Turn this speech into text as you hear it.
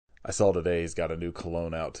I saw today he's got a new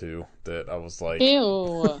cologne out too. That I was like,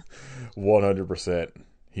 Ew. 100%.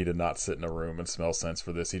 He did not sit in a room and smell scents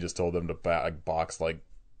for this. He just told them to box like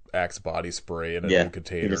Axe body spray in a new Yeah, he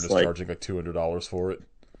container and just is like charging like $200 for it.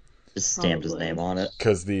 just stamped his name Probably. on it.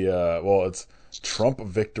 Because it's Trump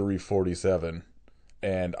Victory 47,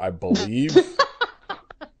 and I believe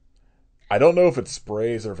I don't know if it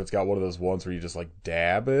sprays or if it's got one of those ones where you just like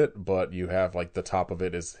dab it, but you have like the top of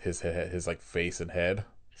it is his like face and head.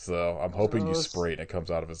 So I'm hoping you Gross. spray it and it comes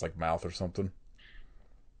out of his like mouth or something.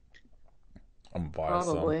 I'm gonna buy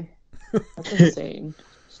some. Probably. That's insane.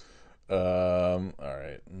 All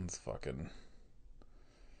right, let's fucking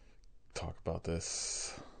talk about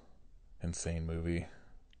this insane movie.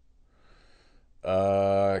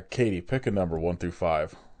 Katie, pick a number 1 through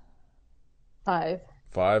 5. 5.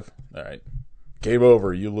 5. All right. Game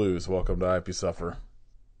over. You lose. Welcome to IP Suffer.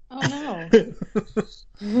 Oh no.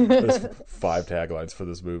 There's 5 taglines for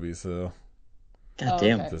this movie, so God Oh,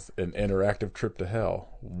 damn. okay. this an interactive trip to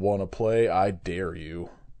hell. Wanna play? I dare you.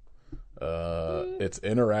 It's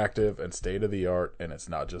interactive and state of the art, and it's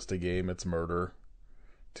not just a game; it's murder.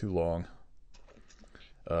 Too long.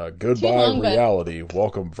 Goodbye, Too long, but- reality.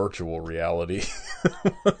 Welcome, virtual reality.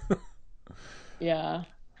 Yeah.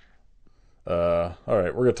 All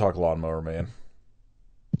right, we're gonna talk Lawnmower Man.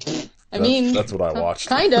 I mean, That's what I watched.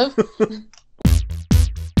 kind of.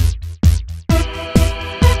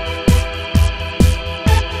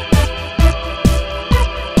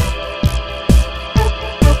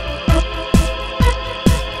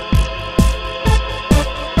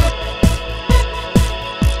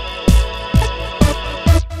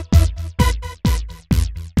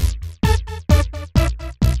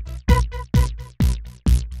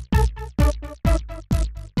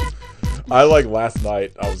 I like last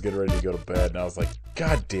night. I was getting ready to go to bed, and I was like,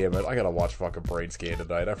 "God damn it! I gotta watch fucking Brainscan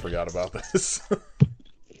tonight." I forgot about this.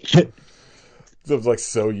 So I was like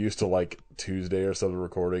so used to like Tuesday or something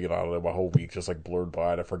recording, and I don't know, my whole week just like blurred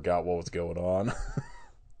by, and I forgot what was going on.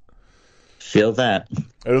 Feel that.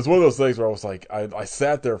 It was one of those things where I was like, I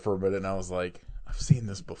sat there for a minute, and I was like, I've seen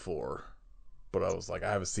this before, but I was like,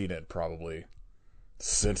 I haven't seen it probably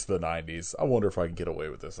since the '90s. I wonder if I can get away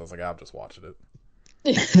with this. I was like, I'm just watching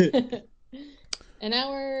it. An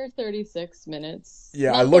hour 36 minutes.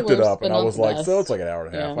 Yeah, Not I the looked it worst, up, but and I not was the like, best. so it's like an hour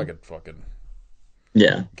and a half. Yeah. I could fucking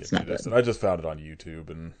Yeah, get it's through not this. bad. And I just found it on YouTube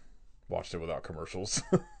and watched it without commercials.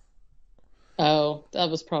 Oh, that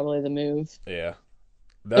was probably the move. Yeah.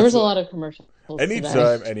 There was a lot of commercials today.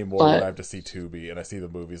 Anytime anymore but- when I have to see Tubi and I see the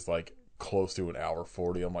movies like close to an hour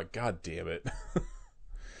 40, I'm like, God damn it.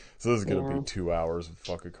 So this is going to Yeah. be 2 hours of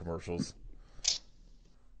fucking commercials.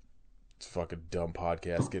 It's fucking dumb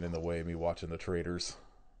podcast getting in the way of me watching The Traders.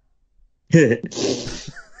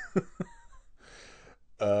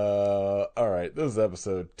 Alright, this is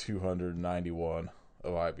episode 291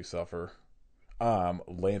 of I Be Suffer.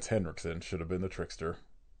 Lance Henriksen should have been the Trickster.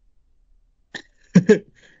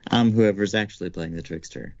 I'm whoever's actually playing the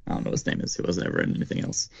Trickster. I don't know what his name is. He wasn't ever in anything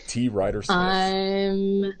else. T. Ryder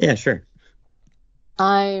Smith. Yeah, sure.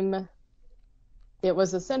 It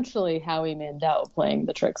was essentially Howie Mandel playing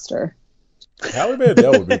the Trickster. Howie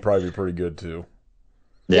Mandel would be probably pretty good too.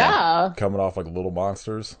 Yeah, Coming off like Little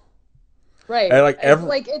Monsters. right. And,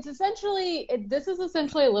 like, it's essentially this is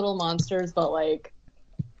essentially Little Monsters, but like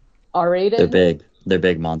R-rated. They're big. They're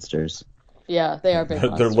big monsters. Yeah, they are big. They're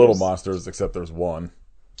monsters. little monsters, except there's one,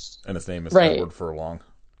 and his name is Right. Edward Furlong.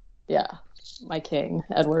 Yeah, my king,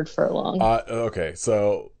 Edward Furlong. Okay,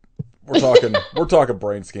 so we're talking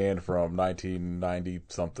Brainscan from 1990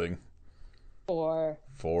 something.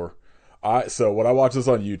 For So when I watched this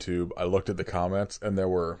on YouTube, I looked at the comments, and there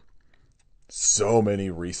were so many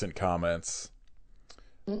recent comments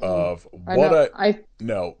of what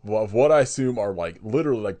of what I assume are like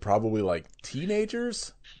literally like probably like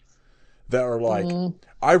teenagers that are like,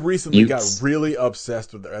 I recently Youths. got really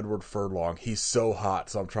obsessed with Edward Furlong. He's so hot,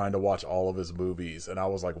 so I'm trying to watch all of his movies, and I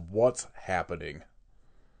was like, what's happening?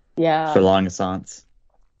 yeah. For long assance.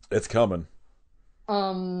 It's coming.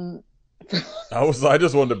 Um. I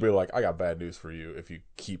just wanted to be like, I got bad news for you if you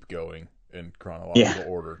keep going in chronological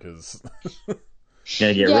order, because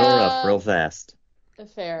Gonna get real Yeah. rough real fast.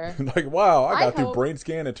 Fair. like, wow, I got through hope-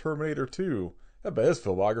 Brainscan and Terminator 2. I bet his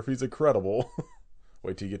filmography's incredible.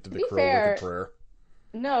 Wait till you get to the be Crow fair- with a Prayer.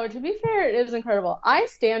 No, to be fair, it was incredible. I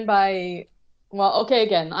stand by. Well, okay.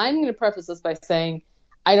 Again, I'm going to preface this by saying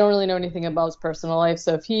I don't really know anything about his personal life.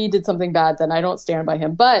 So if he did something bad, then I don't stand by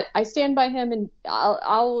him. But I stand by him, and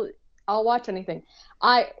I'll watch anything.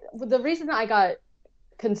 The reason I got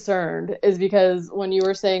concerned is because when you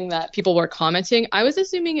were saying that people were commenting, I was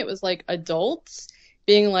assuming it was like adults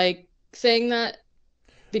being like saying that.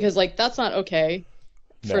 because like that's not okay.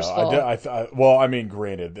 First of all, well, I mean,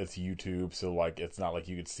 granted, it's YouTube, so like it's not like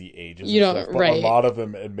you could see ages you and don't, stuff. But right? a lot of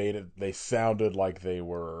them, they sounded like they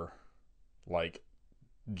were like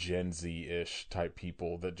Gen Z-ish type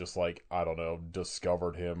people that just like, I don't know,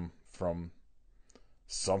 discovered him from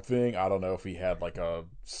something. I don't know if he had like a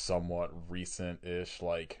somewhat recent-ish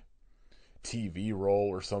like TV role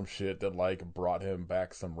or some shit that like brought him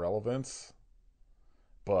back some relevance.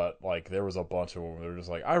 But like there was a bunch of them that were just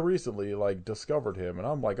like, I recently like discovered him and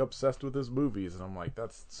I'm like obsessed with his movies, and I'm like,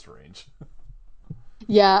 that's strange.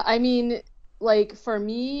 Yeah, I mean, like for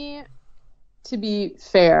me, to be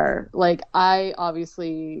fair, like I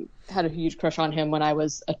obviously had a huge crush on him when I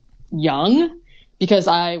was young, because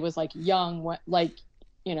I was like young when, like,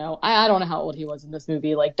 you know, I don't know how old he was in this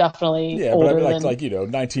movie, like definitely Yeah, but I older mean, than, like you know,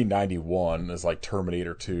 1991 is like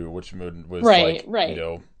Terminator 2, which was right, like, right, you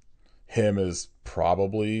know, him is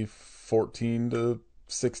probably 14 to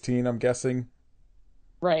 16, I'm guessing.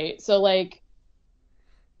 right. So like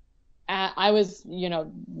I was, you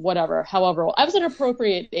know, whatever, however old. I was an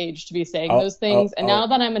appropriate age to be saying those things. And now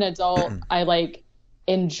that I'm an adult, I like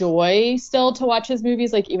enjoy still to watch his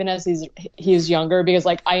movies, like even as he's younger, because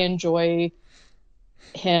like I enjoy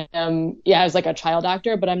him, yeah, as like a child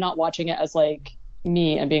actor, but I'm not watching it as like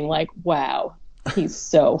me and being like, wow, he's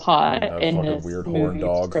so hot in fucking this weird movie horn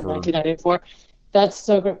dog from for 1994. That's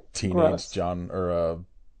so teenage gross. John or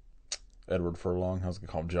Edward Furlong. I was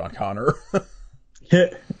gonna call him John Connor.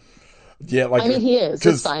 Yeah, like I mean, he is.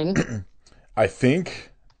 It's fine. I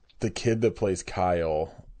think the kid that plays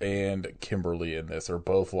Kyle and Kimberly in this are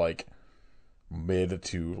both like mid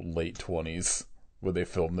to late 20s when they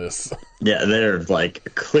filmed this. Yeah, they're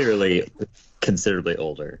like clearly considerably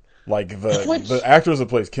older. Like the actress that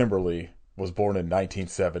plays Kimberly was born in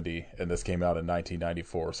 1970 and this came out in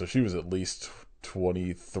 1994, so she was at least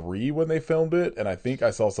 23 when they filmed it, and I think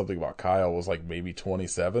I saw something about Kyle was like maybe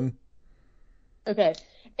 27. Okay.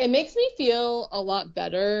 It makes me feel a lot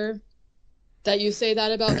better that you say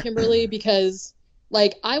that about Kimberly, because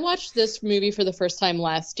like I watched this movie for the first time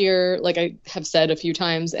last year, like I have said a few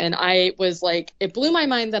times, and I was like, it blew my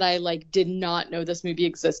mind that I like did not know this movie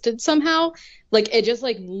existed somehow. Like it just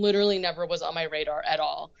like literally never was on my radar at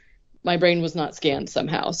all. My brain was not scanned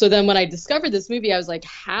somehow. So then when I discovered this movie, I was like,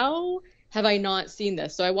 how have I not seen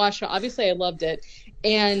this? So I watched it. Obviously I loved it,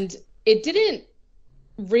 and it didn't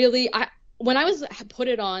really, when I was put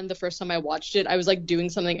it on the first time I watched it, I was like doing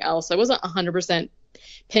something else. I wasn't 100%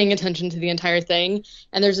 paying attention to the entire thing.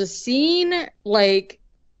 And there's a scene like,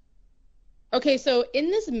 okay, so in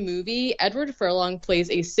this movie, Edward Furlong plays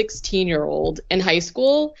a 16-year-old in high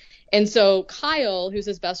school. And so Kyle, who's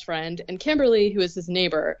his best friend, and Kimberly, who is his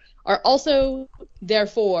neighbor, are also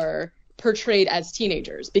therefore portrayed as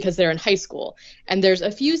teenagers because they're in high school. And there's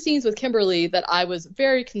a few scenes with Kimberly that I was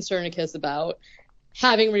very concernicus about,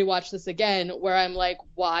 having rewatched this again, where I'm like,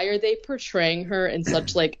 why are they portraying her in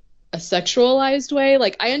such like a sexualized way?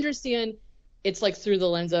 Like I understand it's like through the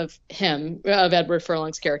lens of Edward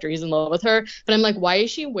Furlong's character, he's in love with her, but I'm like, why is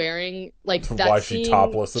she wearing like that why scene she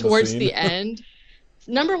topless towards the end?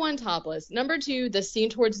 Number one, topless. Number two, the scene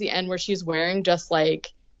towards the end where she's wearing just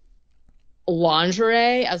like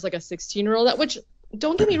lingerie as like a 16-year-old, which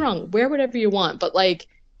don't get me wrong, wear whatever you want, but like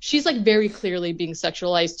she's like very clearly being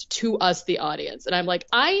sexualized to us, the audience. And I'm like,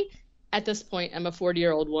 I, at this point, am a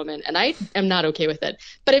 40-year-old woman and I am not okay with it.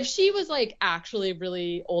 But if she was like actually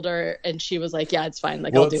really older and she was like, yeah, it's fine,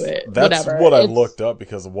 like I'll do it, that's whatever. What I looked up,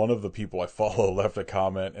 because one of the people I follow left a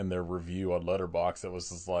comment in their review on Letterboxd that was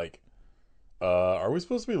just like, are we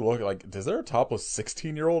supposed to be looking like, is there a topless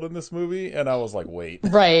 16-year-old in this movie? And I was like, wait.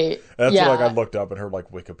 Right. That's what, like I looked up, and her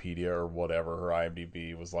like Wikipedia or whatever, her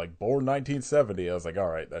IMDb was like born 1970. I was like, all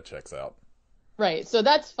right, that checks out. Right. So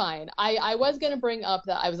that's fine. I was going to bring up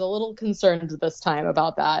that I was a little concerned this time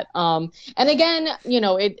about that. And again, you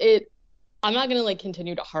know, I'm not going to like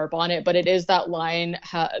continue to harp on it, but it is that line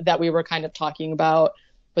that we were kind of talking about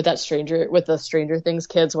with the Stranger Things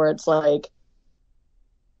kids, where it's like,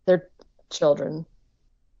 they're children,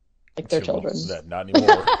 like they're children. Not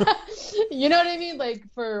anymore. You know what I mean? Like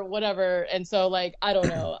for whatever. And so like, I don't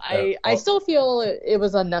know. I still feel it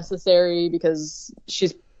was unnecessary because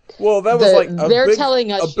she's, well, that was like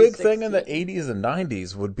telling us a big thing in the 80s and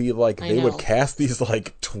 90s would be like they would cast these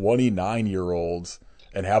like 29-year-olds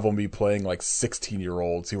and have them be playing like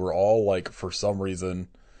 16-year-olds who were all like, for some reason,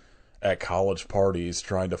 at college parties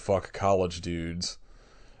trying to fuck college dudes.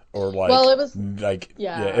 Or like, well, it was like,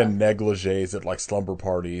 in negligees at like slumber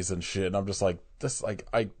parties and shit. And I'm just like, this, like,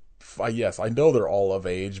 yes, I know they're all of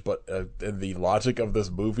age, but in the logic of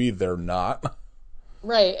this movie, they're not.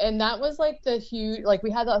 Right, and that was like the huge, like we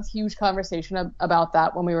had a huge conversation about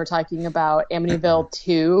that when we were talking about Amityville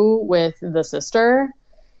 2 with the sister,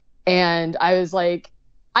 and I was like,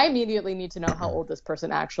 I immediately need to know how old this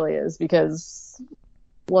person actually is because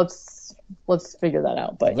let's figure that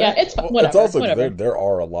out. But yeah, it's whatever. It's also whatever. There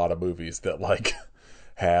are a lot of movies that like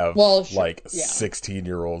have like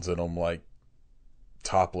 16-year-olds in them, like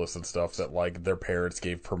topless and stuff that like their parents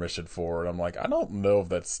gave permission for, and I'm like, I don't know if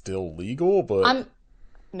that's still legal, but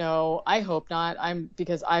no, I hope not.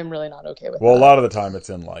 Because I'm really not okay with well, that. a lot of the time it's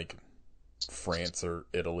in like France or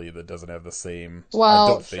Italy that doesn't have the same. I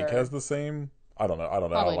don't think has the same. I don't know.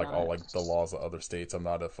 Probably like not. all like the laws of other states. I'm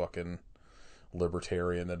not a fucking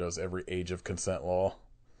libertarian that knows every age of consent law.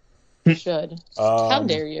 You should. How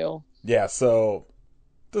dare you? Yeah. So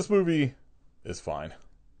this movie is fine.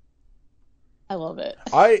 I love it.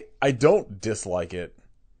 I don't dislike it.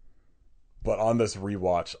 But on this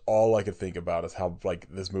rewatch, all I could think about is how like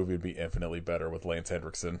this movie would be infinitely better with Lance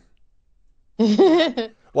Henriksen. Like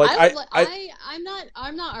I'm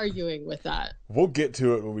not arguing with that. We'll get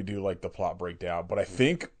to it when we do like the plot breakdown, but I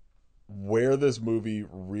think where this movie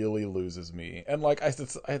really loses me, and like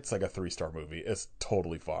it's like a 3-star movie. It's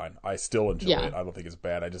totally fine. I still enjoy it. I don't think it's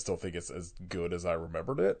bad. I just don't think it's as good as I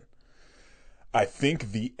remembered it. I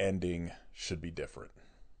think the ending should be different.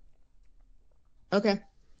 Okay.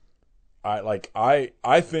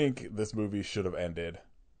 I think this movie should have ended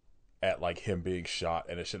at like him being shot,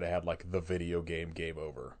 and it should have had like the video game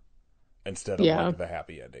over instead of like the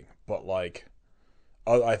happy ending. But like,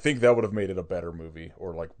 I think that would have made it a better movie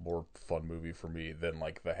or like more fun movie for me than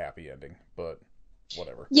like the happy ending. But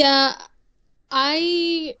whatever. Yeah,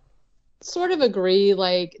 I sort of agree.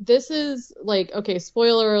 Like this is like, okay,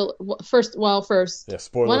 spoiler first. Yeah,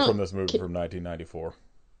 spoiler from this movie from 1994.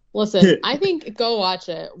 Listen, I think go watch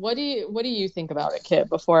it. What do you think about it, Kit?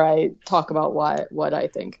 Before I talk about what I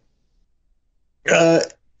think.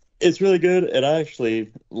 It's really good, and I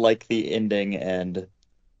actually like the ending, and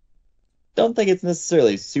don't think it's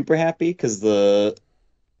necessarily super happy because the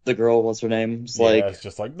girl, what's her name? It's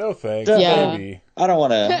just like no thanks. Maybe. I don't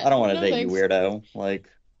want to No, date thanks. you, weirdo. Like,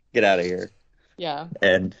 get out of here. Yeah.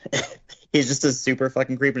 And he's just a super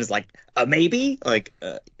fucking creep, and it's like maybe like.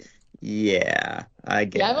 Yeah, I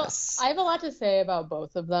guess. I have a lot to say about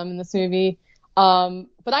both of them in this movie.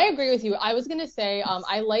 But I agree with you. I was gonna say,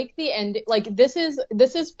 I like the end. Like this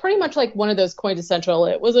is pretty much like one of those quintessential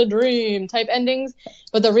 "it was a dream" type endings.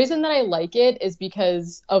 But the reason that I like it is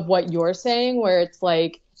because of what you're saying, where it's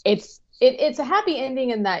like it's a happy ending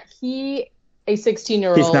in that a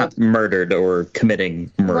 16-year-old, he's not murdered or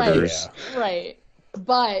committing murders. Right.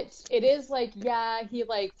 But it is like, he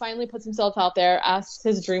like finally puts himself out there, asks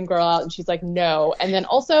his dream girl out, and she's like, no. And then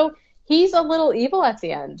also he's a little evil at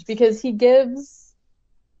the end because he gives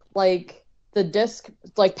like the disc,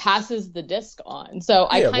 like passes the disc on. So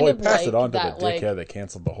I kind of passed it on to that, the dickhead that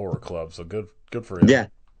canceled the horror club. So good for him. Yeah,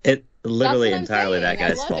 it literally entirely that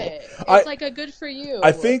guy's fault. It's like a good for you.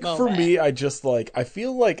 I think moment. For me, I just like I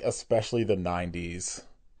feel like especially the 90s.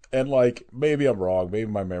 And, like, maybe I'm wrong.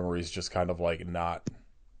 Maybe my memory's just kind of, like, not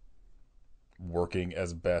working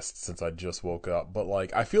as best since I just woke up. But,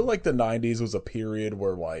 like, I feel like the 90s was a period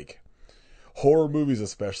where, like, horror movies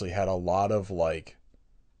especially had a lot of, like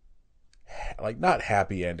not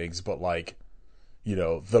happy endings, but, like, you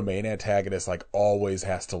know, the main antagonist, like, always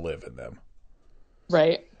has to live in them.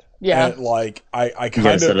 Right. Yeah. And, like, I kind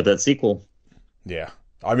of... set up that sequel. Yeah.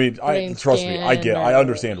 I mean, trust me, I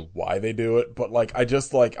understand why they do it, but like, I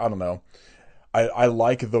just like, I don't know. I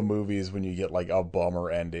like the movies when you get like a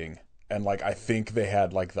bummer ending, and like, I think they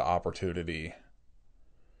had like the opportunity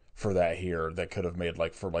for that here that could have made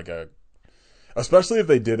like for like especially if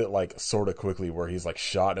they did it like sort of quickly where he's like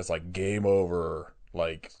shot and it's like game over,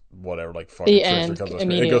 like whatever, like fucking Trickster comes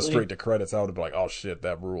on, it goes straight to credits. I would be like, oh shit,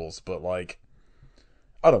 that rules. But like,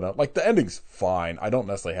 I don't know. Like, the ending's fine. I don't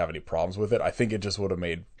necessarily have any problems with it. I think it just would have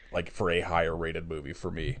made, like, for a higher rated movie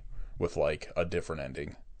for me with, like, a different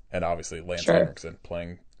ending. And obviously Lance Henriksen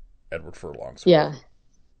playing Edward Furlong. Yeah.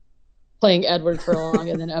 Playing Edward Furlong,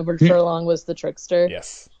 and then Edward Furlong was the Trickster.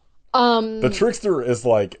 Yes. The Trickster is,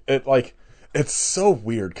 it's so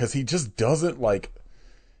weird, because he just doesn't, like...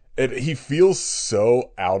 he feels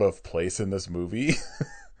so out of place in this movie.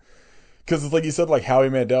 Because it's like you said, like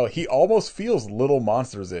Howie Mandel, he almost feels Little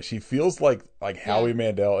Monsters-ish. He feels like Howie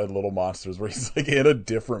Mandel in Little Monsters, where he's like in a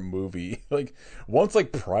different movie. Like once,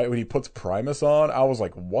 like when he puts Primus on, I was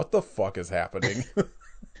like, "What the fuck is happening?"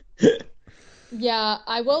 Yeah,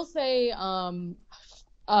 I will say. I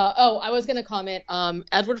was gonna comment.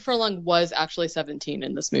 Edward Furlong was actually 17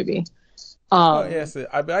 in this movie. Oh yes,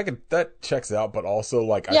 I can, that checks out, but also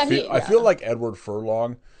like Yeah, I feel like Edward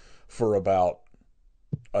Furlong for about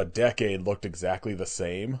a decade looked exactly the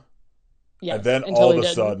same. yes, And then until all he of a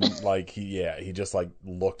didn't. sudden, like he just like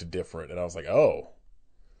looked different, and I was like, oh.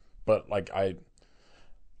 But like I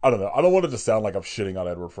don't know. I don't want it to sound like I'm shitting on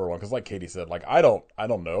Edward Furlong because, like Katie said, like I don't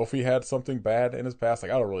know if he had something bad in his past.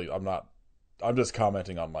 Like I don't really. I'm not. I'm just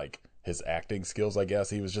commenting on like his acting skills. I guess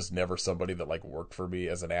he was just never somebody that like worked for me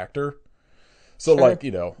as an actor. So Sure. like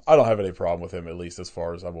I don't have any problem with him, at least as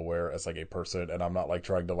far as I'm aware, as like a person, and I'm not like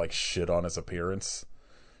trying to like shit on his appearance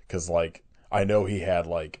because like I know he had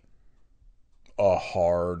like a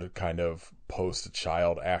hard kind of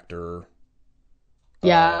post-child actor.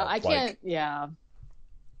 Yeah, I Like can't. Yeah,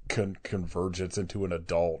 convergence into an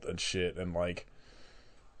adult and shit, and like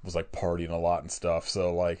was like partying a lot and stuff.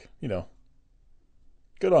 So like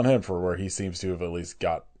good on him for where he seems to have at least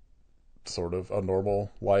got sort of a normal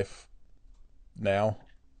life now.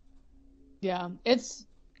 yeah, it's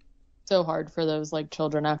so hard for those like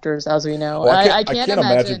children actors, as we know. Well, I I can't can't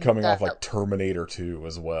imagine imagine coming off that. like Terminator 2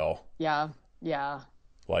 as well. Yeah, yeah.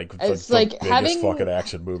 Like It's the like biggest fucking having.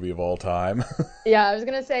 action movie of all time. Yeah, I was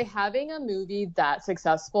gonna say having a movie that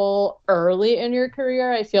successful early in your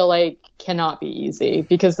career, I feel like cannot be easy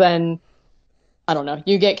because then I don't know,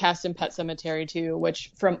 you get cast in Pet Sematary too,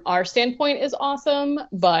 which from our standpoint is awesome,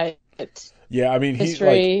 but Yeah, I mean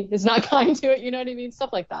history is not kind to it. You know what I mean?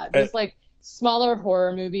 Stuff like that. Just like smaller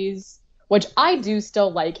horror movies, which I do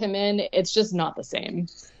still like him in. It's just not the same.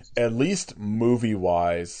 At least movie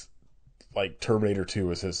wise, like Terminator 2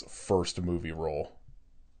 was his first movie role.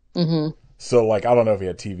 Mm-hmm. So like I don't know if he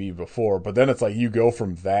had TV before, but then it's like you go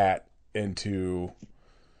from that into,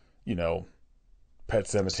 you know, Pet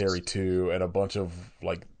Sematary 2 and a bunch of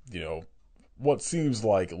like, what seems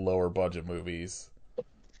like lower budget movies.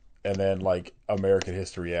 And then like American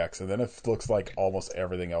History X, and then it looks like almost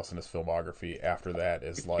everything else in his filmography after that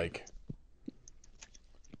is like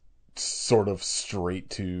sort of straight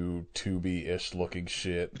to Tubi-ish looking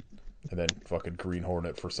shit, and then fucking Green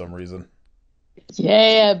Hornet for some reason.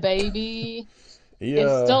 Yeah, baby. Yeah,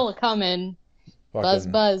 It's still coming. Buzz,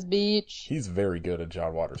 buzz, beach. He's very good at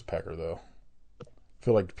John Waters' Pecker, though. I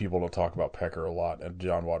feel like people don't talk about Pecker a lot and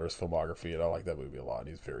John Waters' filmography, and I like that movie a lot.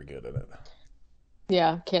 He's very good in it.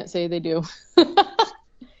 Yeah, can't say they do.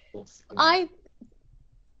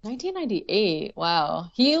 1998. Wow.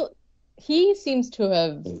 He seems to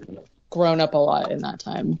have grown up a lot in that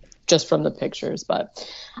time, just from the pictures. But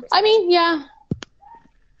I mean, yeah.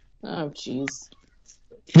 Oh, jeez.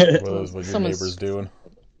 What your neighbors doing?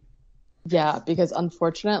 Yeah, because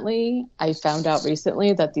unfortunately, I found out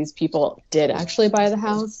recently that these people did actually buy the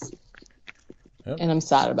house. Yep. And I'm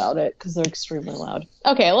sad about it because they're extremely loud.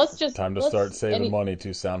 Okay, Time to start saving money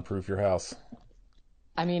to soundproof your house.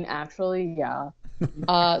 I mean, actually, yeah.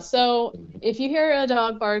 So if you hear a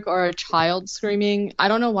dog bark or a child screaming, I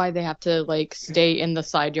don't know why they have to like stay in the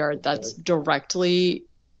side yard that's directly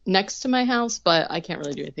next to my house, but I can't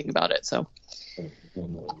really do anything about it. So,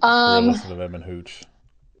 listen to them and Hooch.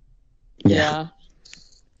 Yeah,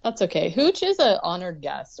 that's okay. Hooch is an honored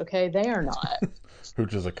guest. Okay, they are not.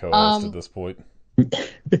 Hooch is a co-host at this point.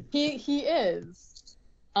 He is.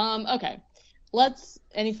 Okay.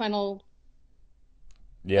 Any final?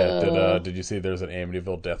 Yeah. Did you see there's an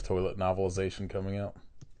Amityville Death Toilet novelization coming out?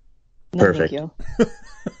 No, perfect.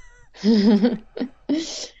 Thank you.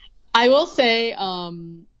 I will say,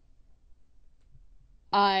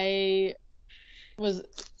 I was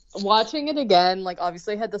watching it again, like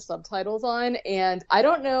obviously I had the subtitles on, and I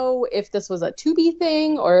don't know if this was a Tubi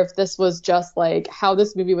thing or if this was just like how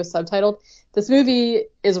this movie was subtitled. This movie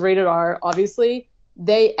is rated R, obviously.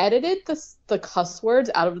 They edited the cuss words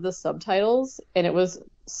out of the subtitles, and it was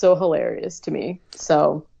so hilarious to me.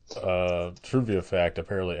 So trivia fact,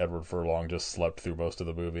 apparently Edward Furlong just slept through most of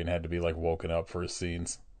the movie and had to be like woken up for his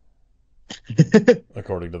scenes.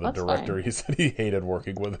 According to the director, fine. He said he hated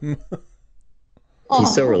working with him.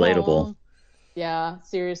 He's so relatable. Yeah,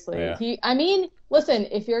 seriously. Yeah. I mean, listen,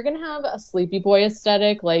 if you're going to have a sleepy boy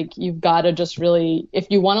aesthetic, like you've got to just really, if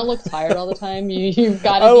you want to look tired all the time, you've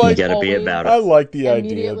got to be about it. I like the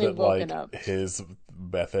idea that like his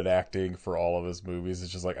method acting for all of his movies is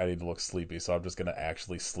just like, I need to look sleepy, so I'm just going to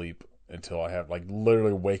actually sleep until I have like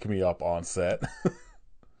literally wake me up on set.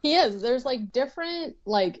 He is. There's like different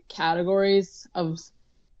like categories of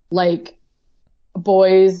like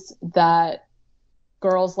boys that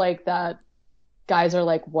girls like that guys are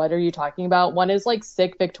like, what are you talking about? One is like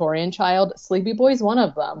sick Victorian child. Sleepy Boy's one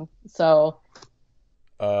of them. So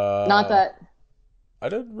not that I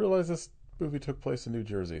didn't realize this movie took place in New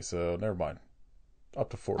Jersey, so never mind. Up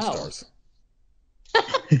to 4 stars.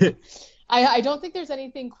 I don't think there's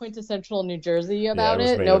anything quintessential New Jersey about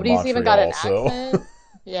it. Nobody's even got an Montreal, accent.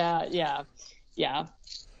 Yeah.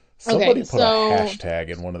 Somebody put a hashtag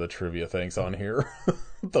in one of the trivia things on here.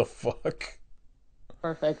 What the fuck?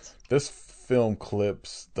 Perfect. The film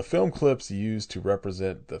clips used to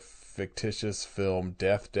represent the fictitious film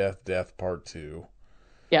Death, Death, Death Part 2.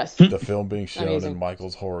 Yes. The film being shown in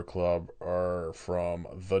Michael's Horror Club are from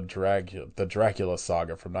the Dracula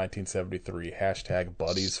Saga from 1973. Hashtag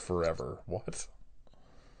Buddies Forever. What?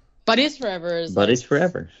 Buddies Forever is Buddies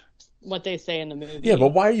Forever. What they say in the movie. Yeah,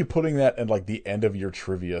 but why are you putting that in like the end of your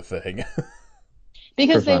trivia thing?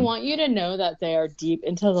 Because they want you to know that they are deep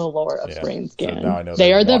into the lore of Brainscan. So now I know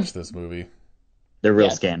they watched this movie. They're real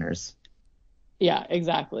scanners. Yeah,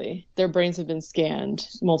 exactly. Their brains have been scanned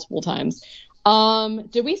multiple times.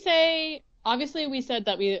 Did we say? Obviously, we said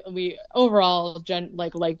that we overall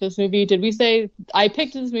like this movie. Did we say I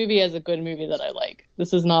picked this movie as a good movie that I like?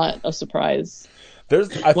 This is not a surprise.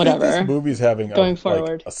 I think this movie's having going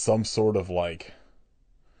forward some sort of like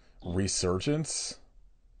resurgence.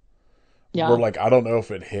 Yeah. Where like I don't know if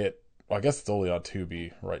it hit. Well, I guess it's only on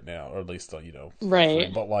Tubi right now, or at least right.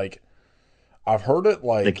 Free. But like I've heard it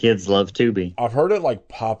like the kids love Tubi. I've heard it like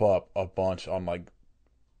pop up a bunch on like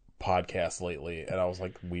podcasts lately, and I was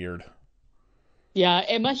like, weird. Yeah,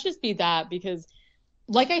 it must just be that because,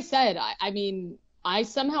 like I said, I mean, I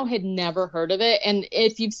somehow had never heard of it, and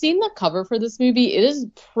if you've seen the cover for this movie, it is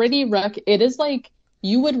pretty it is like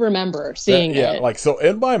you would remember seeing it. Yeah, like so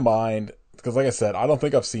in my mind, because like I said, I don't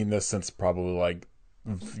think I've seen this since probably like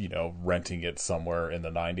renting it somewhere in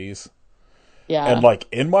the 90s. Yeah, and like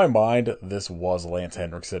in my mind, this was Lance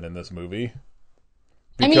Henriksen in this movie.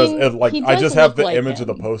 Because I just have the image of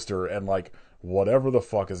the poster and like whatever the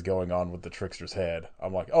fuck is going on with the Trickster's head,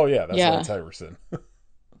 I'm like, oh yeah, that's Lance Henriksen.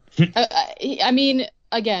 I mean,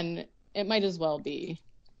 again, it might as well be.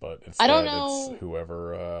 But instead, I don't know. It's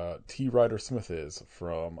whoever T. Ryder Smith is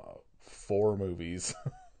from 4 movies.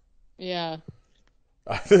 Yeah.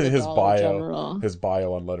 his bio on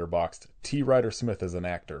Letterboxd. T. Ryder Smith is an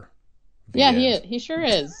actor. He sure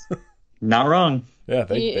is. Not wrong. Yeah,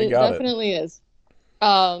 they got it. Definitely is.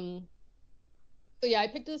 So yeah, I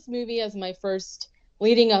picked this movie as my first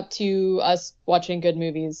leading up to us watching good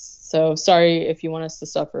movies. So sorry if you want us to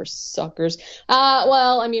suffer suckers.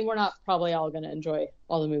 Well, I mean, we're not probably all going to enjoy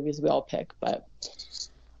all the movies we all pick, but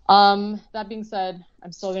that being said,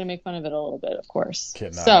 I'm still going to make fun of it a little bit, of course.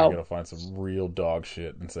 I'm going to find some real dog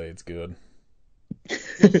shit and say it's good.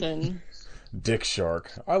 Listen. Dick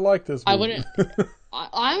Shark. I like this movie. I wouldn't.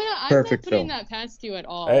 I'm not putting that past you at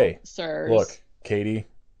all, sir. Look, Katie,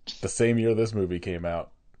 the same year this movie came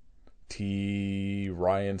out, T.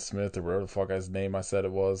 Ryan Smith, or whatever the fuck his name I said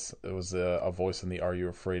it was a voice in the Are You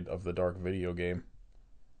Afraid of the Dark video game.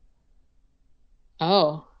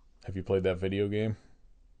 Oh. Have you played that video game?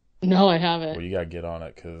 No, I haven't. Well, you gotta get on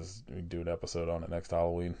it, because we can do an episode on it next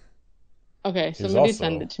Halloween. Okay, somebody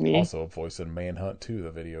send it to me. Also a voice in Manhunt 2,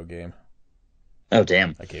 the video game. Oh,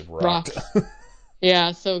 damn. That game rocked.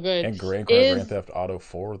 Yeah, so good. And Grand Theft Auto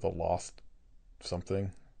 4, The Lost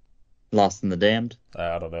something. Lost in the Damned?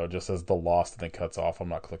 I don't know. It just says The Lost and then cuts off. I'm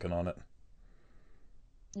not clicking on it.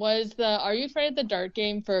 Was the Are You Afraid of the Dark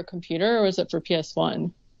game for a computer, or was it for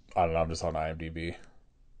PS1? I don't know. I'm just on IMDb.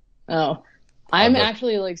 Oh. I'm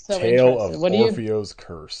actually like so Tale interested. of what Orpheo's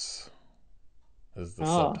Curse is the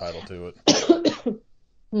subtitle to it.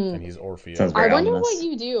 And he's Orfeo. I wonder what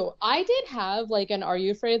you do. I did have like an Are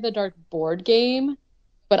You Afraid of the Dark board game,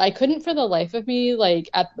 but I couldn't for the life of me, like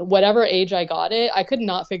at whatever age I got it, I could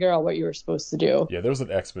not figure out what you were supposed to do. Yeah, there was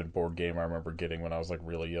an X-Men board game I remember getting when I was like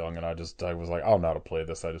really young, and I was like, I don't know how to play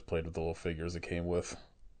this. I just played with the little figures it came with.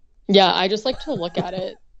 Yeah, I just like to look at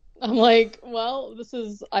it. I'm like, well,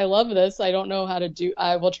 I love this. I don't know how to do.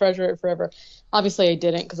 I will treasure it forever. Obviously, I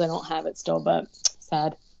didn't because I don't have it still, but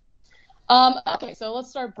sad. Okay, so let's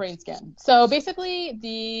start Brainscan. So basically,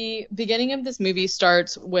 the beginning of this movie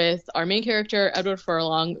starts with our main character, Edward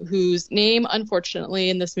Furlong, whose name, unfortunately,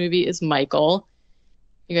 in this movie is Michael.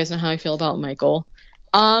 You guys know how I feel about Michael.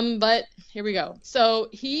 But here we go. So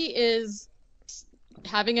he is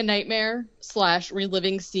having a nightmare /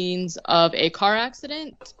 reliving scenes of a car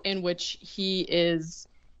accident in which he is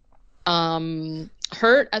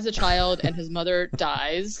hurt as a child and his mother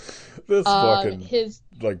dies. This fucking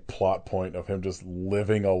like plot point of him just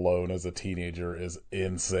living alone as a teenager is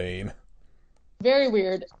insane. Very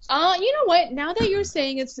weird. You know what? Now that you're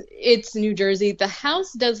saying it's New Jersey, the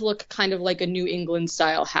house does look kind of like a New England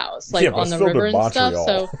style house, like on the river and stuff.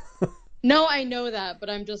 So no, I know that,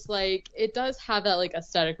 but I'm just like, it does have that like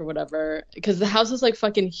aesthetic or whatever, because the house is like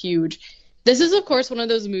fucking huge. This is, of course, one of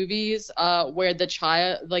those movies where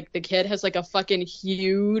the kid has like a fucking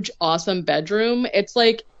huge, awesome bedroom. It's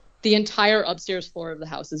like the entire upstairs floor of the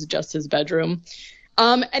house is just his bedroom.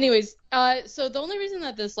 Anyways, so the only reason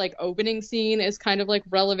that this like opening scene is kind of like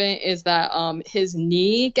relevant is that his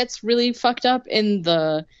knee gets really fucked up in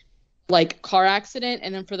the like car accident,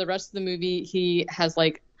 and then for the rest of the movie he has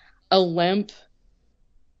like a limp,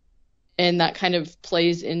 and that kind of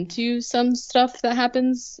plays into some stuff that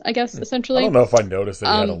happens, I guess, essentially. I don't know if I noticed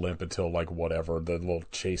that he had a limp until like whatever, the little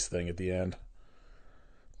chase thing at the end.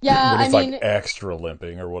 Yeah, when it's like extra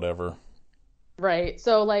limping or whatever. Right.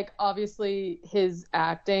 So like obviously his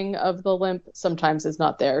acting of the limp sometimes is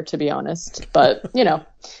not there, to be honest. But you know.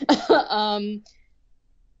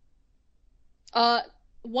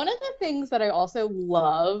 One of the things that I also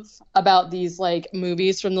love about these like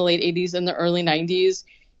movies from the late 80s and the early 90s,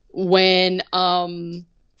 when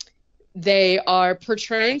they are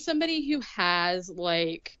portraying somebody who has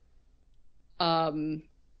like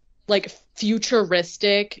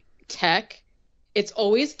futuristic tech, it's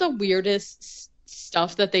always the weirdest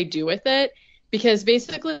stuff that they do with it, because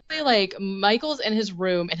basically like Michael's in his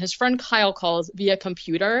room and his friend Kyle calls via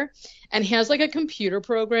computer, and he has like a computer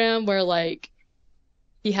program where like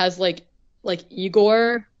he has like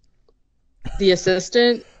Igor, the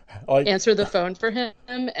assistant, answer the phone for him,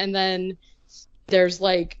 and then there's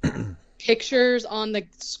like pictures on the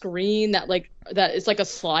screen that it's like a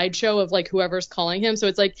slideshow of like whoever's calling him. So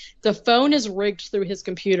it's like the phone is rigged through his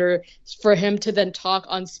computer for him to then talk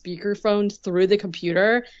on speakerphone through the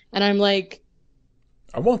computer. And I'm like,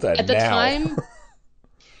 I want that at the now. Time.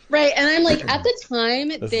 Right. And I'm like, at the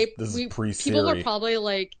time, people are probably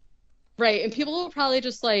like, right. And people are probably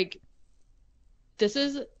just like, this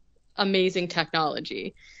is amazing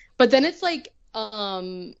technology. But then it's like,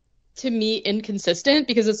 to me, inconsistent,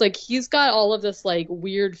 because it's like he's got all of this like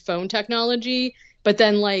weird phone technology, but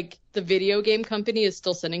then like the video game company is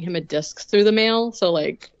still sending him a disc through the mail. So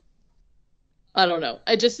like, I don't know.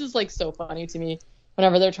 It just is like so funny to me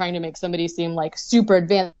whenever they're trying to make somebody seem like super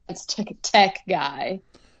advanced tech guy.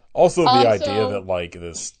 Also, the idea that like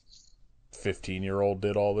this 15-year-old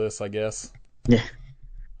did all this, I guess. Yeah,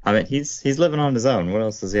 I mean he's living on his own. What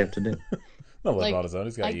else does he have to do? Not living on his own.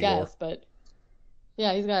 He's got Igor. Guess, but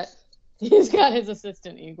yeah, he's got his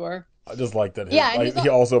assistant Igor. I just like that. He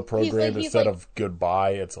also programmed instead of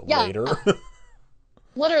goodbye, it's later.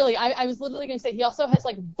 Literally, I was literally going to say he also has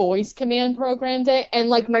like voice command programmed it, and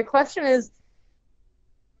like my question is,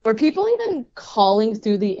 were people even calling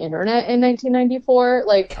through the internet in 1994?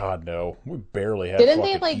 Like, God no, we barely had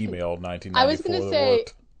fucking email in 1994. I was going to say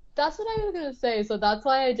that's what I was going to say, so that's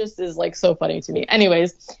why it just is like so funny to me.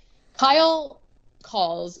 Anyways, Kyle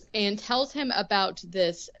calls and tells him about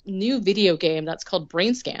this new video game that's called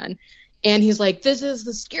Brainscan, and he's like, this is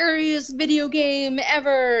the scariest video game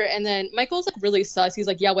ever. And then Michael's like really sus. He's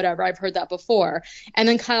like, yeah, whatever, I've heard that before. And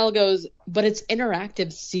then Kyle goes, but it's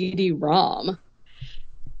interactive CD-ROM.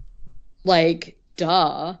 Like,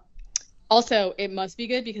 duh. Also, it must be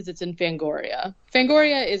good because it's in Fangoria.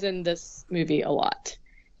 Fangoria is in this movie a lot,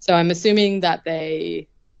 so I'm assuming that they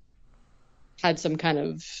had some kind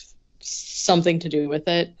of something to do with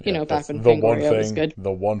it, back when Fangoria was good.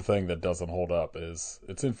 The one thing that doesn't hold up is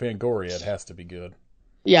it's in Fangoria. It has to be good.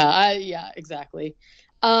 Yeah, exactly.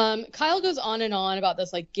 Kyle goes on and on about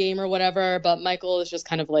this like game or whatever, but Michael is just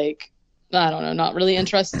kind of like, I don't know, not really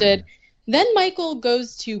interested. Then Michael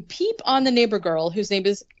goes to peep on the neighbor girl, whose name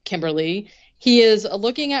is Kimberly. He is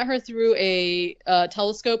looking at her through a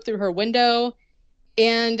telescope through her window,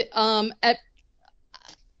 and I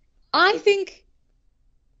think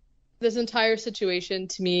this entire situation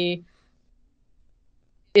to me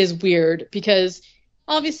is weird, because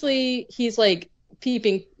obviously he's like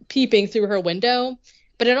peeping through her window,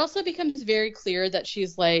 but it also becomes very clear that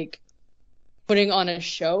she's like putting on a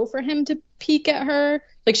show for him to peek at her.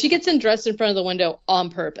 Like, she gets dressed in front of the window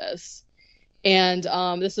on purpose. And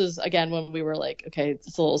this is, again, when we were like, okay,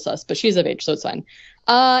 it's a little sus, but she's of age, so it's fine.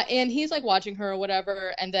 And he's like watching her or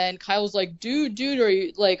whatever. And then Kyle's like, dude, are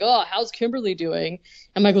you like, oh, how's Kimberly doing?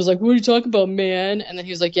 And Michael's like, what are you talking about, man? And then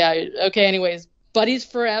he was like, yeah, okay, anyways, buddies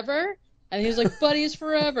forever? And he was like, buddies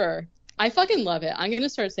forever. I fucking love it. I'm going to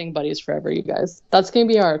start saying buddies forever, you guys. That's going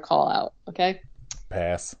to be our call out, okay?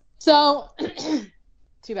 Pass. So,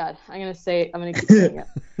 too bad. I'm going to keep saying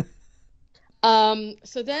it.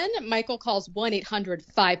 So then Michael calls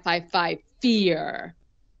 1-800-555-FEAR.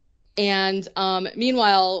 And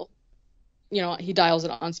meanwhile, he dials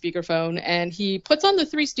it on speakerphone, and he puts on the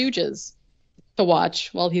Three Stooges to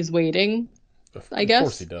watch while he's waiting, I guess. Of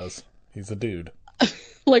course he does. He's a dude.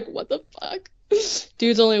 Like, what the fuck?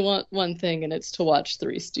 Dudes only want one thing, and it's to watch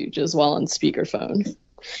Three Stooges while on speakerphone. Amen.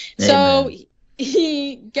 So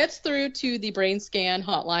he gets through to the Brainscan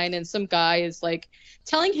hotline, and some guy is like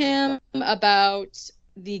telling him about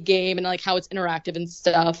the game and like how it's interactive and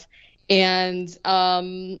stuff. And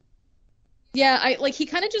he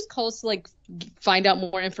kind of just calls to like find out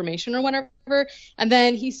more information or whatever. And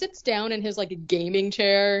then he sits down in his like gaming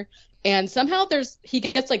chair, and somehow he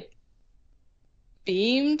gets like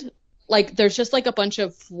beamed. Like there's just like a bunch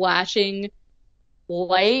of flashing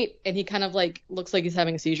light, and he kind of like looks like he's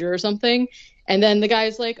having a seizure or something. And then the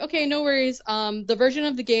guy's like, okay, no worries. The version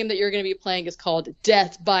of the game that you're going to be playing is called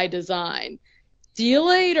Death by Design. See you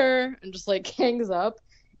later. And just like hangs up.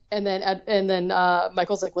 And then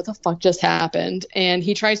Michael's like, what the fuck just happened? And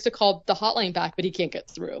he tries to call the hotline back, but he can't get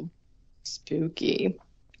through. Spooky.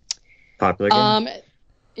 Popular game.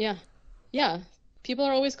 Yeah. People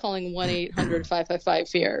are always calling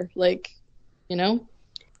 1-800-555-FEAR. Like, you know?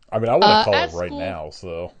 I mean, I want to call it right now,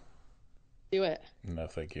 so. Do it. No,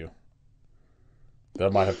 thank you. I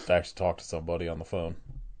might have to actually talk to somebody on the phone.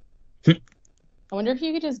 I wonder if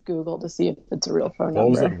you could just Google to see if it's a real phone number.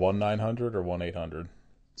 What was it, 1-900 or 1-800?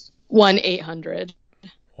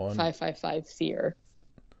 1-800-555-FEAR.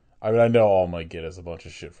 I mean, I know all I'm going to get is a bunch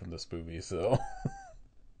of shit from this movie, so.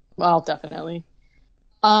 Well, definitely.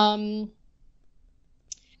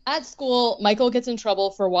 At school, Michael gets in trouble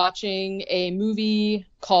for watching a movie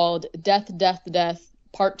called Death, Death, Death,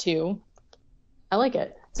 Part 2. I like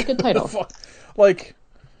it. It's a good title. Like,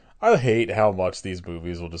 I hate how much these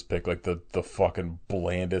movies will just pick, like, the fucking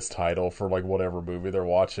blandest title for, like, whatever movie they're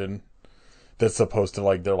watching. That's supposed to,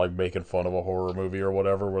 like, they're, like, making fun of a horror movie or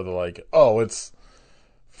whatever, where they're like, oh, it's,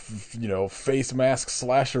 Face Mask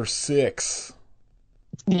Slasher 6.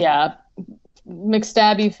 Yeah.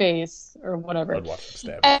 McStabby Face or whatever. I'd watch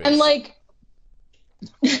McStabby Face. And like,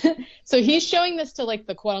 so he's showing this to like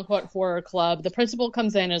the quote unquote horror club. The principal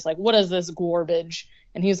comes in and is like, what is this garbage?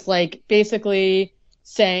 And he's like basically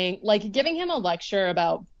saying, like giving him a lecture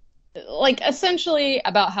about like essentially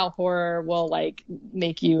about how horror will like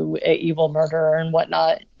make you an evil murderer and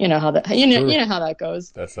whatnot. You know how that you know how that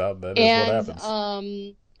goes. That is what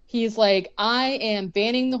happens. He's like, I am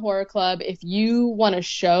banning the horror club. If you want to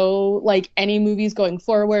show like any movies going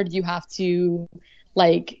forward, you have to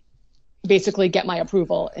like basically get my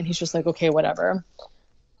approval. And he's just like, okay, whatever.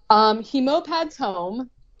 He mopeds home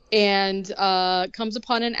and comes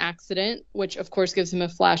upon an accident, which of course gives him a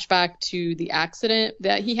flashback to the accident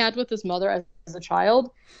that he had with his mother as a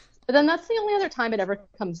child. But then that's the only other time it ever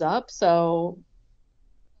comes up. So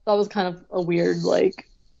that was kind of a weird like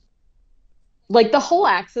the whole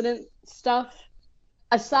accident stuff,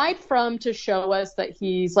 aside from to show us that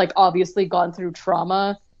he's like obviously gone through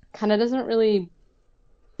trauma, kind of doesn't really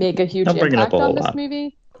make a huge impact on this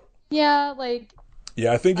movie. Yeah, like.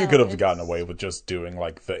 Yeah, I think you could have gotten away with just doing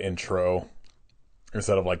like the intro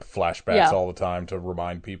instead of like flashbacks all the time to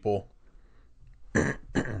remind people. Like,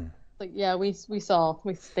 yeah, we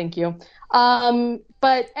thank you.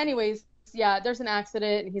 But anyways, yeah, there's an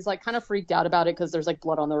accident and he's like kind of freaked out about it because there's like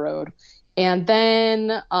blood on the road. And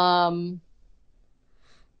then Frank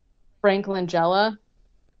Langella, is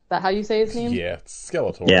that how you say his name? Yeah, it's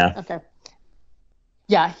Skeletor. Yeah. Okay.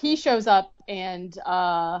 Yeah, he shows up and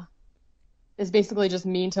is basically just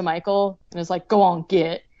mean to Michael and is like, go on,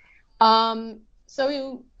 get.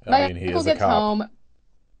 Michael gets home.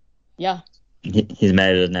 Yeah. He's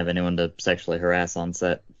mad he doesn't have anyone to sexually harass on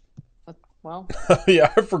set. Well.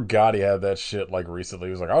 Yeah, I forgot he had that shit like recently.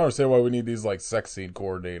 He was like, I don't understand why we need these like sex scene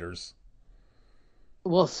coordinators.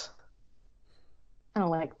 Woof. I don't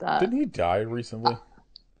like that. Didn't he die recently?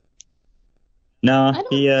 No,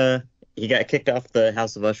 he got kicked off the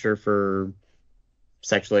House of Usher for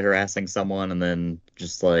sexually harassing someone, and then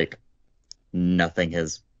just like nothing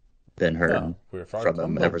has been heard from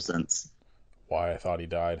him ever since. Why I thought he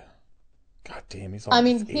died. God damn, he's. I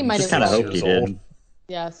mean, he might have. Just kind of hoped he did.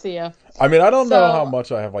 Yeah, see ya. I mean, I don't know how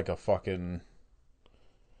much I have like a fucking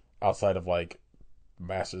outside of like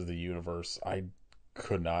Masters of the Universe. I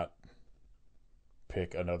could not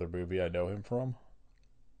pick another movie I know him from.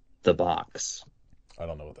 The Box. I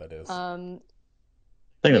don't know what that is. I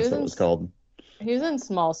think that's what it was called. He was in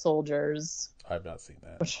Small Soldiers. I've not seen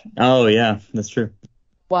that. Oh yeah, that's true.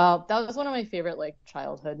 Wow, that was one of my favorite like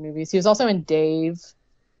childhood movies. He was also in Dave.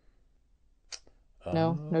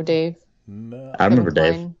 No Dave. No, I remember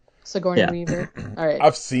Dave. Sigourney Weaver. All right,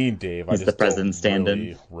 I've seen Dave. He's I just the president stand-in.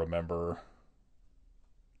 Really remember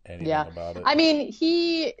anything about it. I mean,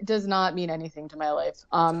 he does not mean anything to my life.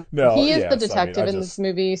 No, he is the detective in this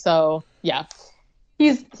movie, so yeah,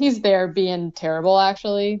 he's there being terrible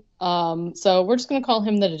actually. So we're just gonna call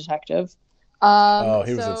him the detective.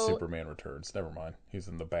 He was in Superman Returns. Never mind. He's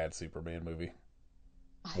in the bad Superman movie.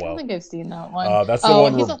 I don't think I've seen that one. That's the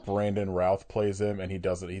one where Brandon Routh plays him, and he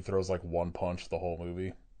throws like one punch the whole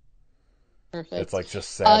movie. Perfect. It's like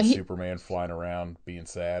just sad Superman flying around being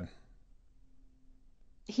sad.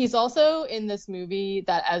 He's also in this movie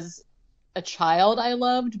that as a child I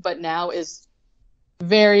loved, but now is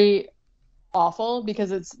very awful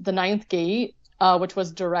because it's The Ninth Gate, which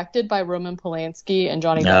was directed by Roman Polanski and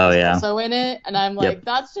Johnny Depp is also in it. And I'm like,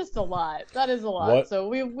 that's just a lot. That is a lot. What? So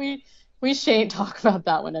we shan't talk about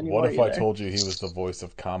that one anymore. What if I told you he was the voice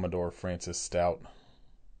of Commodore Francis Stout?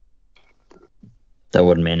 That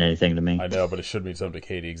wouldn't mean anything to me. I know, but it should mean something to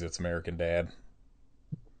Katie because it's American Dad.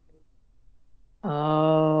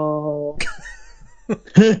 Oh.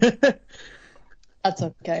 That's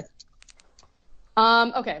okay.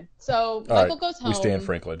 Okay, so Michael goes home. We stand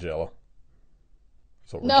Frank Langella.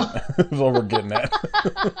 That's what we're getting at.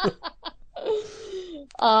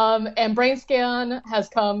 And Brainscan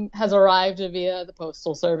has arrived via the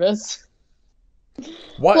postal service.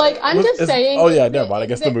 What? Like, saying. Oh yeah, never mind. I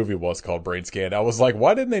guess the movie was called Brainscan. I was like,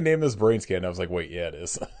 why didn't they name this Brainscan? I was like, wait, yeah, it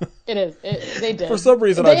is. It is. They did. For some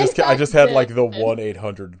reason, I just had like the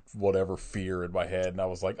 1-800 whatever fear in my head, and I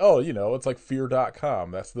was like, oh, it's like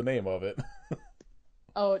fear.com. That's the name of it.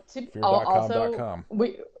 Fear.com.com.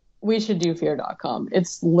 We should do fear.com.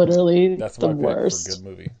 It's literally the worst. That's my pick for good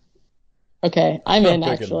movie. Okay, I'm in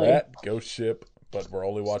actually. That Ghost Ship, but we're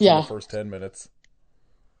only watching the first 10 minutes.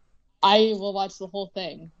 I will watch the whole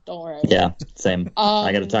thing. Don't worry. Yeah, same.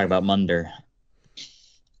 I got to talk about Munder.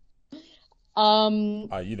 I'm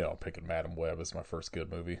picking Madam Web as my first good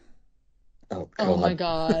movie. Oh my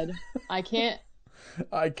god, I can't.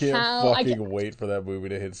 I can't wait for that movie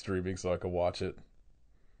to hit streaming so I can watch it.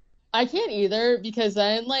 I can't either because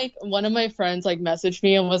then like one of my friends like messaged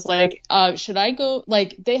me and was like, should I go,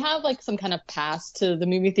 like they have like some kind of pass to the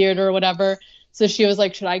movie theater or whatever. So she was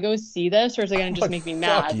like, should I go see this or is it going to just make me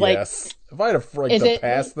mad? Yes. Like, if I had the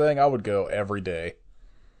pass thing, I would go every day.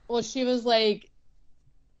 Well, she was like,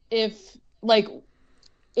 is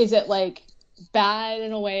it like bad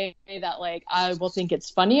in a way that like I will think it's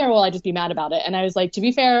funny or will I just be mad about it? And I was like, to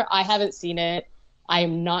be fair, I haven't seen it. I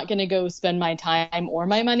am not going to go spend my time or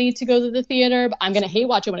my money to go to the theater. But I'm going to hate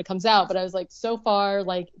watch it when it comes out. But I was like, so far,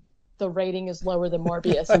 like, the rating is lower than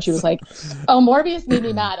Morbius. And she was like, oh, Morbius made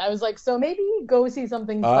me mad. I was like, so maybe go see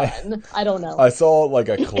something fun. I don't know. I saw, like,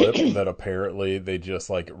 a clip that apparently they just,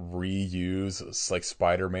 like, reuse, like,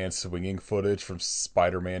 Spider-Man swinging footage from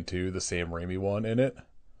Spider-Man 2, the Sam Raimi one, in it.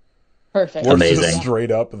 Perfect. Where it's just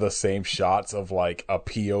straight up the same shots of like a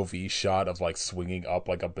POV shot of like swinging up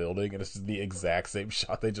like a building, and it's just the exact same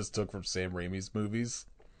shot they just took from Sam Raimi's movies.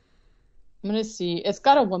 I'm gonna see. It's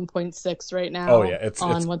got a 1.6 right now. Oh yeah,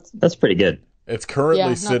 that's pretty good. It's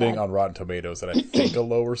currently sitting on Rotten Tomatoes at I think a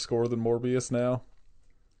lower score than Morbius now.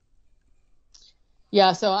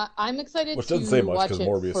 Yeah, so I'm excited. Which doesn't say much because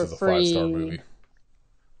Morbius is a 5-star movie.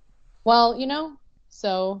 Well,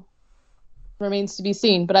 so. Remains to be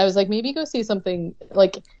seen, but I was like, maybe go see something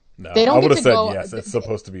like. No, they don't. I would have said yes. It's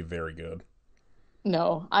supposed to be very good.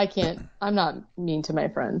 No, I can't. I'm not mean to my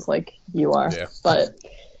friends like you are. Yeah. But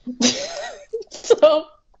so.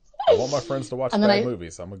 I want my friends to watch bad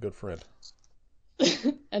movies. I'm a good friend.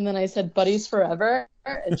 And then I said, "Buddies forever,"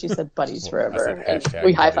 and she said, "Buddies forever." I said,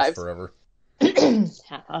 we high fived forever.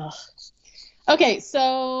 Okay,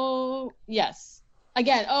 so yes,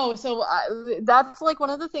 again. That's like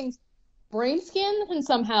one of the things. Brainscan can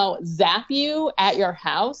somehow zap you at your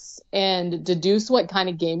house and deduce what kind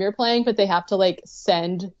of game you're playing, but they have to like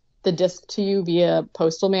send the disc to you via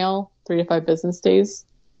postal mail 3 to 5 business days.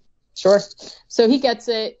 Sure. So he gets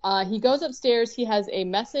it. He goes upstairs. He has a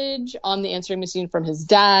message on the answering machine from his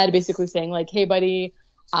dad, basically saying like, "Hey, buddy,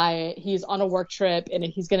 he's on a work trip and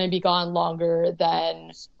he's going to be gone longer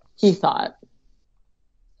than he thought."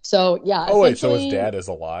 So yeah. Oh wait, so his dad is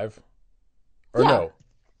alive? Or no?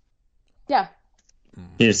 Yeah.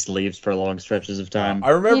 He just leaves for long stretches of time.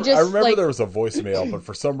 I remember there was a voicemail, but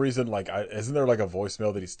for some reason, like, isn't there like a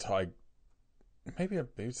voicemail that he's maybe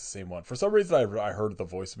it's the same one. For some reason, I heard the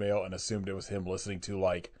voicemail and assumed it was him listening to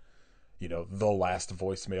like, the last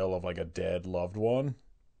voicemail of like a dead loved one,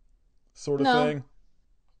 sort of thing.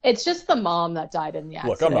 It's just the mom that died in the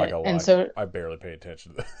accident. Look, I'm not gonna lie. And so I barely pay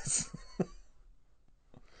attention to this.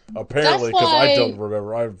 Apparently, because I don't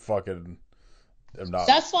remember. I fucking am not.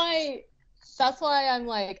 That's why I'm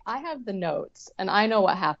like, I have the notes and I know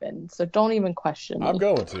what happened, so don't even question me. I'm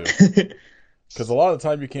going to. Because a lot of the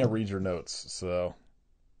time you can't read your notes, so.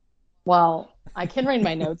 Well, I can read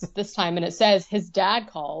my notes this time, and it says his dad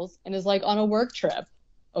calls and is like on a work trip,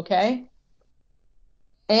 okay?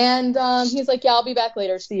 And he's like, yeah, I'll be back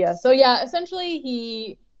later. See ya. So yeah, essentially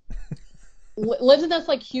he lives in this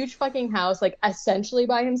like huge fucking house, like essentially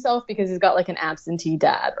by himself because he's got like an absentee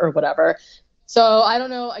dad or whatever. So I don't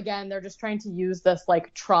know. Again, they're just trying to use this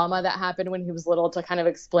like trauma that happened when he was little to kind of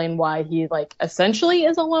explain why he like essentially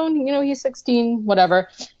is alone. You know, he's 16, whatever.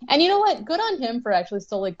 And you know what? Good on him for actually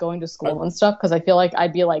still like going to school and stuff. Because I feel like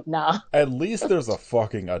I'd be like, nah. At least there's a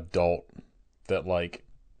fucking adult that like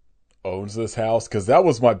owns this house. Because that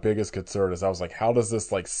was my biggest concern. Is I was like, how does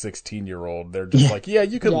this like 16-year-old? They're just like, yeah,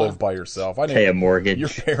 you can live by yourself. I pay a mortgage. Your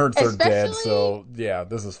parents are dead, so yeah,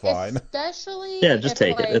 this is fine. Especially just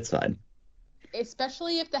take it. It's fine.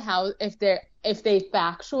 Especially if the house, if they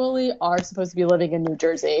factually are supposed to be living in New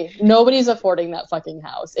Jersey, nobody's affording that fucking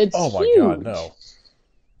house. It's my huge. God, no.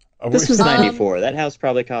 This was 94. That house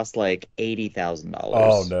probably cost like $80,000.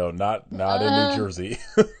 Oh no, not in New Jersey.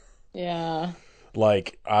 Yeah.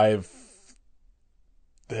 Like Caitlin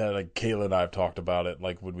and I have talked about it.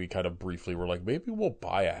 Like when we kind of briefly were like, maybe we'll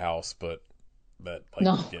buy a house, but that like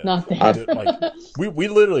no, not there. Like we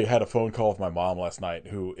literally had a phone call with my mom last night,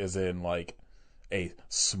 who is in like a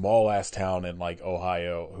small ass town in like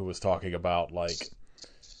Ohio, who was talking about like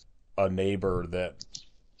a neighbor that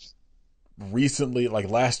recently, like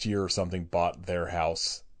last year or something, bought their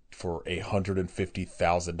house for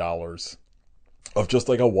 $150,000 of just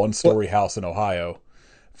like a 1-story house in Ohio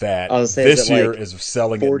that this year is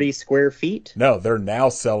selling 40 square feet. No, they're now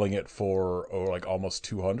selling it for like almost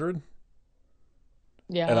 200.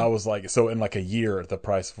 Yeah. And I was like, so in like a year, the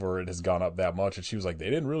price for it has gone up that much. And she was like, they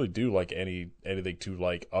didn't really do like anything to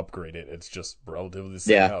like upgrade it. It's just relatively the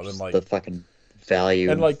same house. And like the fucking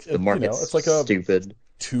value. And like the market's it's like a stupid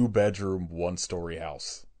 2-bedroom, 1-story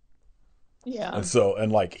house. Yeah. And so,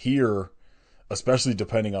 and like here, especially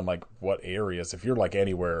depending on like what areas, if you're like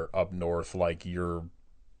anywhere up north, like you're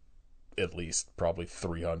at least probably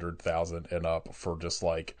 300,000 and up for just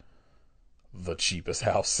like the cheapest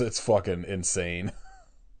house. It's fucking insane.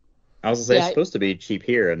 I was gonna say it's supposed to be cheap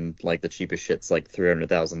here, and like the cheapest shit's like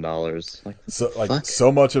 $300,000. Like, so like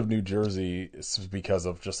so much of New Jersey is because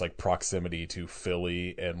of just like proximity to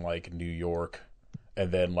Philly and like New York,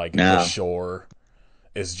 and then like the shore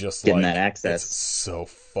is just getting like that access. It's so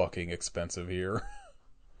fucking expensive here.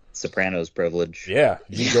 Sopranos privilege. Yeah,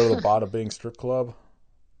 you can go to the Bada Bing strip club.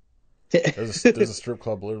 There's a strip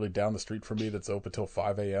club literally down the street from me that's open till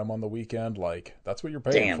 5 a.m. on the weekend. Like that's what you're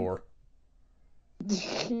paying for.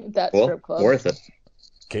 Strip club. Worth it.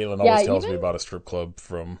 Caitlin always tells me about a strip club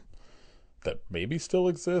that maybe still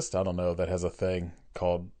exists. I don't know. That has a thing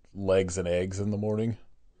called Legs and Eggs in the morning.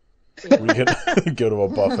 We can go to a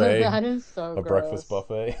buffet. That is so gross. Breakfast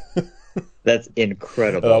buffet. That's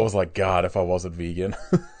incredible. And I was like, God, if I wasn't vegan.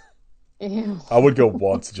 Ew. I would go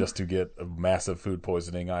once just to get a massive food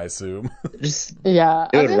poisoning, I assume. It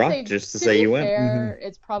would rock just to say you went.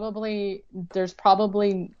 It's probably it's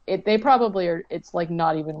like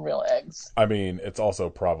not even real eggs. I mean, it's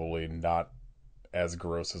also probably not as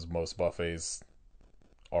gross as most buffets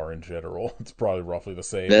are in general. It's probably roughly the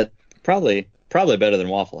same. That probably better than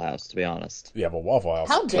Waffle House, to be honest. Yeah, but Waffle House,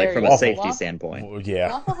 how dare like from a safety standpoint.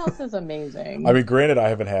 Yeah, Waffle House is amazing. I mean, granted, I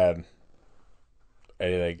haven't had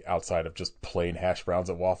anything outside of just plain hash browns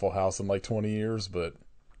at Waffle House in like 20 years, but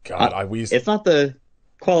God, it's not the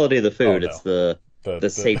quality of the food, it's the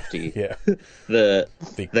safety. Yeah.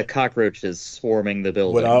 the cockroaches swarming the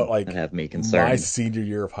building that have me concerned. My senior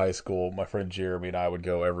year of high school, my friend Jeremy and I would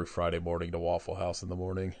go every Friday morning to Waffle House in the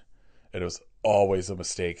morning. And it was always a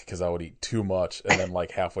mistake because I would eat too much and then like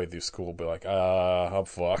halfway through school be like, I'm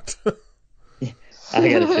fucked. I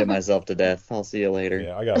gotta shit myself to death. I'll see you later.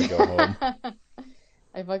 Yeah, I gotta go home.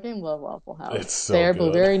 I fucking love Waffle House. It's so Their good.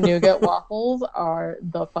 Blueberry nougat waffles are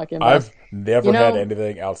the fucking best. I've never had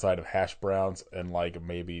anything outside of hash browns and like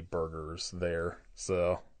maybe burgers there.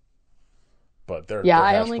 So, but their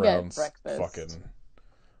I hash only browns, get breakfast. fucking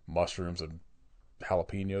mushrooms and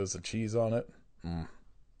jalapenos and cheese on it. God,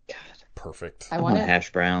 perfect. I want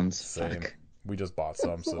hash browns. Same. Fuck. We just bought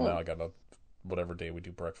some, so now I gotta whatever day we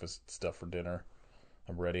do breakfast stuff for dinner.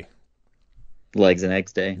 I'm ready. Legs and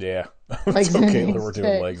Eggs Day. Yeah. Legs and okay, Eggs we're doing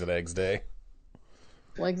Day. Legs and Eggs Day.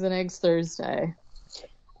 Legs and Eggs Thursday.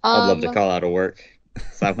 I'd love to call out of work.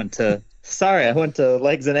 So I went to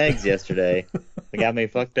Legs and Eggs yesterday. They got me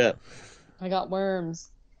fucked up. I got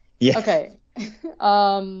worms. Yeah. Okay.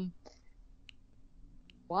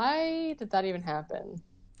 Why did that even happen?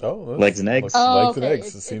 Oh, Legs and Eggs. Legs and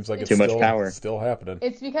Eggs. It seems like it's too much power. Still happening.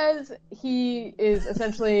 It's because he is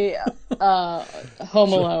essentially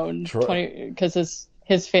home alone because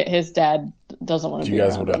his dad doesn't want to be around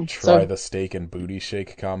him. Do you guys want to try the steak and booty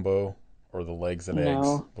shake combo or the legs and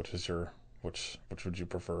eggs? Which is your Which would you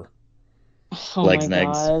prefer? Oh Legs my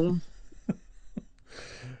and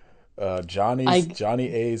eggs.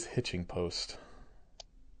 Johnny A's hitching post.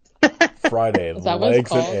 Friday,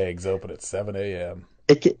 legs and eggs open at 7 a.m.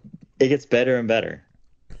 It gets better and better.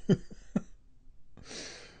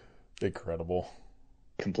 Incredible.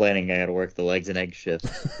 Complaining I got to work the legs and egg shift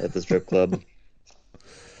at the strip club.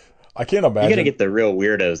 I can't imagine. You're gonna get the real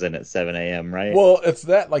weirdos in at 7 a.m., right? Well, it's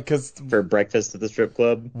that because for breakfast at the strip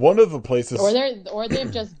club. One of the places, or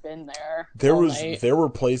they've just been there. There were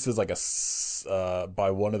places like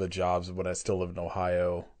by one of the jobs when I still lived in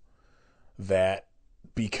Ohio, that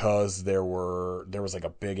because there was like a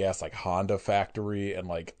big ass like Honda factory and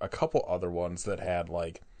like a couple other ones that had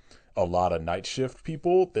like a lot of night shift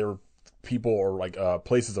people. There were people or like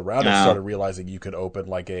places around it started realizing you could open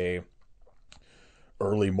like a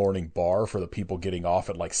early morning bar for the people getting off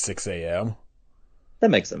at like 6 a.m. That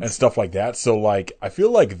makes sense. And stuff like that. So like I feel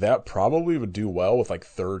like that probably would do well with like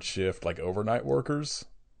third shift like overnight workers.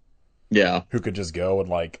 Yeah. Who could just go and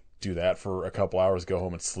like do that for a couple hours, go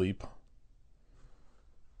home and sleep.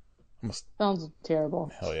 Sounds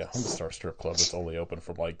terrible. Hell yeah. I'm gonna start a strip club that's only open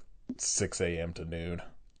from like 6 a.m. to noon.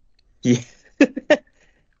 Yeah.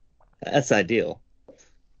 That's ideal.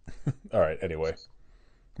 All right, anyway.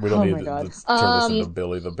 We don't need to turn this into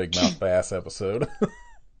Billy the Big Mouth Bass episode.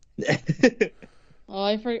 Billy.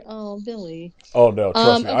 Oh no,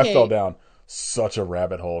 trust me, okay. I fell down such a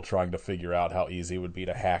rabbit hole trying to figure out how easy it would be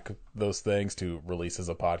to hack those things to release as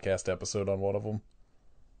a podcast episode on one of them.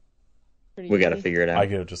 We got to figure it out. I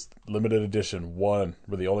could just limited edition one,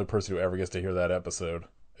 where the only person who ever gets to hear that episode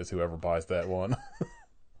is whoever buys that one.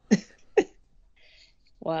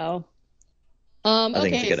 Wow. I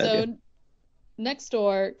think it's a good idea. Next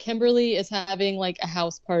door, Kimberly is having like a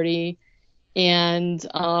house party, and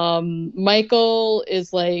Michael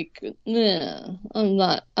is like,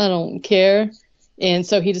 I don't care. And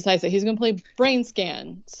so he decides that he's going to play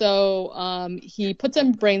Brainscan. So he puts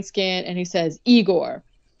in Brainscan and he says, Igor,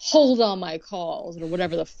 hold on my calls, or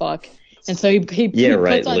whatever the fuck. And so he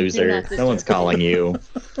right, loser. No one's calling you.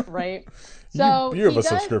 Right. So you have a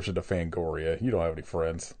subscription to Fangoria. You don't have any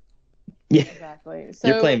friends. Yeah, exactly. So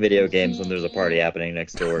you're playing video games when there's a party happening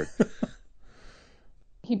next door.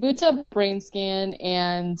 He boots up Brainscan,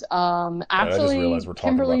 and actually, I just realized we're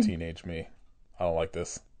talking about teenage me. I don't like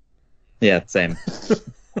this. Yeah, same.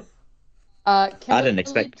 I didn't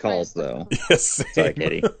expect calls though. Yes, same. Sorry,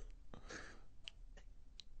 Katie.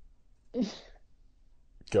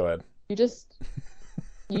 Go ahead. You just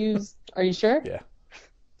used. Are you sure? Yeah.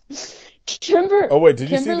 Oh wait, did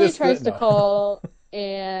you see this? Kimberly tries to call,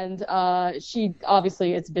 and she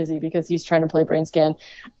obviously it's busy because he's trying to play Brainscan.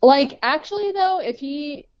 Like, actually though, if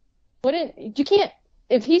he's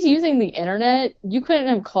using the internet, you couldn't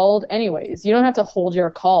have called anyways. You don't have to hold your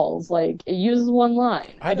calls. Like, it uses one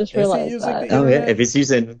line. I just realized that. Oh yeah, if he's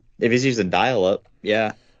using dial-up,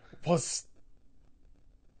 yeah. I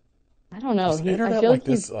don't know. Was internet I feel like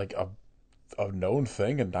this like a known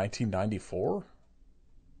thing in 1994?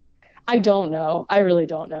 I don't know. I really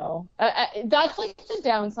don't know. That's like the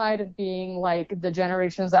downside of being like the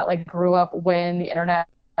generations that like grew up when the internet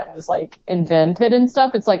was like invented and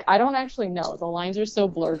stuff. It's like I don't actually know. The lines are so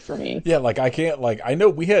blurred for me. Yeah, like I can't like I know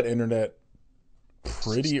we had internet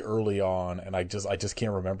pretty early on, and I just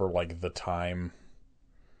can't remember like the time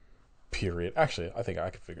period. Actually, I think I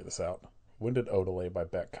could figure this out. When did Odelay by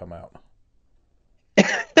Beck come out?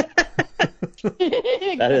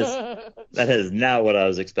 That is not what I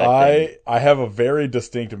was expecting. I have a very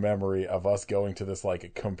distinct memory of us going to this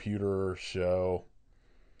like computer show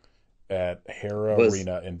at Hara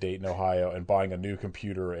Arena in Dayton, Ohio, and buying a new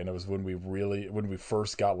computer. And it was when we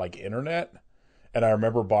first got like internet. And I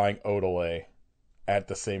remember buying Odelay at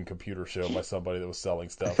the same computer show by somebody that was selling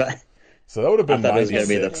stuff. So that would have been. I thought it was going to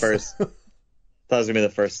be the first. I thought it was going to be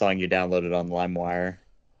the first song you downloaded on LimeWire.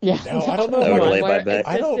 Yeah, no, I don't know.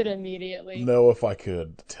 I don't immediately. know if I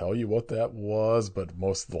could tell you what that was, but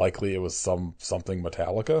most likely it was something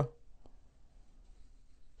Metallica.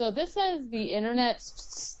 So this says the internet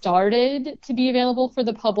started to be available for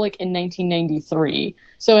the public in 1993.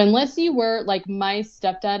 So unless you were like my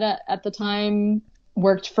stepdad at the time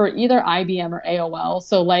worked for either IBM or AOL,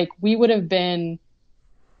 so like we would have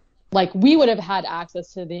had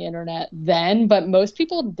access to the internet then, but most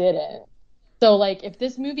people didn't. So, like, if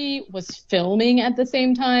this movie was filming at the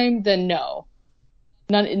same time, then no.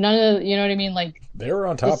 None of, you know what I mean? Like, they were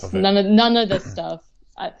on top of it. None of this stuff.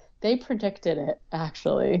 They predicted it,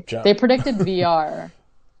 actually. They predicted VR.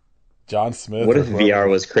 John Smith. What if VR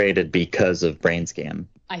was created because of Brainscan?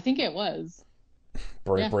 I think it was.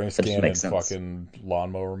 Brainscan and fucking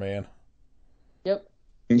Lawnmower Man. Yep.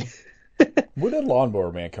 When did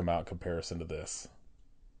Lawnmower Man come out in comparison to this?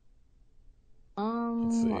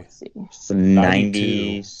 Let's see. So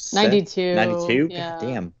 92. 92. Yeah. God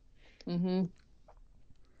damn. Mm-hmm.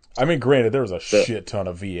 I mean, granted, there was a shit ton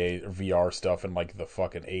of VR stuff in like the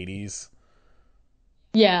fucking 80s.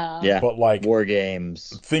 Yeah. But like war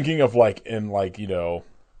games. Thinking of like in like, you know,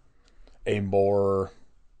 a more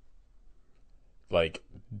like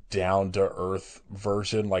down to earth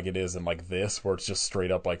version like it is in like this, where it's just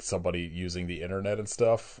straight up like somebody using the internet and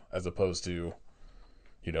stuff, as opposed to,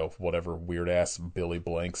 you know, whatever weird ass Billy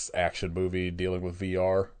Blank's action movie dealing with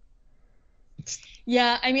VR.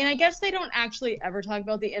 Yeah, I mean, I guess they don't actually ever talk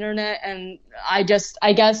about the internet, and I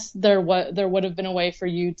guess there would have been a way for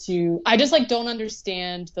you to. I just like don't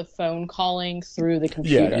understand the phone calling through the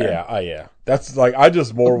computer. Yeah. That's like I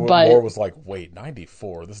just more was like, wait,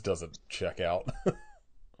 94. This doesn't check out.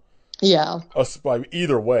 Yeah.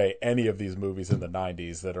 Either way, any of these movies in the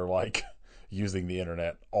 90s that are like using the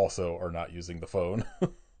internet also are not using the phone.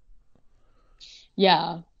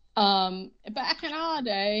 Yeah. Back in our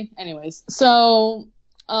day. Anyways, so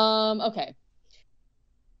okay.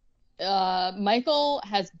 Michael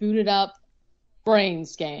has booted up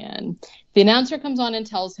Brainscan. The announcer comes on and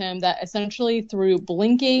tells him that essentially through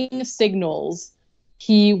blinking signals,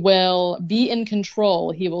 he will be in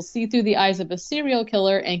control. He will see through the eyes of a serial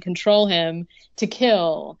killer and control him to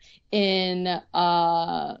kill in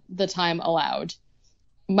the time allowed.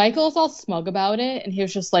 Michael's all smug about it, and he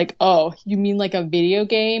was just like, oh, you mean like a video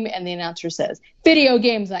game? And the announcer says, video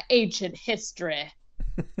games are ancient history.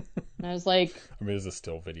 And I was like... I mean, is this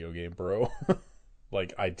still a video game, bro?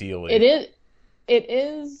 Like, ideally. It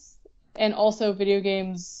is, and also video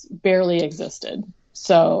games barely existed.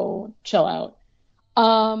 So, chill out.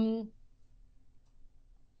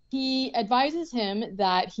 He advises him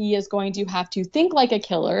that he is going to have to think like a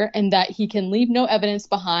killer and that he can leave no evidence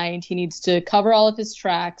behind. He needs to cover all of his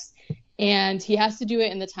tracks, and he has to do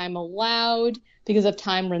it in the time allowed, because if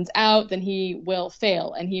time runs out, then he will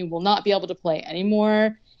fail and he will not be able to play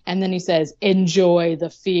anymore. And then he says, enjoy the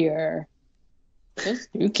fear. So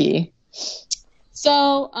spooky.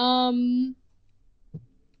 So,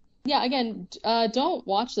 yeah, again, don't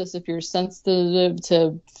watch this if you're sensitive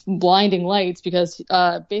to blinding lights, because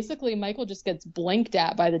basically Michael just gets blinked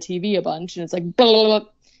at by the TV a bunch, and it's like, blah, blah, blah.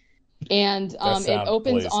 And it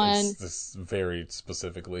opens on this very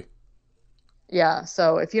specifically. Yeah,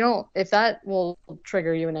 so if that will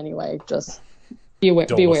trigger you in any way, just be wary.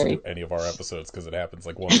 Don't listen to any of our episomes because it happens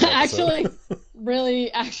like one actually,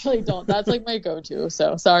 actually don't. That's like my go-to.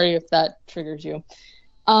 So sorry if that triggers you.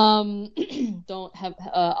 Don't have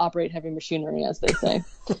operate heavy machinery, as they say.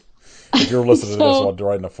 If you're listening to this while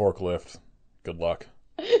riding a forklift, good luck.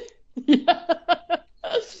 Yeah.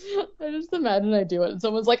 I just imagine I do it and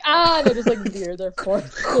someone's like, and they just like veer their fork.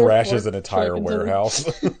 Crashes an entire warehouse.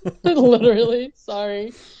 Literally.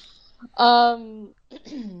 Sorry.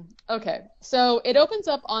 Okay. So it opens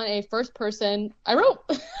up on a first person. I wrote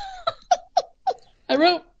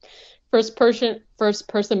first person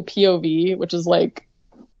POV, which is like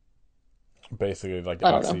basically like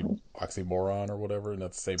oxymoron or whatever, and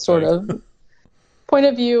that's the same sort thing. of point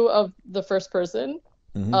of view of the first person.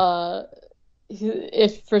 Mm-hmm.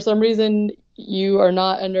 If for some reason you are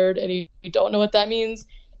not a nerd and you don't know what that means,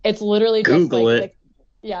 it's literally just Google it.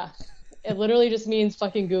 Yeah, it literally just means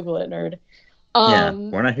fucking Google it, nerd. Yeah,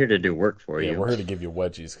 we're not here to do work for you. We're here to give you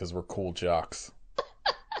wedgies because we're cool jocks.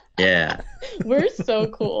 Yeah, we're so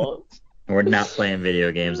cool. We're not playing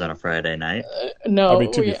video games on a Friday night. No, I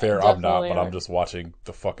mean, to be fair, I'm not, but I'm just watching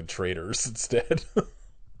the fucking Traitors instead.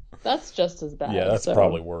 That's just as bad. Yeah, that's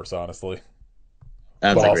probably worse, honestly.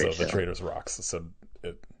 That's but a also, great show. The Traitors rocks, so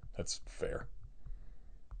that's fair.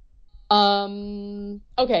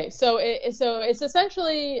 Okay, so it's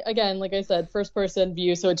essentially, again, like I said, first person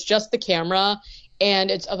view, so it's just the camera, and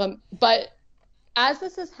it's of a. But as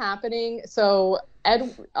this is happening, so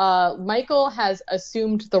Michael has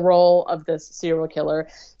assumed the role of this serial killer,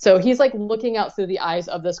 so he's like looking out through the eyes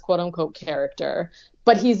of this quote unquote character,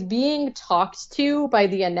 but he's being talked to by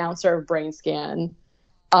the announcer of Brainscan.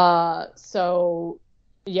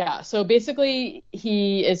 So basically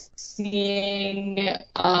he is seeing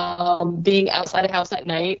being outside a house at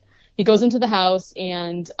night. He goes into the house,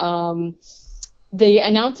 and the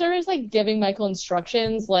announcer is like giving Michael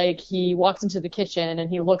instructions. Like, he walks into the kitchen and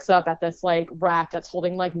he looks up at this like rack that's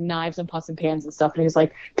holding like knives and pots and pans and stuff, and he's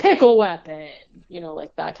like, pick a weapon,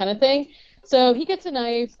 like that kind of thing. So he gets a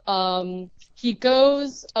knife. He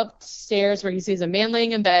goes upstairs where he sees a man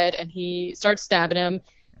laying in bed, and he starts stabbing him.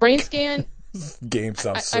 Brainscan. This game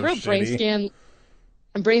sounds so I wrote shitty.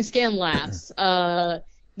 Brainscan laughs.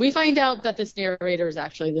 We find out that this narrator is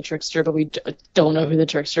actually the Trickster, but we don't know who the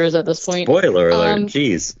Trickster is at this point. Spoiler alert,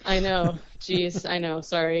 jeez. I know, I know,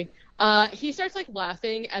 sorry. He starts like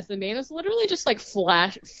laughing as the man is literally just like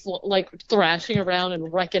thrashing around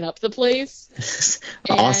and wrecking up the place.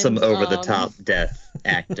 Awesome over the top death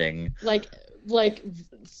acting. Like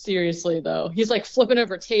seriously though, he's like flipping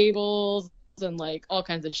over tables and like all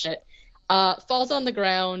kinds of shit. Falls on the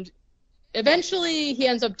ground. Eventually, he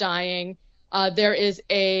ends up dying. There is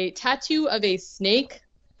a tattoo of a snake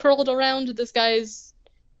curled around this guy's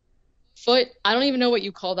foot. I don't even know what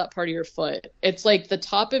you call that part of your foot. It's like the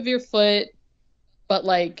top of your foot, but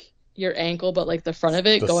like your ankle, but like the front of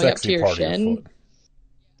it going up to your shin.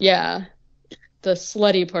 Yeah. The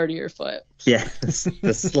slutty part of your foot. Yeah, the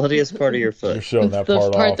sluttiest part of your foot. You're showing that part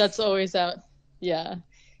off. The part off. that's always out. Yeah.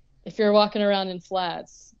 If you're walking around in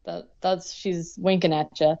flats, that's she's winking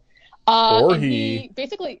at you. Or he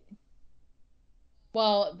basically.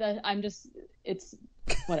 Well, it's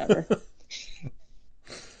whatever.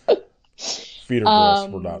 Feet are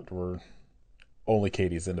gross. We're only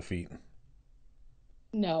Katie's into feet.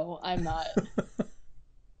 No, I'm not.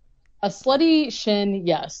 A slutty shin,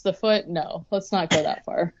 yes. The foot, no. Let's not go that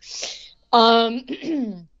far.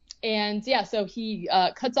 And yeah, so he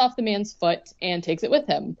cuts off the man's foot and takes it with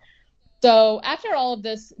him. So after all of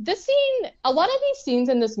this scene, a lot of these scenes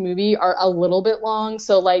in this movie are a little bit long.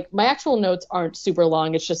 So like my actual notes aren't super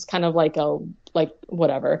long. It's just kind of like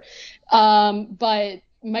whatever. But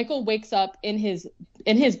Michael wakes up in his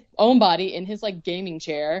own body, in his like gaming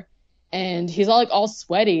chair, and he's all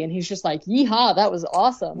sweaty, and he's just like, yeehaw, that was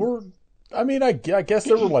awesome. I guess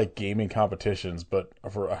there were like gaming competitions, but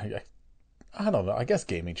I don't know. I guess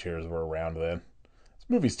gaming chairs were around then. This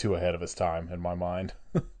movie's too ahead of its time in my mind.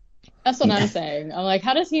 That's what I'm saying. I'm like,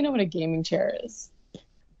 how does he know what a gaming chair is?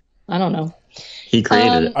 I don't know. He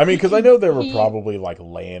created it. I mean, because I know there were probably like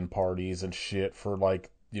LAN parties and shit for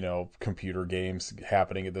like, you know, computer games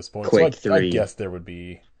happening at this point. Quake so 3. I guess there would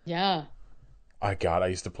be. Yeah. I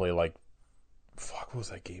used to play like, what was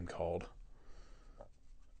that game called?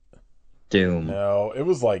 Doom. No, it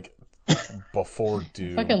was like before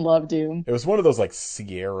Doom. I fucking love Doom. It was one of those like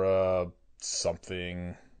Sierra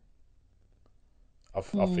something. I'll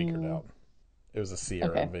figure it out. It was a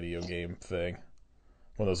Sierra video game thing.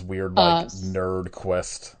 One of those weird like nerd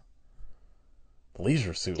quest.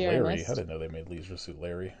 Leisure Suit Larry. I didn't know they made Leisure Suit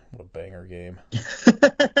Larry. What a banger game.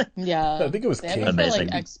 Yeah. I think it was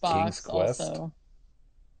King's Quest. Also.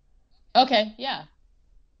 Okay, yeah.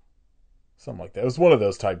 Something like that. It was one of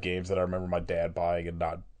those type games that I remember my dad buying and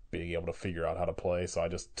not being able to figure out how to play, so I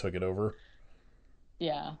just took it over.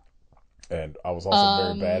 Yeah. And I was also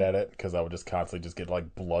very bad at it because I would just constantly just get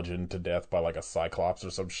like bludgeoned to death by like a Cyclops or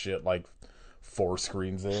some shit like 4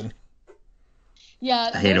 screens in.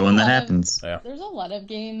 Yeah, I hate it when that happens. Yeah. There's a lot of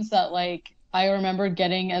games that like I remember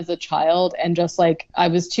getting as a child and just like I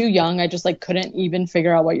was too young. I just like couldn't even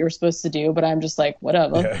figure out what you were supposed to do, but I'm just like,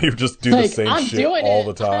 whatever. Yeah, you just do the same shit all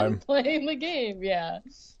the time. I'm playing the game, yeah.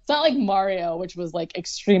 It's not like Mario, which was like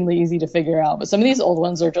extremely easy to figure out, but some of these old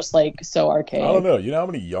ones are just like so archaic. I don't know. You know how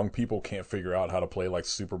many young people can't figure out how to play like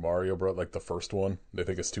Super Mario Bros. Like the first one? They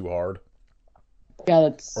think it's too hard. Yeah,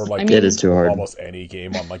 that's. Or like it is too hard. Almost any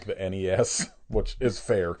game on like the NES, which is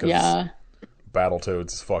fair because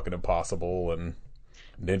Battletoads is fucking impossible, and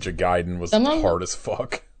Ninja Gaiden was hard as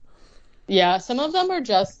fuck. Yeah, some of them are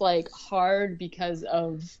just like hard because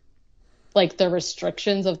of like the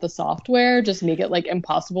restrictions of the software just make it like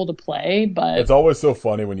impossible to play. But it's always so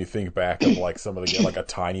funny when you think back of like some of the like a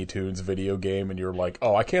Tiny Toons video game, and you're like,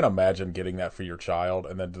 oh, I can't imagine getting that for your child,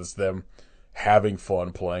 and then just them having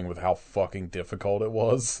fun playing with how fucking difficult it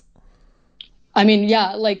was. I mean,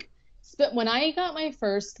 yeah, like when I got my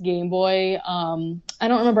first Game Boy, I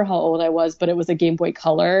don't remember how old I was, but it was a Game Boy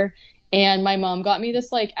Color. And my mom got me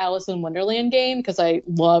this like Alice in Wonderland game because I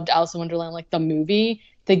loved Alice in Wonderland, like the movie.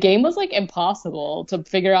 The game was like impossible to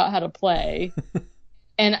figure out how to play.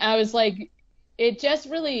 And I was like, it just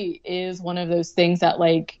really is one of those things that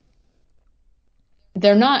like,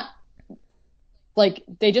 they're not like,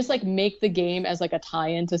 they just like make the game as like a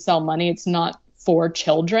tie-in to sell money. It's not for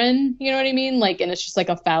children, you know what I mean? Like, and it's just like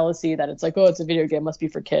a fallacy that it's like, oh, it's a video game, must be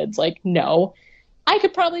for kids. Like, no, I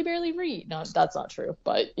could probably barely read. No, that's not true,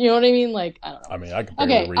 but you know what I mean? Like, I don't know. I mean, I can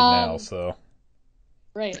barely read now, so.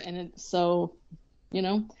 Right, and so, you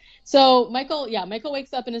know. So Michael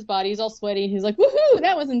wakes up in his body, he's all sweaty, he's like, woohoo,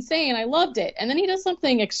 that was insane, I loved it. And then he does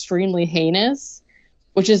something extremely heinous,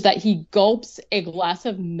 which is that he gulps a glass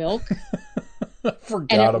of milk, and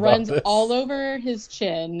it runs all over his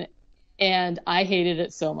chin. And I hated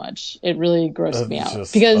it so much. It really grossed me out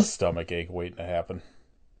just because a stomach ache waiting to happen.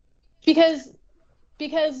 Because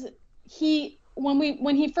because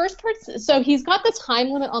when he first starts, so he's got the time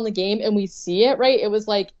limit on the game, and we see it, right? It was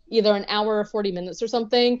like either an hour or 40 minutes or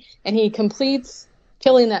something, and he completes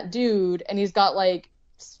killing that dude, and he's got like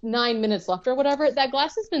 9 minutes left or whatever. That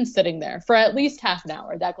glass has been sitting there for at least half an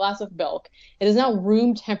hour. That glass of milk. It is now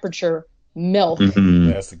room temperature milk. Mm-hmm.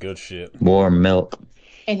 That's the good shit. Warm milk.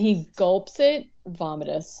 And he gulps it.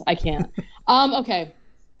 Vomitous. I can't. Okay.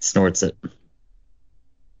 Snorts it.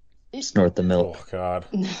 Snort the milk. Oh God,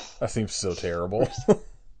 that seems so terrible.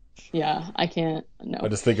 Yeah, I can't. No. I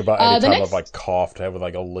just think about any time I've like coughed, having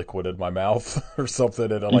like a liquid in my mouth or something,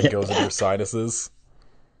 and it like goes into your sinuses.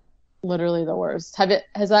 Literally the worst.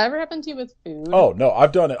 Has that ever happened to you with food? Oh no,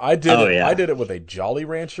 I've done it. I did it with a Jolly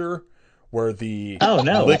Rancher, where the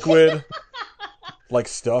liquid, like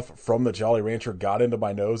stuff from the Jolly Rancher, got into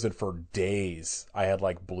my nose, and for days I had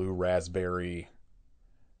like blue raspberry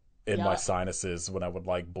in my sinuses when I would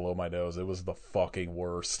like blow my nose. It was the fucking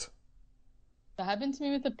worst. That happened to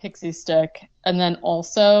me with a pixie stick, and then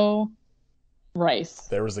also rice.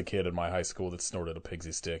 There was a kid in my high school that snorted a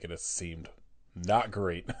pixie stick, and it seemed not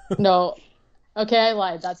great. No. Okay, I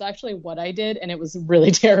lied. That's actually what I did, and it was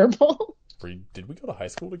really terrible. Did we go to high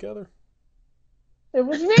school together? It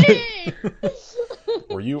was me!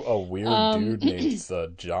 Were you a weird dude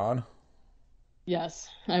named John? Yes,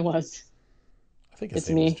 I was. I think his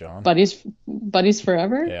name was John. Buddies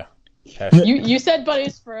forever? Yeah. You said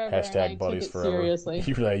buddies forever. Hashtag buddies forever. Seriously.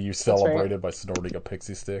 You celebrated by snorting a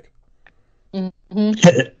pixie stick.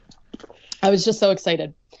 Mm-hmm. I was just so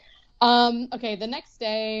excited. Okay, the next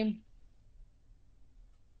day,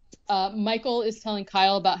 Michael is telling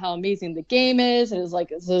Kyle about how amazing the game is. And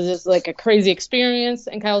it's just like a crazy experience.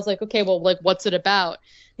 And Kyle's like, okay, well, like, what's it about?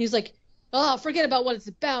 And he's like, oh, forget about what it's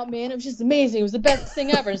about, man. It was just amazing. It was the best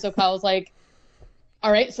thing ever. And so Kyle's like,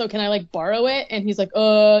 all right, so can I like borrow it? And he's like,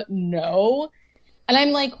 no. And I'm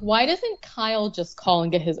like, why doesn't Kyle just call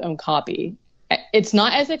and get his own copy? It's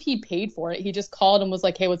not as if he paid for it. He just called and was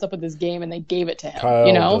like, hey, what's up with this game? And they gave it to him.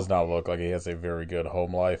 Kyle does not look like he has a very good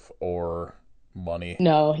home life or money.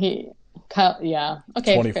 No, Kyle, yeah.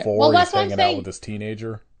 Okay. 24, well, he's hanging out with this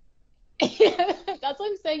teenager. Yeah, that's what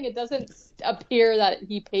I'm saying. It doesn't appear that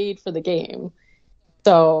he paid for the game.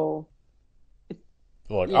 So,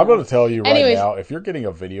 look, I'm going to tell you right now, if you're getting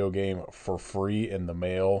a video game for free in the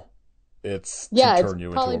mail, it's to turn you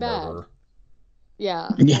into a murderer. Yeah.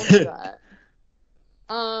 That.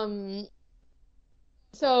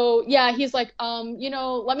 So yeah, he's like,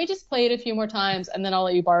 let me just play it a few more times and then I'll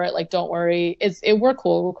let you borrow it. Like, don't worry. We're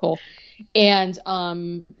cool. And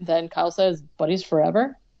then Kyle says, buddies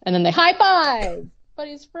forever. And then they high five.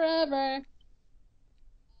 Buddies forever.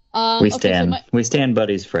 We stand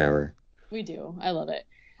buddies forever. We do. I love it.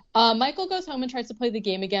 Michael goes home and tries to play the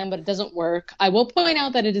game again, but it doesn't work. I will point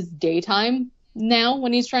out that it is daytime now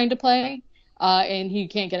when he's trying to play. And he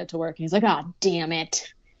can't get it to work. And he's like, oh, damn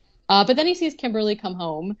it. But then he sees Kimberly come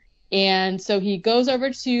home. And so he goes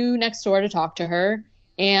over to next door to talk to her.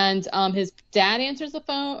 And his dad answers the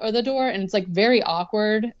phone or the door. And it's like very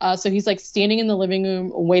awkward. So he's like standing in the living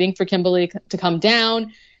room waiting for Kimberly to come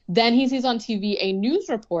down. Then he sees on TV a news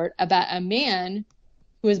report about a man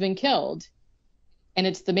who has been killed. And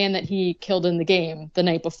it's the man that he killed in the game the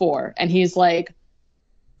night before. And he's like,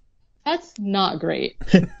 that's not great,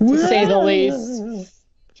 to say the least.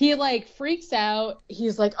 He like freaks out.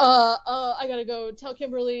 He's like, I gotta go tell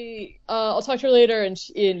Kimberly. I'll talk to her later, and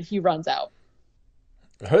he runs out.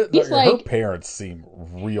 Her parents seem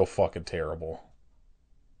real fucking terrible.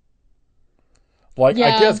 Like,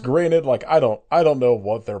 yeah. I guess, granted, like I don't know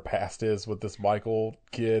what their past is with this Michael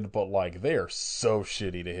kid, but like they are so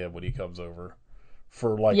shitty to him when he comes over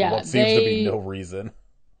for like what seems to be no reason.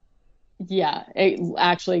 Yeah,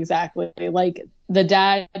 actually, exactly. Like the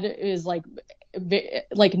dad is like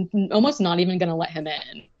almost not even gonna let him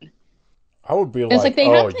in. I would be like, they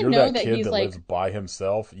have to you're know that kid he's that like, lives by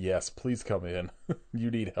himself. Yes, please come in.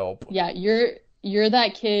 You need help. Yeah, you're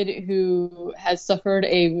that kid who has suffered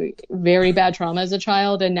a very bad trauma as a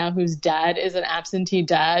child, and now whose dad is an absentee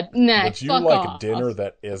dad. Nah, would you fuck like off. dinner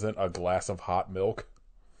that isn't a glass of hot milk?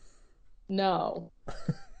 No.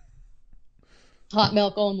 Hot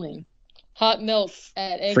milk only. Hot milk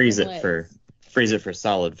at eggs freeze and it for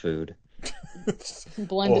solid food.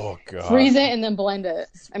 Blend it. God. Freeze it and then blend it.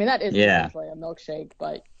 I mean, that is essentially a milkshake,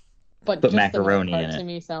 but just macaroni in it. To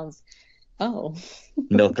me sounds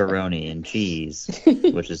milkaroni and cheese,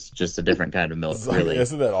 which is just a different kind of milk. Really,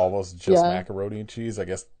 isn't that almost just macaroni and cheese? I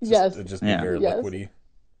guess. It'd just be very liquidy.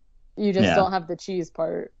 You just don't have the cheese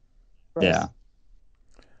part. Gross. Yeah.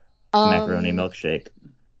 Macaroni milkshake.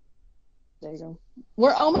 There you go.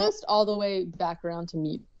 We're almost all the way back around to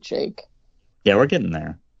meat shake. Yeah, we're getting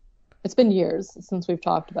there. It's been years since we've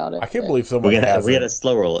talked about it. I can't believe someone hasn't... We had a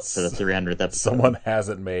slow roll it for the 300th episode. Someone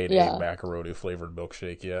hasn't made a macaroni-flavored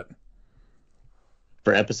milkshake yet.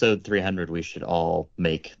 For episode 300, we should all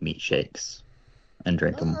make meat shakes and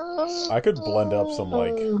drink them. I could blend up some,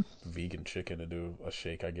 like, vegan chicken to do a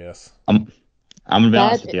shake, I guess. I'm going to be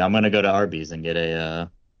honest with you. I'm going to go to Arby's and get a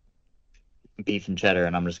beef and cheddar,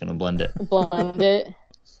 and I'm just going to blend it. Blend it.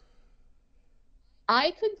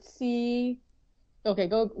 I could see... Okay,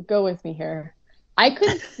 go with me here. I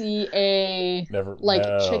could see a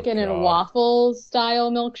chicken and waffles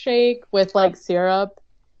style milkshake with like syrup,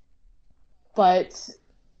 but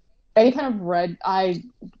any kind of red, I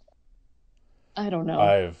don't know.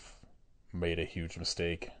 I've made a huge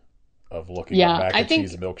mistake of looking at mac and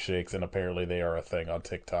cheese milkshakes, and apparently they are a thing on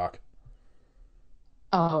TikTok.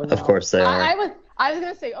 Oh no! Of course they are. I was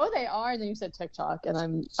gonna say, oh, they are, and then you said TikTok,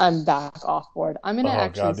 and I'm back off board. I'm gonna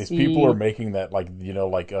actually God, these people are making that like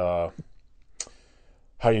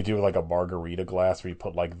how you do like a margarita glass where you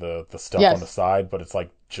put like the stuff on the side, but it's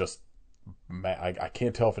like just I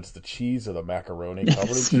can't tell if it's the cheese or the macaroni covered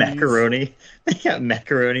in cheese. Macaroni. They got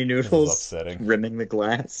macaroni noodles upsetting. Rimming the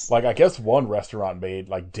glass. Like I guess one restaurant did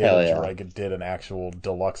an actual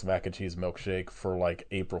deluxe mac and cheese milkshake for like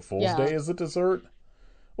April Fool's Day as a dessert,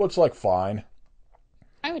 which like fine.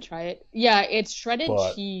 I would try it. Yeah, it's shredded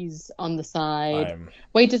cheese on the side.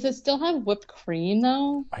 Wait, does it still have whipped cream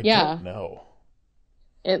though? I don't know.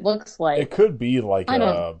 It looks like it could be like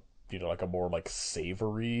a like a more like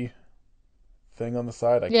savory thing on the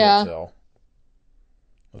side. I can't tell.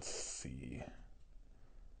 Let's see.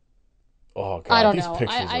 Oh god, these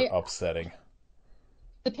pictures are upsetting.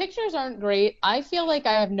 The pictures aren't great. I feel like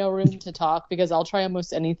I have no room to talk because I'll try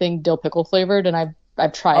almost anything dill pickle flavored, and I've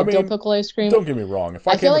tried dill pickle ice cream. Don't get me wrong. If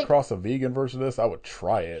I came across a vegan version of this, I would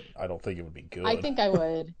try it. I don't think it would be good. I think I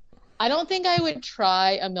would. I don't think I would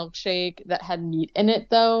try a milkshake that had meat in it,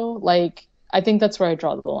 though. Like, I think that's where I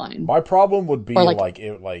draw the line. My problem would be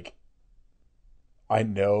I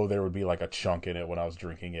know there would be like a chunk in it when I was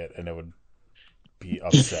drinking it, and it would be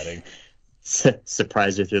upsetting.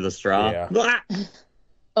 Surprise you through the straw. Yeah.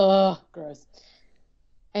 Ugh, gross.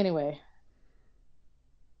 Anyway.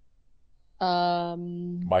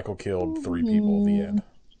 Michael killed 3 people at the end.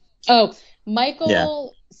 Oh,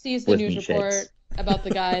 Michael sees the news report about the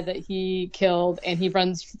guy that he killed, and he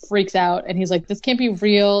freaks out, and he's like, this can't be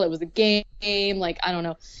real. It was a game. Like, I don't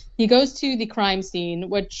know. He goes to the crime scene,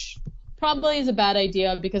 which probably is a bad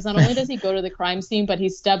idea because not only does he go to the crime scene, but he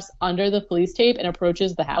steps under the police tape and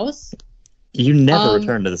approaches the house. You never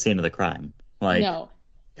return to the scene of the crime. Like, no.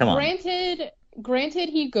 Come on. Granted,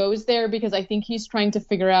 he goes there because I think he's trying to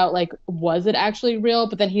figure out, like, was it actually real?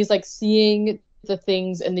 But then he's, like, seeing the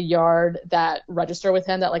things in the yard that register with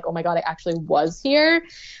him that, like, oh, my God, I actually was here.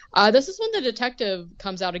 This is when the detective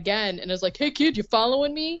comes out again and is like, hey, kid, you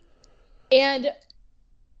following me? And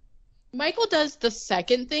Michael does the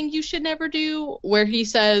second thing you should never do, where he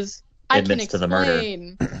says, I can explain. To the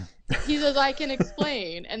murder. He says, I can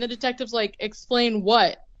explain. And the detective's like, explain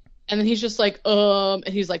what? And then he's just like, and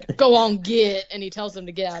he's like, go on, get. And he tells him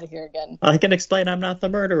to get out of here again. I can explain I'm not the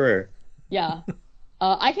murderer. Yeah.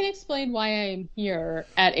 I can explain why I am here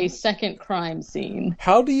at a second crime scene.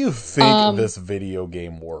 How do you think this video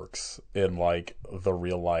game works in, like, the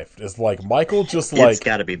real life? Is, like, Michael just, like... It's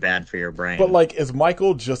gotta be bad for your brain. But, like, is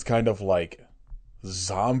Michael just kind of, like,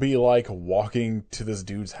 zombie-like walking to this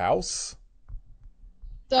dude's house?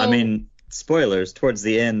 So, I mean, spoilers, towards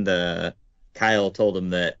the end, Kyle told him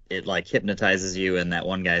that it, like, hypnotizes you and that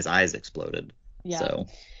one guy's eyes exploded. Yeah.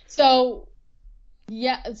 So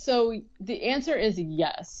the answer is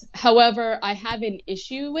yes. However, I have an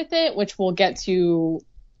issue with it, which we'll get to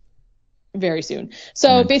very soon.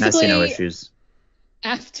 So basically, no issues.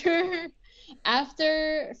 After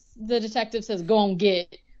the detective says, go on,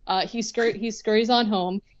 get, he scurries on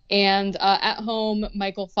home, and at home,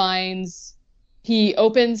 Michael he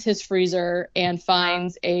opens his freezer and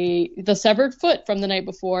finds the severed foot from the night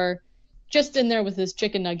before, just in there with his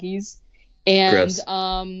chicken nuggies. And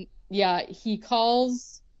he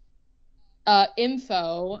calls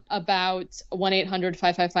info about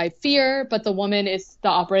 1-800-555-FEAR, but the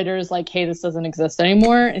operator is like, hey, this doesn't exist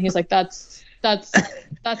anymore. And he's like, that's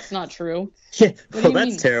not true. Yeah, well,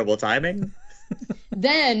 that's terrible timing.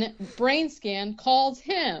 Then Brainscan calls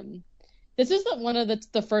him. This is one of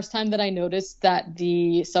the first time that I noticed that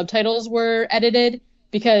the subtitles were edited,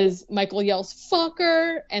 because Michael yells,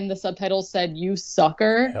 fucker, and the subtitles said, you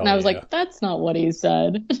sucker. Hell and I was like, that's not what he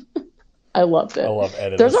said. I loved it. I love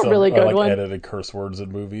edited. There's a really good one. Edited curse words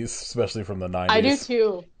in movies, especially from the 90s. I do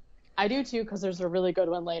too. I do too, because there's a really good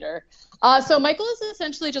one later. So Michael is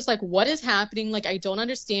essentially just like, what is happening? Like, I don't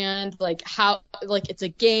understand, like, how, like, it's a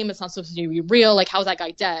game. It's not supposed to be real. Like, how's that guy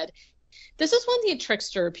dead? This is when the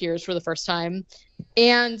Trickster appears for the first time.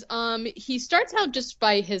 And he starts out just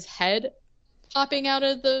by his head popping out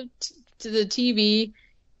of the TV,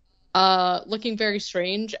 looking very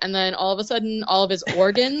strange. And then all of a sudden, all of his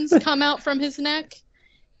organs come out from his neck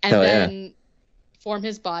and then form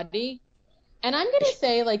his body. And I'm going to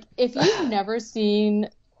say, like, if you've never seen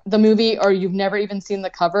the movie or you've never even seen the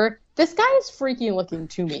cover, this guy is freaky looking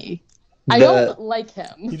to me. I don't like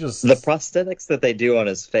him. The prosthetics that they do on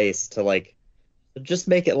his face to, like, just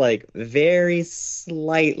make it, like, very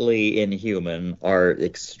slightly inhuman are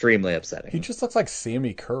extremely upsetting. He just looks like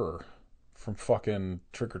Sammy Kerr from fucking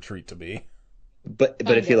Trick or Treat to me. But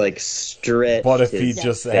if you, like, stretch But if he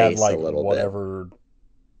just had, like, whatever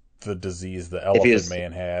the disease the Elephant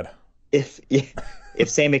Man had. If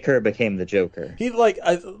Sammy Kerr became the Joker, he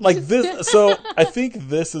this. So I think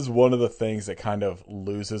this is one of the things that kind of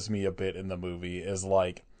loses me a bit in the movie is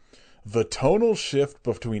like the tonal shift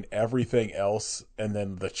between everything else and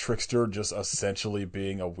then the Trickster just essentially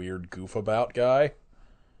being a weird goof about guy.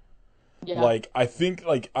 Yeah. Like I think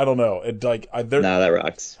I don't know it like no, that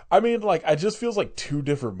rocks. I mean like it just feels like two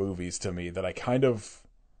different movies to me that I kind of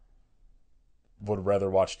would rather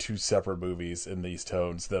watch two separate movies in these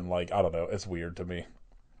tones than like, I don't know. It's weird to me.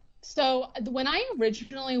 So when I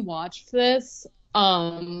originally watched this,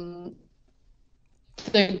 the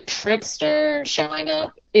Trickster showing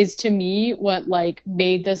up is to me what like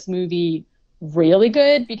made this movie really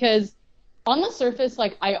good, because on the surface,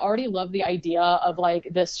 like I already love the idea of like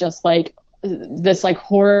this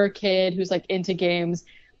horror kid who's like into games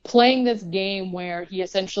playing this game where he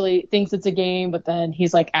essentially thinks it's a game, but then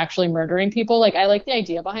he's like actually murdering people. Like I like the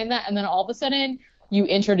idea behind that. And then all of a sudden you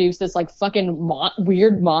introduce this like fucking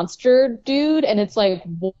weird monster dude. And it's like,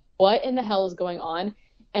 what in the hell is going on?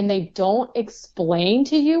 And they don't explain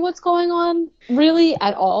to you what's going on really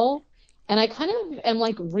at all. And I kind of am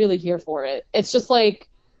like really here for it. It's just like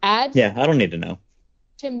I don't need to know.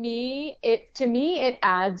 To me, it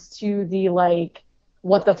adds to the like,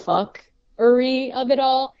 what the fuck of it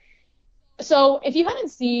all. So if you hadn't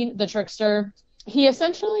seen The Trickster, he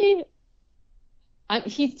essentially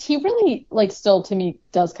he really like still to me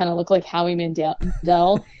does kind of look like Howie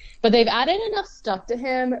Mandel, but they've added enough stuff to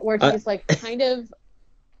him where he's like kind of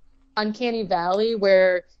uncanny valley,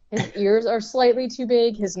 where his ears are slightly too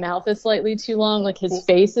big, his mouth is slightly too long, like his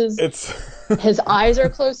face is his eyes are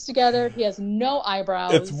close together, he has no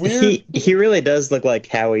eyebrows. It's weird. He really does look like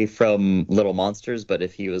Howie from Little Monsters, but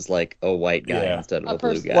if he was like a white guy instead of a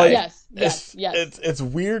blue guy. Like, yes. It's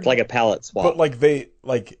weird. It's like a palette swap. But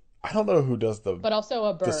like I don't know who does but also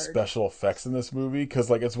a bird. The special effects in this movie, because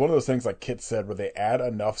like it's one of those things like Kit said where they add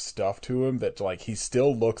enough stuff to him that like he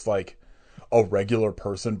still looks like a regular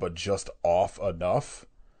person but just off enough.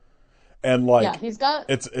 And like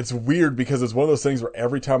it's weird because it's one of those things where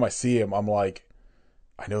every time I see him I'm like,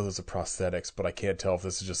 I know those are prosthetics, but I can't tell if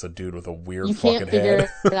this is just a dude with a weird fucking head. You can't figure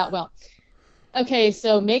it out well. Okay,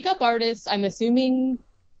 so makeup artists, I'm assuming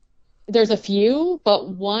there's a few, but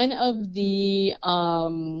one of the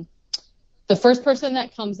first person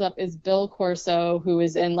that comes up is Bill Corso, who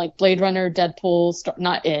is in like Blade Runner,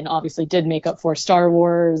 Deadpool, obviously did makeup for Star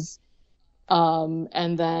Wars.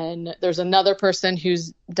 And then there's another person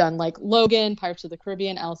who's done like Logan, Pirates of the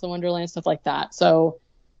Caribbean, Alice in Wonderland, stuff like that. So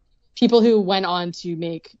people who went on to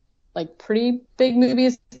make like pretty big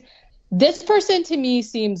movies. This person to me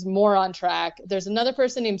seems more on track. There's another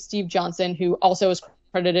person named Steve Johnson who also is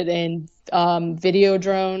credited in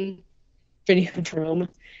Videodrome,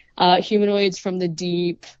 Humanoids from the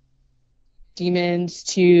Deep, Demons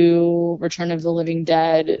to Return of the Living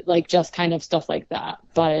Dead, like just kind of stuff like that.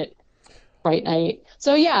 But Fright Night.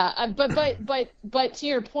 So yeah, but to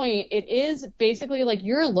your point, it is basically like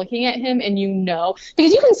you're looking at him and you know,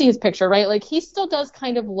 because you can see his picture, right? Like he still does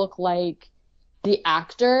kind of look like the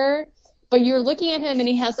actor, but you're looking at him and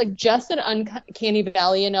he has like just an uncanny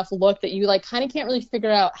valley enough look that you like kind of can't really figure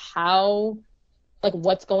out how, like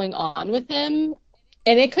what's going on with him.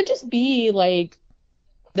 And it could just be like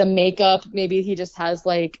the makeup. Maybe he just has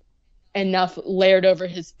like enough layered over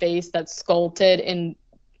his face that's sculpted in.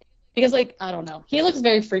 Because, like, I don't know. He looks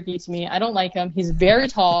very freaky to me. I don't like him. He's very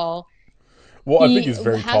tall. Well, I think he's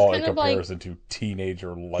very tall in comparison to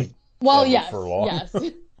teenager, like, yes.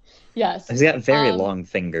 Yes. He's got very long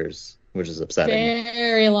fingers, which is upsetting.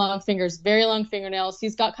 Very long fingers, very long fingernails.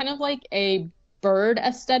 He's got kind of like a bird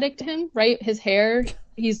aesthetic to him, right? His hair,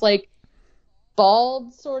 he's like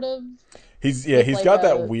bald, sort of. He's like got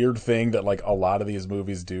that weird thing that like a lot of these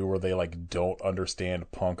movies do where they like don't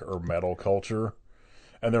understand punk or metal culture.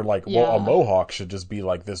 And they're like, well, a mohawk should just be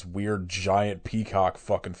like this weird giant peacock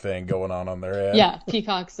fucking thing going on their head. Yeah,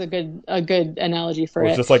 peacock's a good analogy for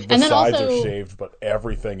it's it. Just like the sides are shaved, but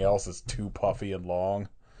everything else is too puffy and long.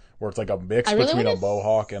 Where it's like a mix between a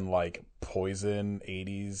mohawk and like Poison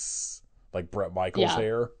 80s, like Bret Michaels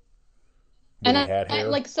hair. And I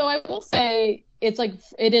like, so I will say it's like,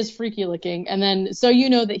 it is freaky looking. And then, so you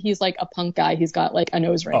know that he's like a punk guy. He's got like a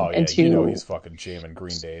nose ring. Oh, yeah, and you know he's fucking jamming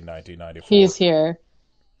Green Day in 1994. He's here.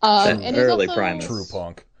 And early Primus. True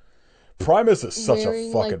punk. Primus is such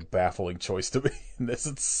a fucking baffling choice to me in this.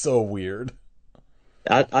 It's so weird.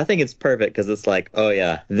 I think it's perfect because it's like, oh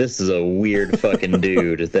yeah, this is a weird fucking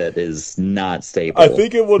dude that is not stable. I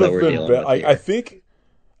think it would have been better. I think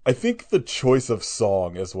the choice of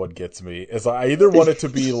song is what gets me. Is I either want it to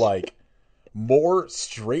be like more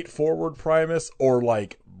straightforward Primus or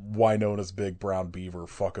like Winona's Big Brown Beaver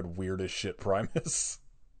fucking weird as shit Primus.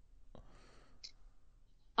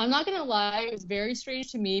 I'm not gonna lie, it was very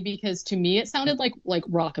strange to me because to me it sounded like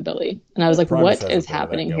rockabilly, and I was like, Primus "What is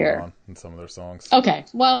happening here?" In some of their songs. Okay,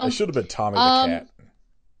 well, it should have been Tommy the Cat.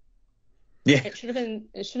 Yeah, it should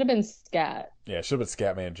have been Scat. Yeah, it should have been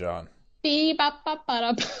Scatman John.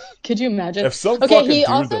 Could you imagine? If some fucking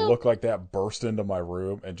dude that looked like that burst into my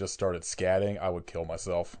room and just started scatting, I would kill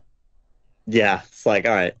myself. Yeah, it's like,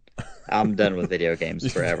 all right, I'm done with video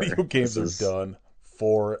games forever. Video games are done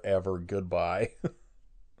forever. Goodbye.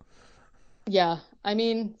 Yeah, I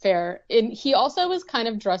mean, fair. And he also was kind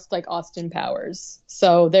of dressed like Austin Powers.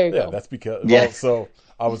 So there you go. Yeah, that's because... Yeah. Well, so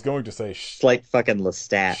I was going to say... like fucking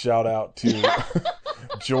Lestat. Shout out to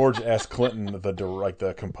George S. Clinton,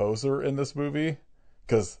 the composer in this movie.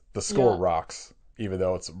 Because the score rocks. Even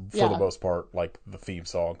though it's, for the most part, like the theme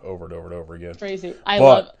song over and over and over again. Crazy. I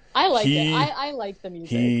like it. I like the music.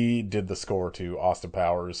 He did the score to Austin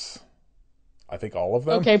Powers. I think all of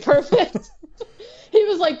them. Okay, perfect. He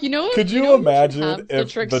was like, you know what? Could you imagine if the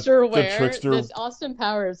Trickster this Austin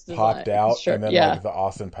Powers design popped out and then like the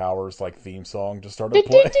Austin Powers like theme song just started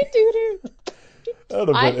playing? That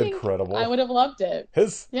would have been incredible. I would have loved it.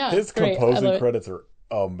 His composing credits are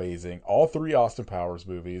amazing. All 3 Austin Powers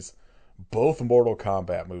movies, both Mortal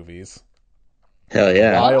Kombat movies. Hell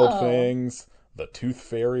yeah. Wild Things, The Tooth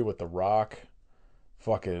Fairy with The Rock,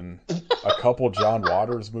 fucking a couple John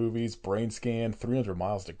Waters movies, Brainscan, 300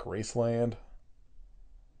 Miles to Graceland.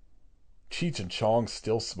 Cheech and Chong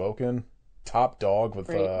Still Smoking, Top Dog with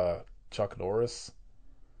Chuck Norris.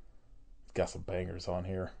 Got some bangers on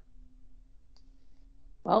here.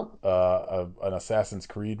 Well, an Assassin's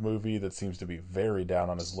Creed movie that seems to be very down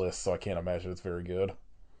on his list, so I can't imagine it's very good.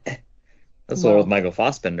 That's the one with Michael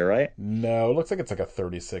Fassbender, right? No, it looks like it's like a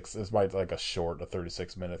 36. It's like a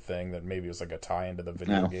 36-minute thing that maybe was like a tie into the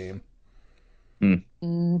video game.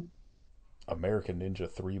 American Ninja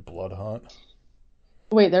 3 Blood Hunt.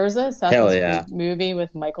 Wait, there was a Assassin's Creed movie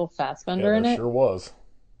with Michael Fassbender in it? Sure was.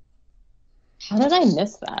 How did I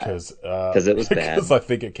miss that? Because it was bad. Because I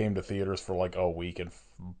think it came to theaters for like a week and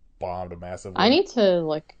bombed massively. I need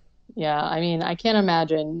to I mean, I can't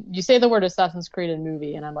imagine. You say the word Assassin's Creed in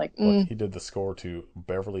movie, and I'm like, Look, he did the score to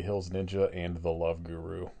Beverly Hills Ninja and The Love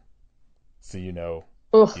Guru. So you know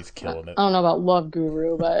he's killing it. I don't know about Love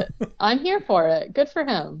Guru, but I'm here for it. Good for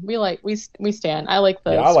him. We stand. I like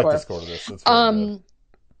the score. I like the score to this. It's very good.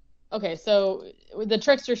 Okay, so the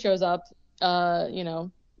Trickster shows up.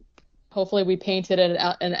 Hopefully we painted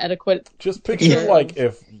an adequate. Just picture like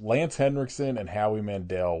if Lance Henriksen and Howie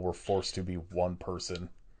Mandel were forced to be one person.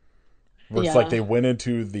 Where it's like they went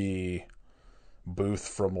into the booth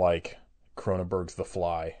from like Cronenberg's The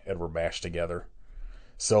Fly and were mashed together.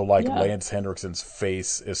 So like Lance Henriksen's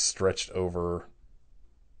face is stretched over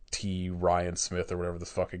T. Ryan Smith or whatever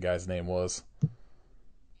this fucking guy's name was.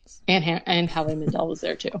 And Howie Mandel was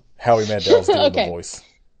there too. Howie Mandel's doing the voice.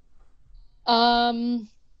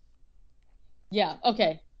 Yeah.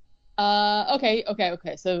 Okay.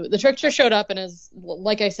 Okay. So the Trickster showed up, and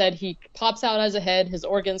like I said, he pops out as a head. His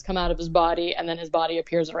organs come out of his body, and then his body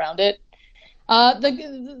appears around it.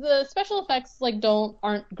 The special effects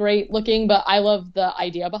aren't great looking, but I love the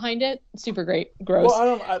idea behind it. Super great. Gross.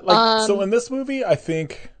 Well, so in this movie, I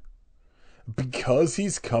think because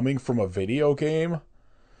he's coming from a video game,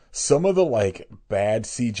 some of the bad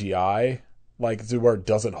CGI, where it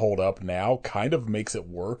doesn't hold up now, kind of makes it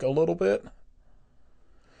work a little bit.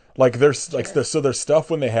 There's stuff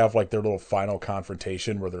when they have their little final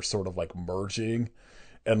confrontation where they're sort of merging,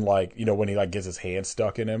 and when he gets his hand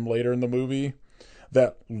stuck in him later in the movie,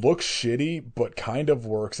 that looks shitty but kind of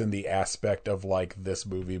works in the aspect of this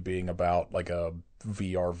movie being about a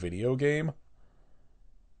VR video game.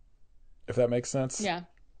 If that makes sense. Yeah.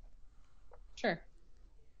 Sure.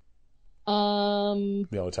 The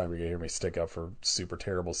only time you're gonna hear me stick up for super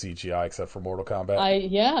terrible CGI, except for Mortal Kombat.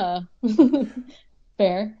 Yeah.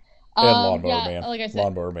 Fair. And Lawnmower Man. Like I said,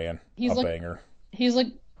 Lawnmower Man. Banger. He's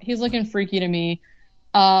looking freaky to me.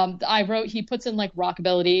 I wrote he puts in like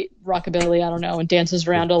rockabilly, I don't know, and dances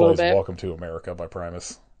around a little bit. Welcome to America by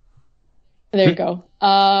Primus. There you go.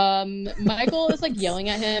 Michael is like yelling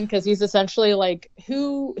at him because he's essentially like,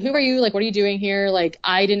 who are you? Like, what are you doing here? Like,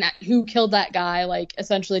 who killed that guy? Like,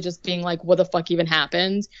 essentially just being like, what the fuck even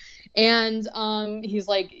happened? And he's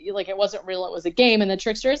like it wasn't real, it was a game. And the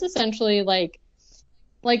Trickster is essentially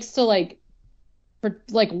likes to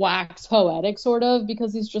wax poetic sort of,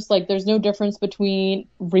 because he's just like, there's no difference between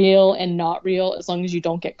real and not real as long as you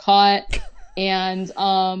don't get caught. And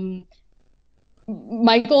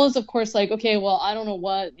Michael is of course like, okay, well, I don't know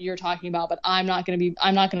what you're talking about, but I'm not going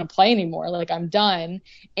to play anymore. Like, I'm done.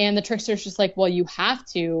 And the Trickster's just like, well, you have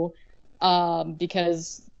to,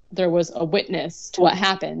 because there was a witness to what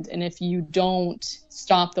happened. And if you don't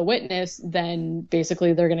stop the witness, then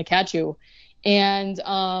basically they're going to catch you. And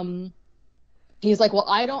he's like, well,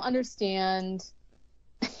 I don't understand.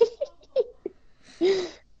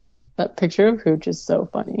 That picture of Hooch is so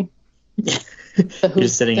funny.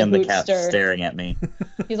 He's sitting on the couch staring at me.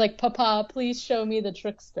 He's like, Papa, please show me the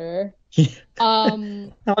Trickster. I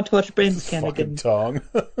want to watch Brainscan again. Tongue.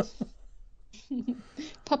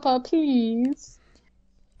 Papa, please.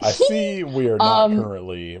 I see we are not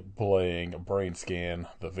currently playing Brainscan,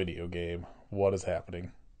 the video game. What is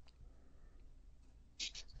happening?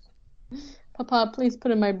 Papa, please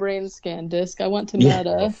put in my Brainscan disc. I want to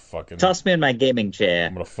meta. Toss me in my gaming chair.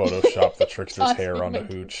 I'm going to Photoshop the Trickster's hair onto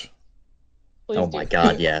Hooch. Oh my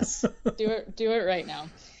god, yes. Do it right now.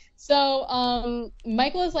 So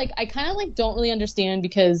Michael is like, I kind of like don't really understand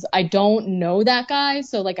because I don't know that guy,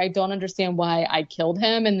 so like I don't understand why I killed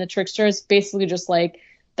him. And the Trickster is basically just like,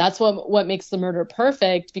 that's what makes the murder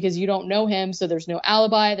perfect, because you don't know him, so there's no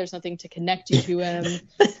alibi, there's nothing to connect you to him.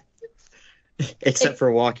 Except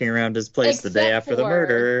for walking around his place the day after the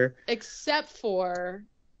murder. Except for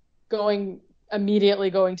immediately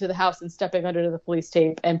going to the house and stepping under the police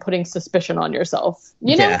tape and putting suspicion on yourself.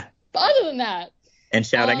 You know? Yeah. Other than that. And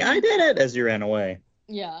shouting, I did it, as you ran away.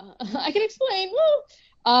 Yeah. I can explain.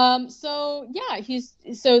 Woo! So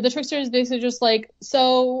the Trickster is basically just like,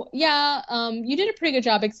 you did a pretty good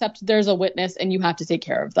job, except there's a witness and you have to take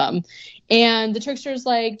care of them. And the Trickster's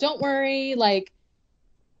like, don't worry, like,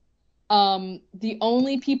 the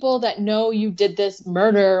only people that know you did this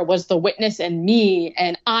murder was the witness and me,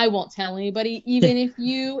 and I won't tell anybody, even if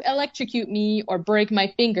you electrocute me or break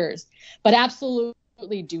my fingers. But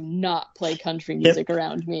absolutely do not play country music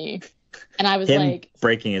around me. And I was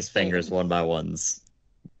breaking his fingers one by one's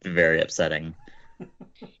very upsetting.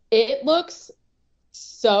 It looks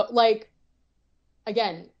so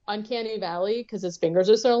again, Uncanny Valley, because his fingers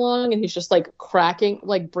are so long and he's just like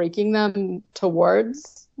breaking them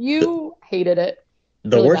towards you. Hated it.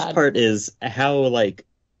 The really worst part is how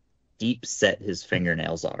deep set his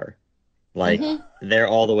fingernails are. They're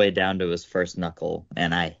all the way down to his first knuckle,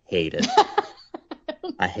 and I hate it.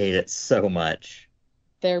 I hate it so much.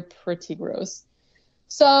 They're pretty gross.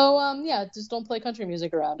 So just don't play country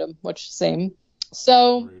music around him, which same.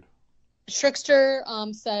 So rude. Trickster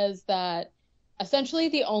says that essentially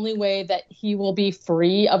the only way that he will be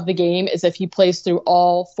free of the game is if he plays through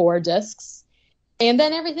all 4 discs. And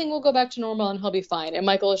then everything will go back to normal and he'll be fine. And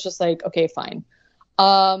Michael is just like, okay, fine.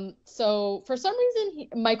 So for some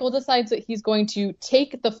reason, Michael decides that he's going to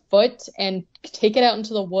take the foot and take it out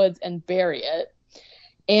into the woods and bury it.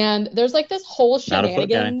 And there's this whole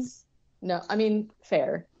shenanigans. No, I mean,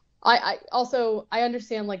 fair. I also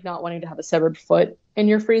understand not wanting to have a severed foot in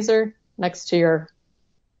your freezer next to your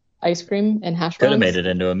ice cream and hash browns. Could have made it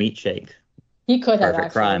into a meat shake. He could have.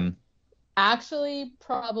 Perfect crime. Actually,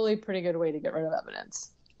 probably pretty good way to get rid of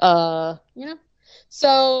evidence.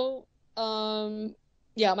 So,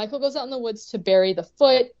 Michael goes out in the woods to bury the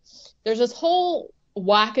foot. There's this whole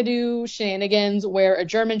wackadoo shenanigans where a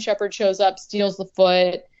German Shepherd shows up, steals the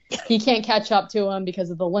foot. He can't catch up to him because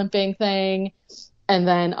of the limping thing. And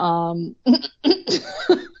then,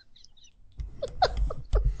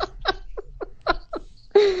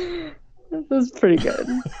 this is pretty good.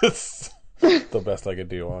 It's the best I could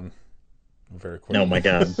do on very quick. Oh my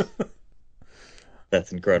god.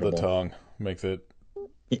 That's incredible. The tongue makes it...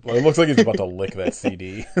 Well, it looks like he's about to lick that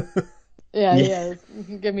CD. Yeah, he is.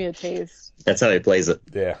 Give me a taste. That's how he plays it.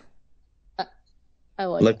 Yeah. I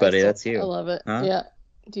like Look, buddy, that's you. I love it. Huh? Yeah.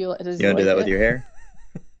 You want to do that with your hair?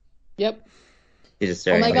 Yep. He's just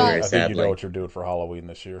staring at me very sadly. I think you know what you're doing for Halloween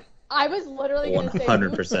this year. I was literally going to say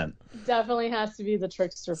 100%. Definitely has to be the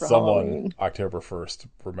Trickster for Halloween. October 1st,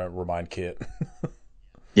 remind Kit.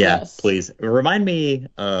 Yeah, yes. Please. Remind me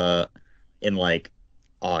in like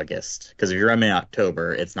August. Because if you remind me in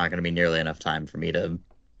October, it's not going to be nearly enough time for me to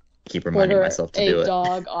keep reminding myself to do it. A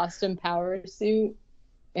dog Austin Powers suit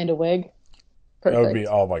and a wig. Perfect. That would be,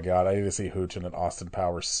 oh my god, I need to see Hooch in an Austin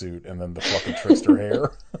Powers suit and then the fucking Trickster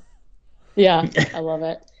hair. Yeah, I love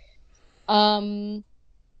it. Oh,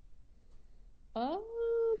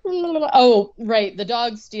 right. The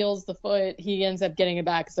dog steals the foot. He ends up getting it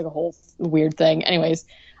back. It's like a whole weird thing. Anyways,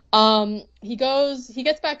 he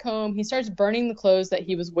gets back home. He starts burning the clothes that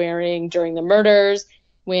he was wearing during the murders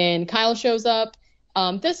when Kyle shows up.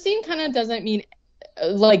 This scene kind of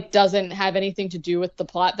doesn't have anything to do with the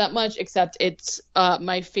plot that much, except it's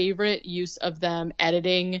my favorite use of them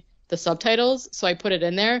editing the subtitles, so I put it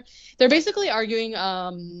in there. They're basically arguing.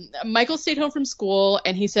 Michael stayed home from school,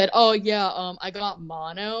 and he said, "Oh yeah, I got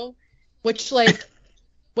mono," which like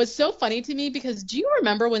was so funny to me because do you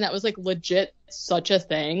remember when that was like legit such a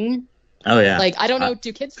thing? Oh yeah. Like I don't know,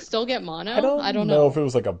 do kids still get mono? I don't know if it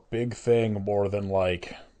was like a big thing more than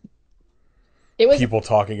like it was people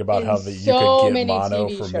talking about how you could get mono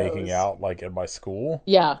for making out like in my school.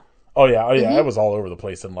 Yeah. Oh yeah. Mm-hmm. It was all over the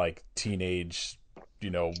place in like teenage.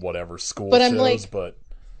 Whatever school shows, but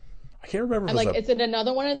I can't remember. Is it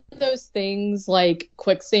another one of those things like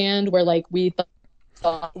Quicksand where like we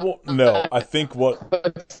thought? Well, no. I think what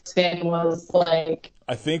Quicksand was like.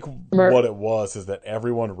 I think what it was is that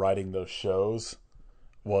everyone writing those shows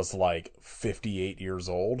was like 58 years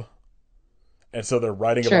old, and so they're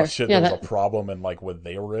writing about shit that was a problem and like when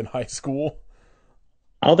they were in high school.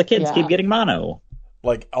 All the kids keep getting mono.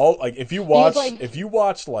 If you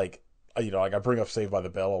watch like. Like I bring up Saved by the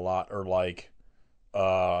Bell a lot, or like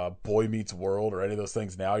Boy Meets World, or any of those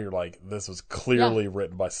things. Now you're like, this was clearly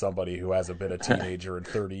written by somebody who hasn't been a teenager in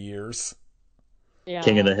 30 years. Yeah.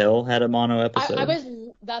 King of the Hill had a mono episode.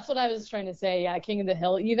 That's what I was trying to say. Yeah, King of the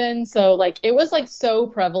Hill even. So like it was like so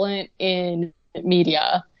prevalent in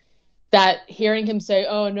media that hearing him say,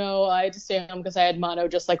 "Oh no, I had to stay home because I had mono,"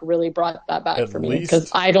 just like really brought that back for me,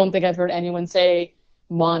 because I don't think I've heard anyone say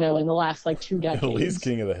mono in the last like 2 decades. At least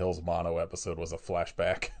King of the Hill's mono episode was a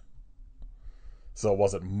flashback, so it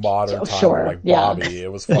wasn't modern time like Bobby.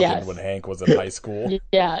 It was fucking when Hank was in high school.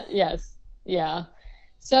 Yeah.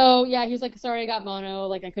 So yeah, he's like, "Sorry, I got mono.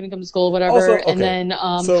 Like I couldn't come to school, whatever." Also, okay. And then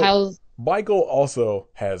Kyle's Michael also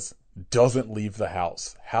doesn't leave the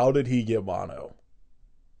house. How did he get mono?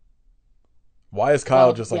 Why is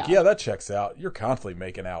Kyle just like, yeah, that checks out? You're constantly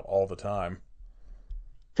making out all the time,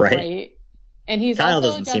 right? And Kyle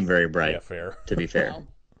doesn't seem very bright. Yeah, fair. To be fair. No.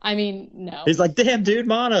 I mean, no. He's like, "Damn, dude,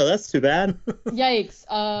 mono. That's too bad."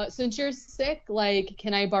 Yikes. Since you're sick, like,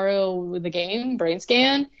 can I borrow the game,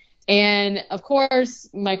 Brainscan? And of course,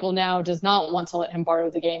 Michael now does not want to let him borrow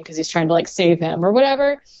the game because he's trying to like save him or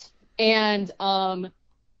whatever. And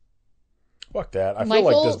fuck that. I feel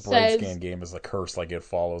like this Brainscan game is a curse. Like it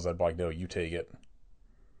follows. I'd be like, no, you take it.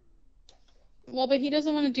 Well, but he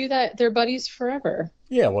doesn't want to do that. They're buddies forever.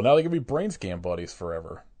 Yeah, well, now they can be Brainscan buddies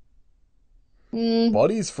forever.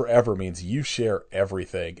 Buddies forever means you share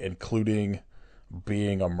everything, including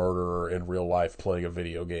being a murderer in real life playing a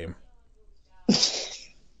video game.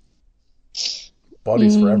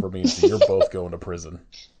 Buddies forever means that you're both going to prison.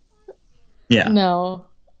 Yeah. No,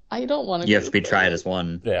 I don't want to. You have to be tried as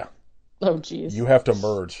one. Yeah. Oh, jeez. You have to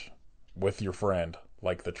merge with your friend,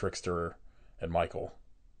 like the Trickster and Michael.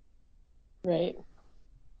 Right.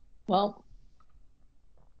 Well.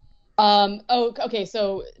 Okay.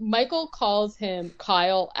 So Michael calls him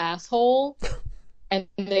Kyle asshole, and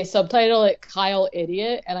they subtitle it Kyle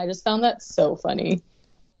idiot, and I just found that so funny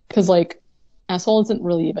because like asshole isn't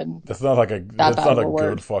really even. That's not like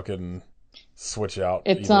good fucking switch out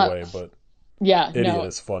either way, but yeah, idiot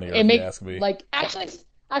is funnier if you ask me. Like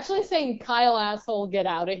actually saying Kyle asshole get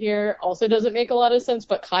out of here also doesn't make a lot of sense,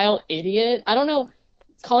 but Kyle idiot, I don't know.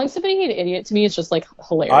 Calling somebody an idiot to me is just like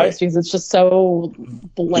hilarious because it's just so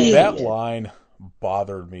blatant. That line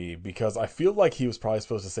bothered me because I feel like he was probably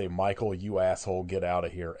supposed to say, "Michael, you asshole, get out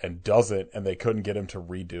of here," and doesn't, and they couldn't get him to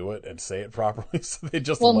redo it and say it properly, so they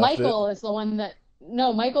just left Michael it. is the one that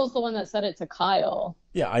Michael's the one that said it to Kyle.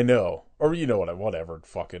 Yeah, I know, or you know whatever,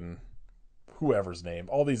 fucking whoever's name,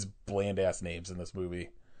 all these bland ass names in this movie.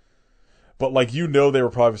 But like they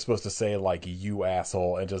were probably supposed to say like "you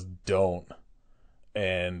asshole" and just don't.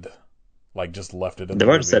 And like just left it in. They've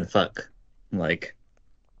already said fuck. Like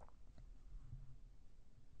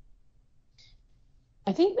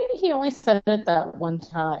I think maybe he only said it that one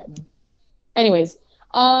time. Anyways,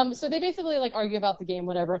 So they basically like argue about the game,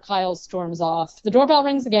 whatever. Kyle storms off. The doorbell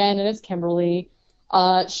rings again, and it's Kimberly.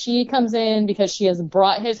 She comes in because she has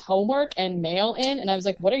brought his homework and mail in, and I was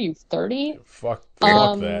like, "What are you, 30?" Fuck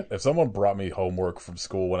that. If someone brought me homework from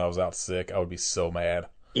school when I was out sick, I would be so mad.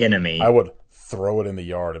 Enemy. I would throw it in the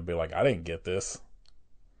yard and be like, "I didn't get this.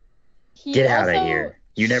 Get out of here!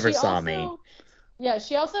 You never saw me." Yeah,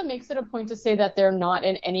 she also makes it a point to say that they're not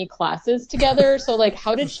in any classes together. So, like,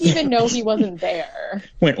 how did she even know he wasn't there?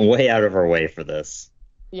 Went way out of her way for this.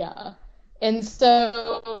 Yeah. And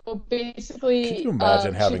so, basically... Can you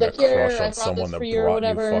imagine having a crush on someone that brought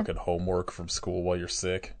you fucking homework from school while you're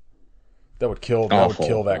sick? That would kill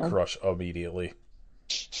that crush immediately.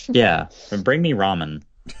 Yeah, and bring me ramen.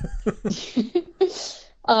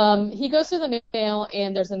 He goes through the mail,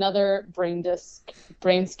 and there's another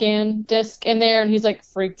Brainscan disc in there, and he's like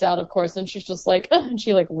freaked out, of course, and she's just like, and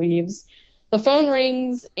she like leaves. The phone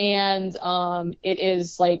rings, and it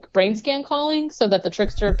is like Brainscan calling, so that the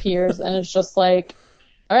Trickster appears, and it's just like,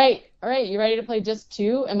 all right, you ready to play disc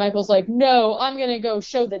 2? And Michael's like, no, I'm gonna go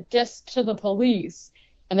show the disc to the police.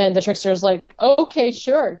 And then the Trickster's like, okay,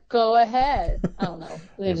 sure, go ahead. I don't know.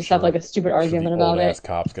 They just have like a stupid argument about it. The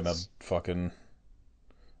cop's gonna fucking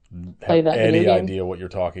have any idea what you're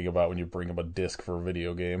talking about when you bring him a disc for a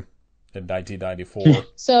video game in 1994.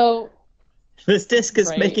 So this disc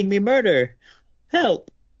is making me murder.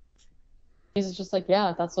 Help. He's just like,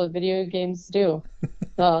 yeah, that's what video games do.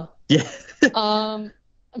 Yeah.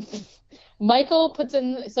 Michael puts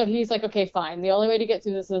in, so he's like, okay, fine. The only way to get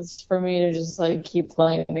through this is for me to just like keep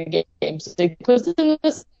playing the game. So he puts in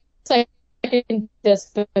the second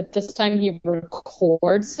disc, but this time he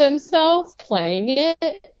records himself playing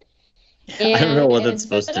it. And, I don't know what that's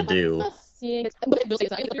supposed to do.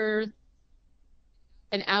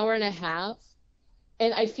 An hour and a half,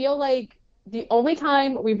 and I feel like the only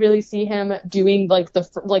time we really see him doing like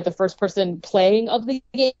the first person playing of the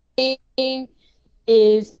game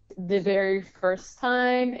is the very first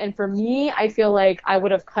time. And for me, I feel like I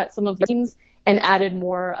would have cut some of the things and added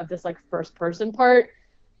more of this like first person part.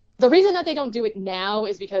 The reason that they don't do it now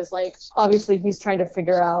is because like obviously he's trying to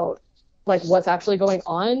figure out like what's actually going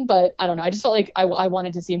on, but I don't know. I just felt like I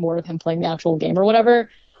wanted to see more of him playing the actual game or whatever,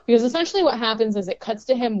 because essentially what happens is it cuts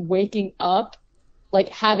to him waking up, like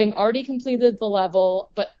having already completed the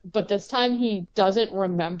level, but this time he doesn't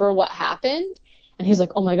remember what happened, and he's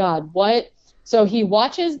like, oh my god, what? So he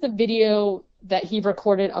watches the video that he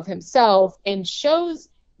recorded of himself and shows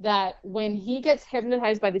that when he gets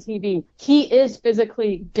hypnotized by the TV, he is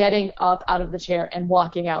physically getting up out of the chair and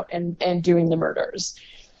walking out and doing the murders.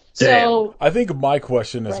 So I think my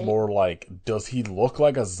question is more like, does he look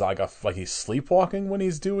like like he's sleepwalking when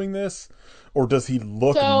he's doing this? Or does he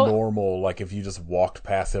look normal, like if you just walked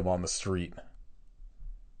past him on the street?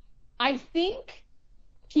 I think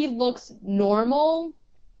he looks normal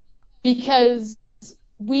because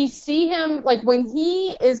we see him, like when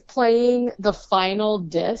he is playing the final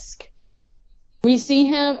disc, we see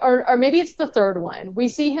him, or maybe it's the third one, we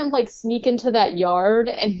see him like sneak into that yard,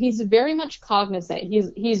 and he's very much cognizant.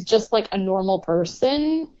 He's just like a normal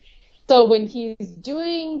person. So when he's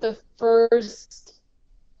doing the first,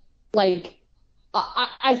 like,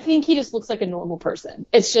 I think he just looks like a normal person.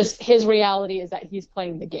 It's just his reality is that he's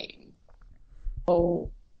playing the game. Oh,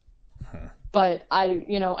 but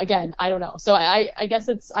again, I don't know. So I guess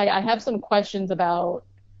I have some questions about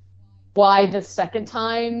why the second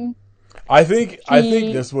time. I think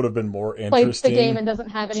this would have been more interesting. Plays the game and doesn't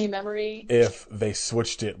have any memory. If they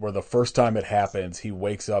switched it, where the first time it happens, he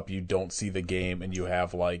wakes up, you don't see the game, and you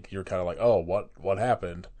have like you're kind of like, oh, what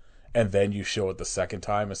happened, and then you show it the second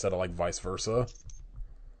time instead of like vice versa.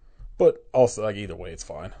 But also, like either way, it's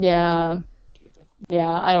fine. Yeah,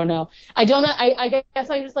 I don't know. I don't know. I guess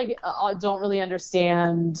I just like don't really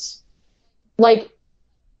understand. Like,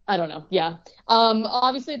 I don't know. Yeah.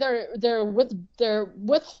 Obviously they're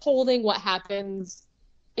withholding what happens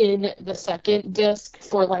in the second disc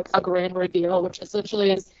for like a grand reveal, which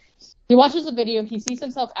essentially is he watches a video, he sees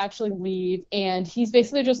himself actually leave, and he's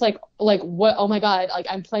basically just like what? Oh my god! Like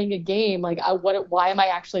I'm playing a game. Like why am I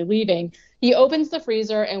actually leaving? He opens the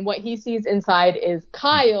freezer, and what he sees inside is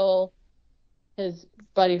Kyle, his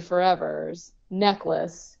buddy forever's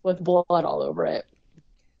necklace with blood all over it.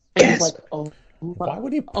 And he's like, oh. Why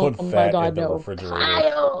would he put that in the refrigerator?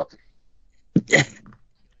 Kyle!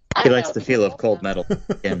 He likes the feel of cold metal.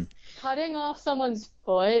 Cutting off someone's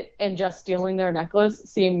foot and just stealing their necklace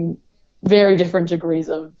seem very different degrees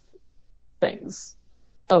of things,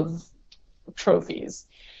 of trophies.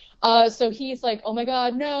 So he's like, oh my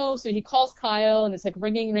god, no. So he calls Kyle, and it's like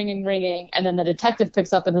ringing, and then the detective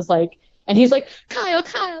picks up and is like, And he's like, Kyle,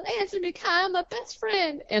 answer me, Kyle, my best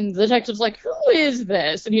friend. And the detective's like, who is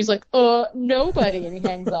this? And he's like, nobody. And he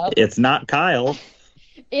hangs up. It's not Kyle.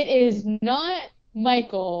 It is not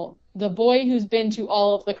Michael, the boy who's been to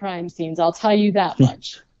all of the crime scenes. I'll tell you that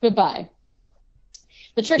much. Goodbye.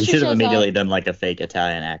 The trickster should have immediately up. done like a fake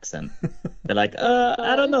Italian accent. They're like,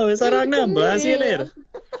 I don't know, is that our number? I'll see you later.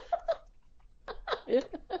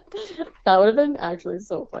 That would have been actually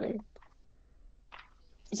so funny.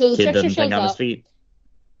 So the Kid trickster doesn't think shows on his up. feet.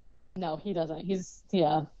 No, he doesn't. He's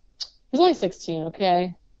only 16,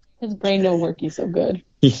 okay? His brain don't work so good.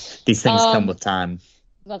 These things come with time.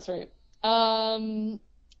 That's right. The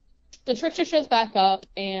trickster shows back up,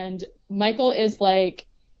 and Michael is like,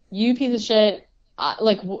 you piece of shit.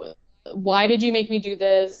 Why did you make me do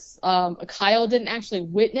this? Kyle didn't actually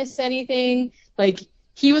witness anything. Like,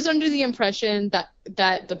 he was under the impression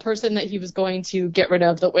that the person that he was going to get rid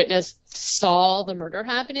of, the witness, saw the murder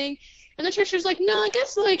happening. And the trickster's like, no, I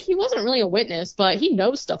guess, like, he wasn't really a witness, but he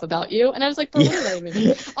knows stuff about you. And I was like, but what does that even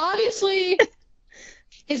mean? Obviously,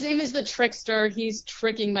 his name is the Trickster. He's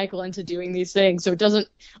tricking Michael into doing these things. So it doesn't,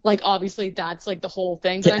 like, obviously that's, like, the whole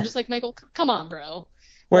thing. But I'm just like, Michael, come on, bro.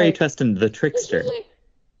 Why are you trusting the Trickster?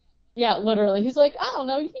 Yeah, literally. He's like, I don't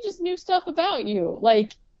know. He just knew stuff about you.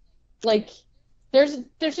 Like, there's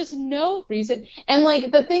just no reason. And,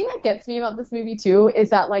 like, the thing that gets me about this movie, too,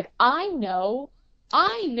 is that, like, I know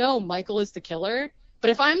Michael is the killer, but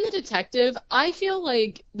if I'm the detective, I feel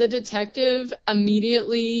like the detective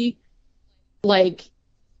immediately, like,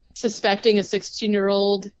 suspecting a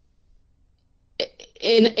 16-year-old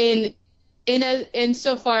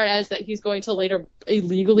insofar as that he's going to later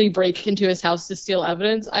illegally break into his house to steal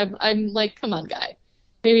evidence. I'm like, come on, guy.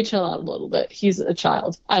 Maybe chill out a little bit. He's a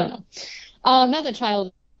child. I don't know. Not that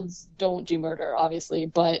childs don't do murder, obviously,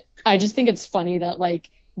 but I just think it's funny that, like,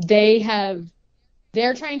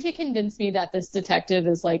 they're trying to convince me that this detective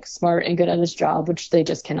is, like, smart and good at his job, which they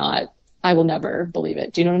just cannot. I will never believe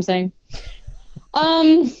it. Do you know what I'm saying?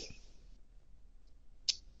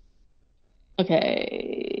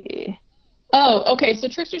 Okay. Oh, okay. So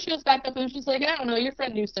Trickster shows back up and she's like, I don't know, your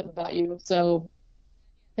friend knew stuff about you, so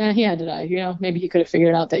yeah, he had to die. You know, maybe he could have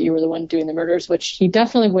figured out that you were the one doing the murders, which he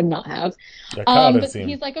definitely would not have. But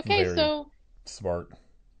he's like, okay, so smart.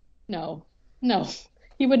 No,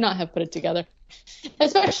 he would not have put it together.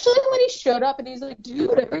 Especially when he showed up and he's like,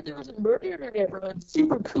 dude, I heard there was a murder in our neighborhood.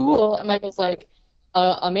 Super cool. And Michael's like,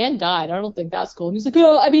 a man died. I don't think that's cool. And he's like,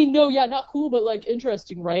 oh, I mean, no, yeah, not cool, but, like,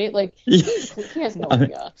 interesting, right? Like, he has no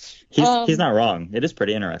idea. He's not wrong. It is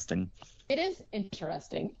pretty interesting. It is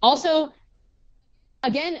interesting. Also,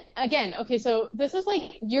 again, okay, so this is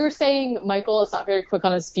like, you're saying Michael is not very quick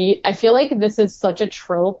on his feet. I feel like this is such a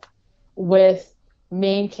trope with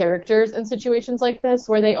main characters in situations like this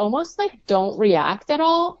where they almost, like, don't react at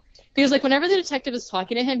all. Because, like, whenever the detective is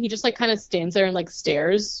talking to him, he just, like, kind of stands there and, like,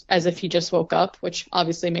 stares as if he just woke up, which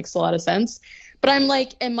obviously makes a lot of sense. But I'm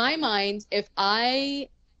like, in my mind, if I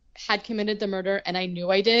had committed the murder and I knew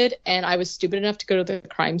I did and I was stupid enough to go to the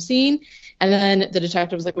crime scene and then the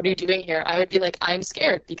detective was like, what are you doing here? I would be like, I'm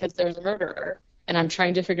scared because there's a murderer and I'm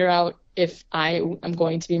trying to figure out if I am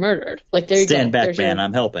going to be murdered. Like, there you go. Stand back, man.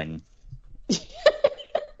 I'm helping.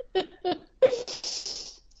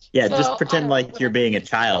 Yeah, so, just pretend like you're being a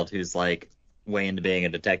child who's, like, way into being a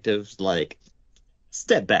detective. Like,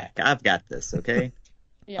 step back. I've got this, okay?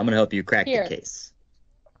 Yeah. I'm going to help you crack the case.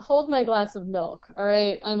 Hold my glass of milk, all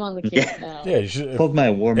right? I'm on the case now. Yeah, you should. Hold my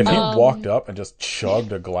warm milk. If he walked up and just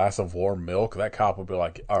chugged a glass of warm milk, that cop would be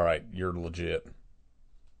like, all right, you're legit.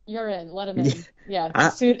 You're in. Let him in. Yeah,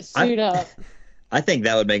 suit up. I think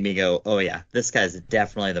that would make me go, oh, yeah, this guy's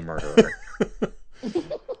definitely the murderer.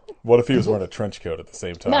 What if he was wearing a trench coat at the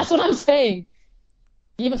same time? That's what I'm saying.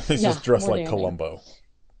 He's just dressed like Columbo.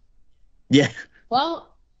 Yeah.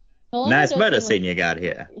 Well, nice medicine you got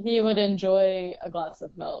here. He would enjoy a glass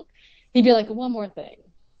of milk. He'd be like, one more thing.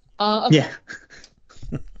 Okay.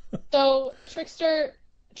 Yeah. So Trickster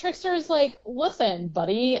is like, listen,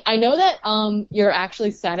 buddy, I know that you're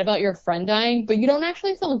actually sad about your friend dying, but you don't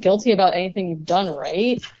actually feel guilty about anything you've done,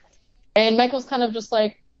 right? And Michael's kind of just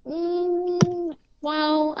like,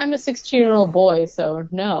 well, I'm a 16-year-old boy, so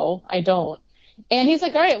no, I don't. And he's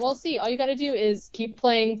like, all right, well, see, all you got to do is keep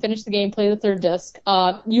playing, finish the game, play the third disc.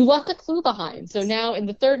 You left a clue behind. So now in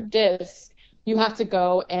the third disc, you have to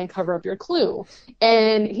go and cover up your clue.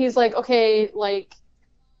 And he's like, okay, like,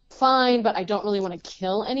 fine, but I don't really want to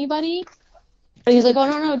kill anybody. And he's like, oh,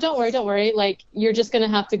 no, don't worry. Like, you're just going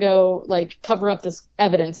to have to go, like, cover up this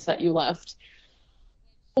evidence that you left.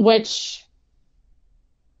 Which...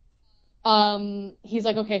 he's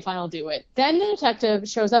like, okay, fine, I'll do it. Then the detective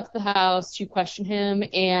shows up at the house to question him,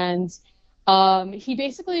 and He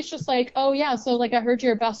basically is just like, oh yeah, so like I heard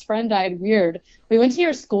your best friend died. Weird. We went to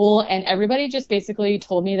your school and everybody just basically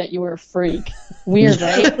told me that you were a freak. Weird,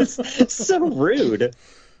 right? So rude.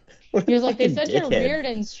 He was like, they said you're weird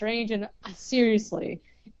and strange and seriously.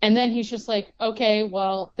 And then he's just like, okay,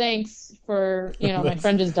 well, thanks for, my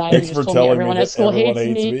friend just died. Thanks and just for told telling me everyone me at school everyone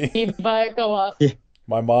hates me. But go up. Yeah.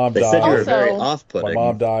 My mom died. Said you were very off-putting. My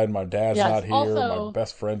mom died. My dad's not here. Also, my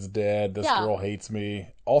best friend's dead. This girl hates me.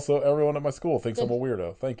 Also, everyone at my school thinks I'm a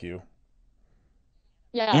weirdo. Thank you.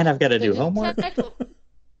 Yeah. And I've got to do homework. And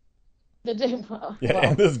this dumb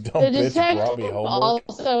bitch brought me homework.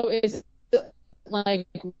 Also, is like,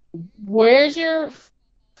 where's your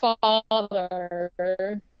father?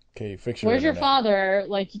 Okay, fix your Where's internet. your father?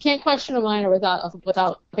 Like, you can't question a minor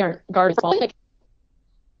without parent guardian. Like,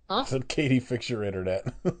 I said, Katie, fix your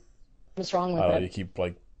internet. What's wrong with it? You keep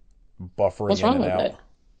like buffering What's wrong in with and out. it?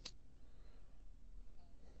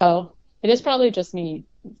 Oh, it is probably just me.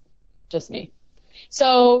 Just me.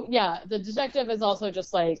 So, yeah, the detective is also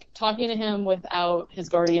just like talking to him without his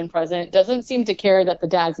guardian present. Doesn't seem to care that the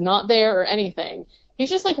dad's not there or anything. He's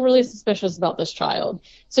just like really suspicious about this child.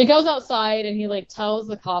 So he goes outside and he like tells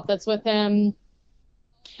the cop that's with him,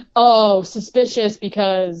 oh, suspicious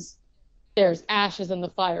because there's ashes in the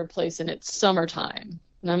fireplace and it's summertime.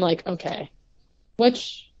 And I'm like, okay.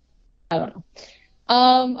 Which, I don't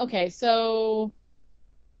know. Okay, so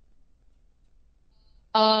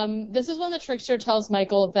this is when the trickster tells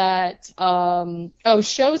Michael that,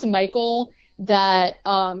 shows Michael that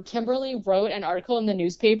Kimberly wrote an article in the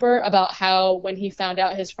newspaper about how when he found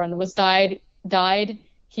out his friend was died,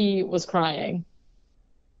 he was crying.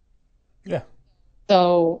 Yeah.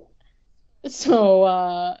 So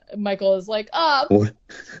Michael is like,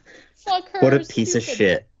 fuck her. What a piece of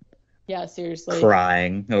shit. Yeah, seriously.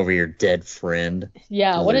 Crying over your dead friend.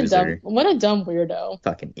 Yeah, what a dumb weirdo.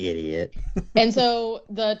 Fucking idiot. And so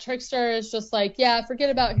the trickster is just like, yeah, forget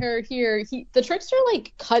about her here. The trickster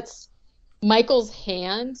like cuts Michael's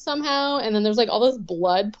hand somehow, and then there's like all this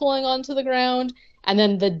blood pooling onto the ground, and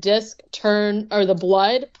then the the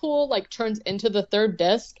blood pool like turns into the third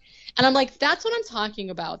disc. And I'm like, that's what I'm talking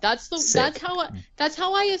about. That's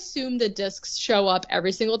how I assume the discs show up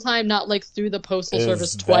every single time, not like through the postal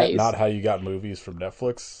service twice. Is that not how you got movies from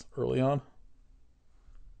Netflix early on?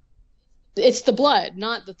 It's the blood,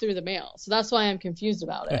 not through the mail. So that's why I'm confused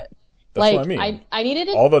about it. That's like, what I mean. I needed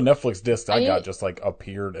it. All the Netflix discs I got just like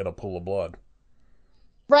appeared in a pool of blood.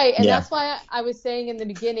 Right, and that's why I was saying in the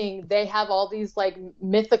beginning they have all these like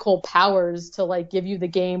mythical powers to like give you the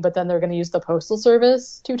game, but then they're going to use the postal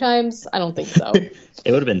service 2 times. I don't think so. It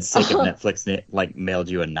would have been sick if Netflix like mailed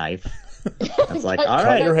you a knife. It's like, all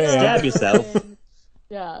right, your hand. stab yourself.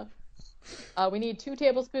 Yeah. We need 2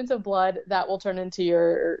 tablespoons of blood that will turn into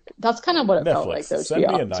your. That's kind of what it felt like, though.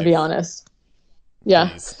 To be honest.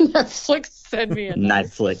 Yeah. Netflix, send me a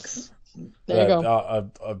knife. Knifeflix. There you go.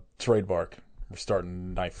 A trademark. We're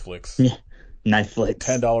starting Knife Flicks. Yeah. Knife Flicks.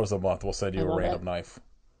 $10 a month. We'll send you a random knife.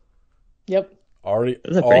 Yep. Already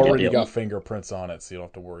got fingerprints on it, so you don't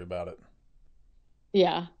have to worry about it.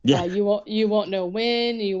 Yeah. Yeah. You won't know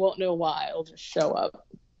when. You won't know why. It'll just show up.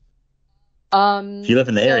 If you live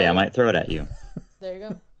in the area, I might throw it at you. There you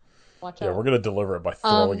go. Watch out. Yeah, we're gonna deliver it by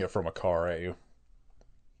throwing it from a car at you.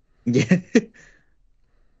 Yeah.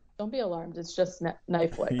 Don't be alarmed. It's just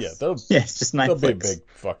knife flicks. Yeah, it's just knife flicks. They'll be big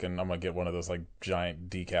fucking. I'm gonna get one of those like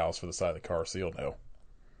giant decals for the side of the car, so you'll know.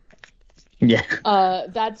 Yeah.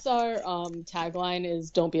 That's our tagline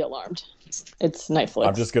is "Don't be alarmed." It's knife flicks.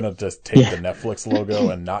 I'm just gonna take the Netflix logo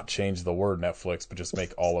and not change the word Netflix, but just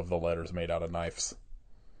make all of the letters made out of knives.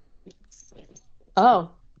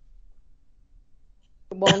 Oh.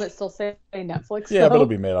 Won't it still say Netflix? Yeah, but it'll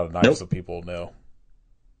be made out of knives, so people will know.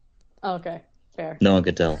 Okay. Fair. No one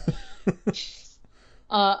could tell. Is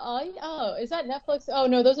that Netflix? Oh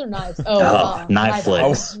no, those are knives. Knife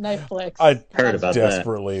flicks. Knife flicks. I heard about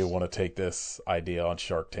desperately want to take this idea on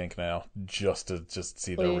Shark Tank now, just to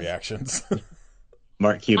see their reactions.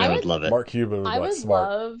 Mark Cuban would love it. Mark Cuban would like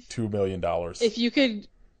smart $2 million. If you could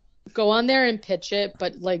go on there and pitch it,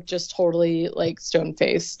 but like just totally like stone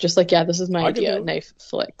face, just like this is my idea. Knife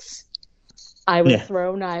flicks. I would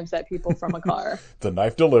throw knives at people from a car. The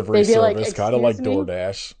knife delivery service, kind of like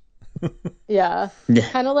DoorDash. Yeah.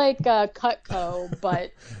 Kind of like Cutco,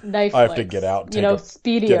 but knife. I have to get out,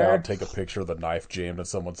 speedier. Get out, and take a picture of the knife jammed in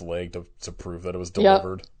someone's leg to prove that it was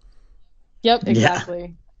delivered. Yep,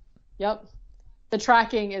 exactly. Yep. The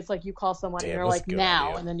tracking is like you call someone and you're like now,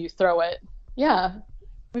 idea. And then you throw it. Yeah.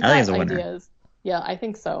 I think it's a winner. Ideas. Yeah, I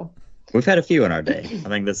think so. We've had a few in our day. I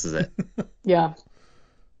think this is it. Yeah.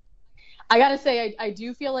 I gotta say, I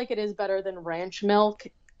do feel like it is better than ranch milk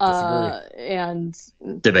And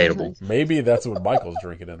debatable. Maybe that's what Michael's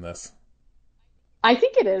drinking in this. I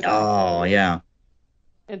think it is. Oh, yeah.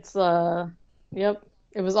 It's yep.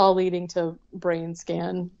 It was all leading to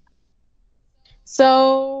Brainscan.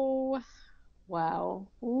 So, wow.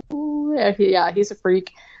 Ooh, yeah, he's a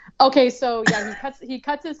freak. Okay, so yeah, he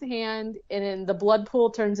cuts his hand, and then the blood pool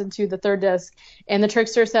turns into the third disc, and the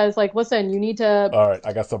trickster says, like, listen, you need to. All right,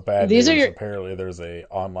 I got some bad news. Apparently, there's a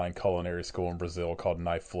online culinary school in Brazil called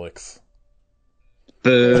Knifeflix.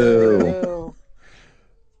 Boo!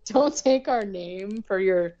 Don't take our name for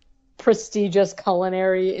your prestigious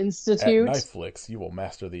culinary institute. At Knifeflix, you will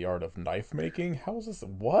master the art of knife making. How is this?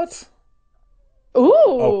 What? Ooh!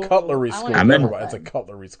 Oh, cutlery school. It's a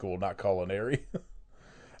cutlery school, not culinary.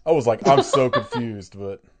 I was like, I'm so confused,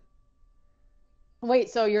 but... Wait,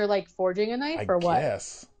 so you're like forging a knife or what?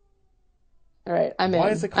 Yes. All right, I'm in. Why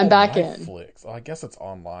is it called back Knifeflix? Oh, I guess it's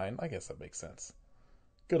online. I guess that makes sense.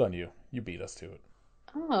 Good on you. You beat us to it.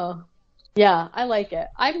 Oh. Yeah, I like it.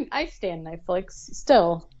 I stand Knifeflix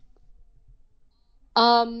still.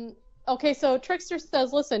 Okay, so Trickster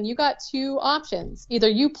says, listen, you got two options. Either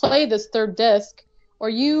you play this third disc or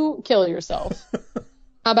you kill yourself.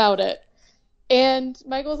 How about it? And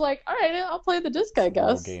Michael's like, all right, I'll play the disc, I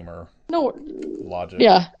guess. No gamer. No logic.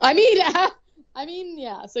 Yeah. I mean,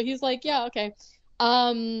 yeah. So he's like, yeah, okay.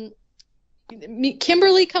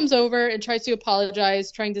 Kimberly comes over and tries to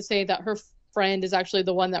apologize, trying to say that her friend is actually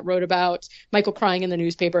the one that wrote about Michael crying in the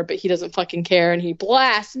newspaper, but he doesn't fucking care, and he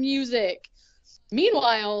blasts music.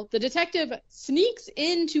 Meanwhile, the detective sneaks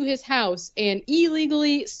into his house and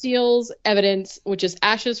illegally steals evidence, which is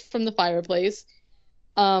ashes from the fireplace.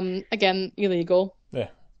 Again, illegal. Yeah.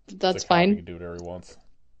 That's fine. You can do whatever he wants.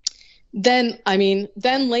 Then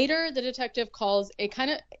later the detective calls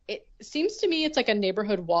it seems to me it's like a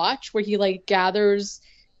neighborhood watch where he like gathers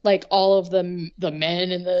like all of the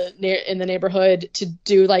men in the neighborhood to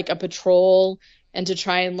do like a patrol and to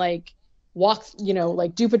try and like walk,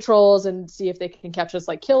 like do patrols and see if they can catch this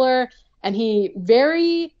like killer. And he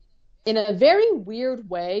in a very weird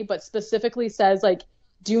way, but specifically says like,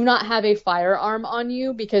 do not have a firearm on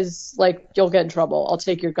you because like you'll get in trouble. I'll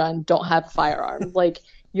take your gun. Don't have a firearm. Like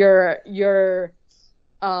you're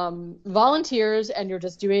volunteers and you're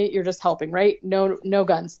just helping, right? No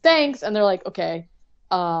guns. Thanks. And they're like, okay.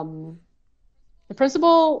 The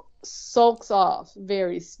principal sulks off,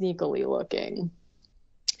 very sneakily looking.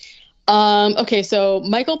 Okay, so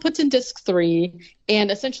Michael puts in disc 3,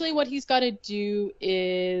 and essentially what he's got to do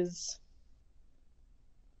is...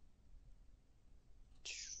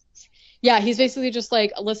 Yeah, he's basically just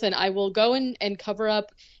like, listen, I will go and cover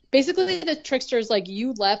up... Basically, the trickster's like,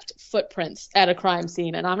 you left footprints at a crime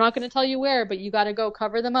scene, and I'm not going to tell you where, but you got to go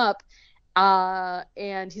cover them up.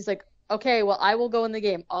 And he's like, okay, well, I will go in the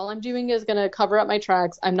game. All I'm doing is going to cover up my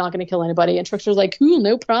tracks. I'm not going to kill anybody. And Trickster's like, cool,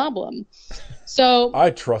 no problem. So I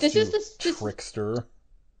trust Trickster.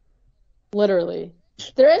 Literally.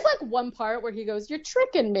 There is like one part where he goes, you're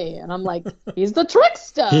tricking me. And I'm like, he's the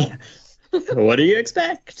trickster. What do you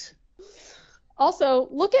expect? Also,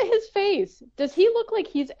 look at his face. Does he look like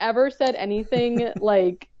he's ever said anything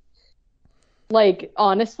like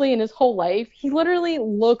honestly in his whole life? He literally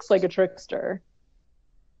looks like a trickster.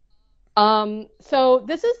 So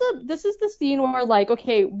this is the scene where like,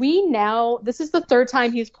 okay, this is the third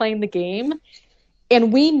time he's playing the game,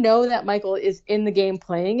 and we know that Michael is in the game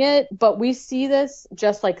playing it, but we see this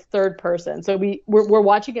just like third person. So we're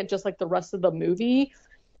watching it just like the rest of the movie,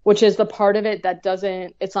 which is the part of it that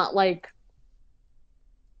it's not like,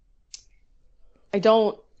 I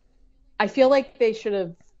feel like they should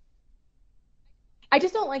have, I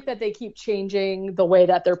just don't like that they keep changing the way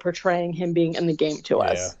that they're portraying him being in the game to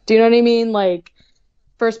us. Do you know what I mean? Like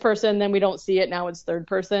first person, then we don't see it. Now it's third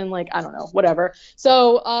person. Like, I don't know, whatever.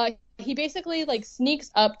 So he basically like sneaks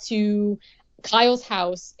up to Kyle's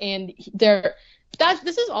house, and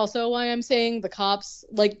this is also why I'm saying the cops,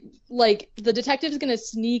 like the detective's going to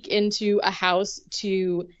sneak into a house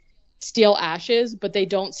to steal ashes, but they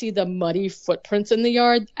don't see the muddy footprints in the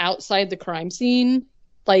yard outside the crime scene.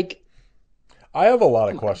 Like, I have a lot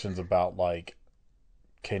of questions about, like,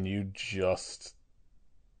 can you just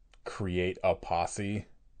create a posse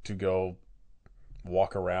to go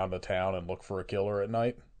walk around a town and look for a killer at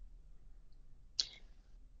night?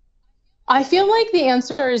 I feel like the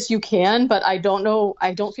answer is you can, but I don't know.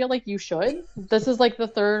 I don't feel like you should. This is like the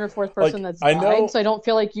third or fourth person that's died, so I don't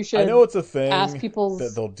feel like you should. I know it's a thing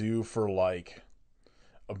that they'll do for, like,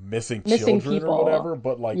 missing children people or whatever,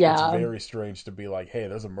 but like it's very strange to be like, hey,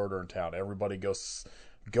 there's a murder in town, everybody go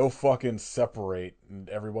fucking separate and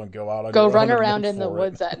everyone go out on go run around in the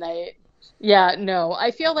woods at night. No,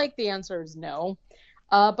 I feel like the answer is no.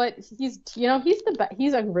 But he's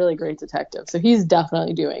he's a really great detective, so he's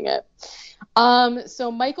definitely doing it.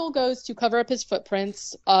 So Michael goes to cover up his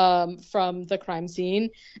footprints from the crime scene,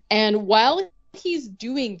 and while he's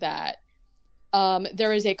doing that,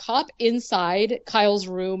 there is a cop inside Kyle's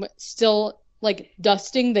room still like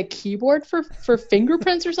dusting the keyboard for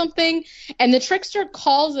fingerprints or something, and the trickster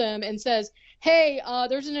calls him and says, "Hey,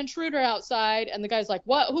 there's an intruder outside." And the guy's like,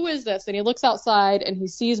 "What? Who is this?" And he looks outside and he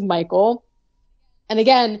sees Michael. And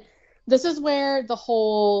again, this is where the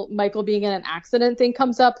whole Michael being in an accident thing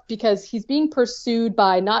comes up, because he's being pursued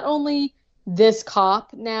by not only this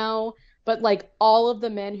cop now, but like all of the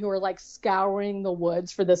men who are like scouring the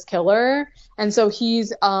woods for this killer. And so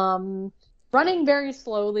he's running very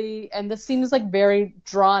slowly, and this seems like very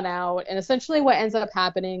drawn out. And essentially what ends up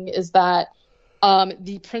happening is that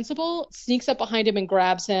the principal sneaks up behind him and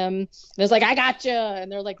grabs him and is like, "I gotcha," and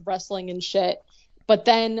they're like wrestling and shit. But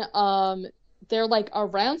then they're like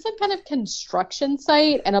around some kind of construction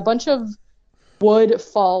site, and a bunch of wood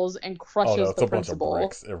falls and crushes the principal. Bunch of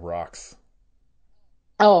bricks. It rocks.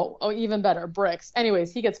 Oh, even better, bricks.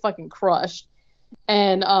 Anyways, he gets fucking crushed,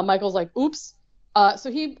 and Michael's like, "Oops."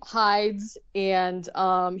 So he hides, and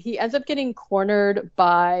he ends up getting cornered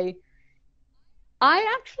by.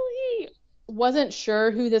 I actually wasn't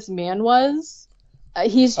sure who this man was.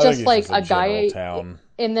 He's just like a guy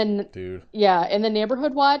in the dude. Yeah, in the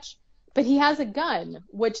neighborhood watch. But he has a gun,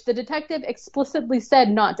 which the detective explicitly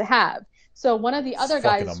said not to have. So one of the other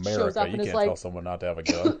guys shows up and is like, "You can't tell someone not to have a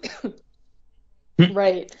gun."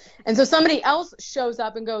 Right. And so somebody else shows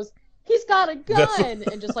up and goes, "He's got a gun,"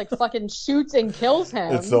 and just like fucking shoots and kills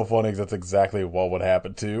him. It's so funny because that's exactly what would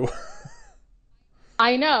happen too.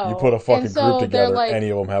 I know. You put a fucking group together, like, any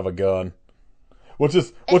of them have a gun. Which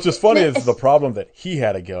is funny is the problem that he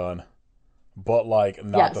had a gun, but like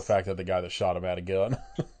not the fact that the guy that shot him had a gun.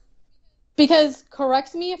 Because,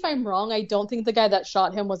 correct me if I'm wrong, I don't think the guy that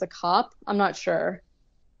shot him was a cop. I'm not sure.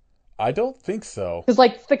 I don't think so. Because,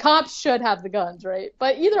 like, the cops should have the guns, right?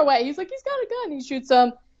 But either way, he's like, he's got a gun. He shoots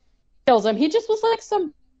him, kills him. He just was, like,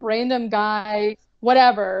 some random guy,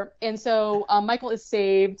 whatever. And so Michael is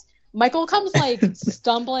saved. Michael comes, like,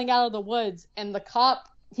 stumbling out of the woods, and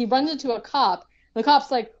he runs into a cop. The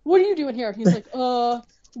cop's like, "What are you doing here?" And he's like, and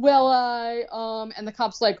the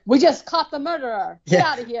cop's like, "We just caught the murderer. Get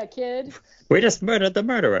out of here, kid. We just murdered the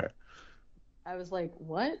murderer." I was like,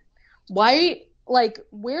 what? Why? Like,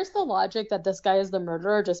 where's the logic that this guy is the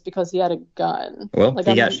murderer just because he had a gun? Well, like,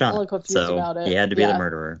 he got shot, so he had to be the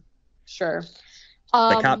murderer. Sure.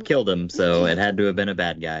 The cop killed him, so it had to have been a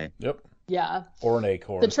bad guy. Yep. Yeah. Or an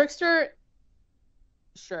acorn. The trickster.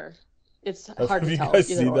 Sure. It's hard to tell. Have you guys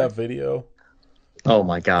seen that video? Oh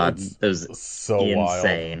my god, it was so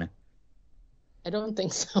insane. Wild. I don't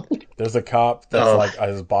think so. There's a cop that's like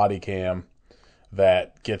his body cam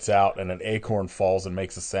that gets out, and an acorn falls and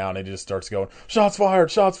makes a sound, and he just starts going, "Shots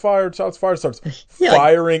fired! Shots fired! Shots fired!" Starts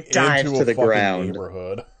firing into a fucking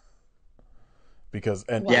neighborhood. Because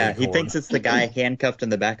he thinks it's the guy handcuffed in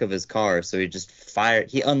the back of his car, so he just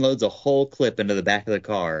he unloads a whole clip into the back of the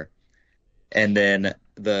car, and then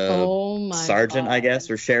the sergeant, I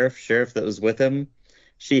guess, or sheriff that was with him,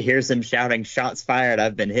 she hears him shouting, "Shots fired,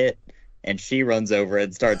 I've been hit," and she runs over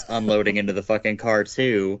and starts unloading into the fucking car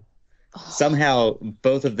too. Somehow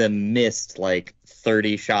both of them missed like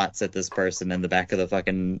 30 shots at this person in the back of the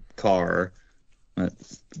fucking car. Yeah,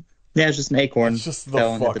 it's just an acorn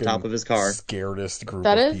fell at the top of his car. Scaredest group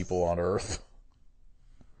of people on earth.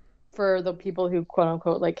 For the people who quote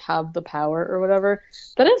unquote like have the power or whatever,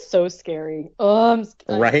 that is so scary.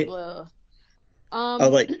 Right?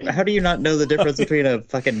 Like, how do you not know the difference between a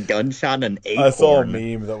fucking gunshot and an acorn? I saw a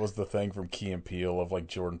meme that was the thing from Key and Peele of like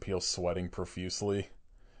Jordan Peele sweating profusely,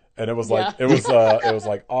 and it was like it was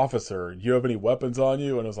like, "Officer, you have any weapons on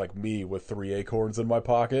you?" And it was like me with 3 acorns in my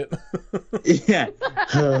pocket. Yeah.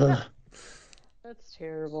 That's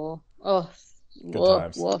terrible. Oh, good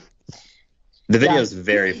times. Woof. The video is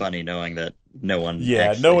very funny, knowing that no one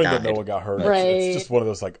that no one got hurt. Right. It's just one of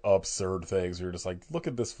those like absurd things where you're just like, look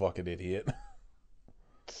at this fucking idiot.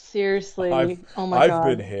 Seriously. Oh my God.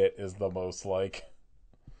 I've been hit is the most like.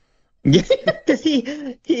 Yeah, because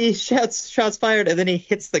he shouts shots fired, and then he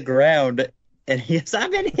hits the ground, and he goes, "I've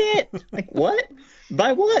been hit." Like, what?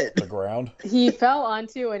 By what? The ground. He fell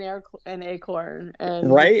onto an acorn,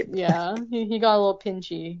 and right. Yeah, he got a little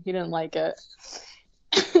pinchy. He didn't like it.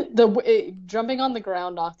 Jumping on the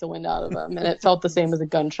ground knocked the wind out of him, and it felt the same as a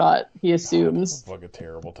gunshot. He assumes. Like a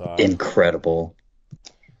terrible time. Incredible.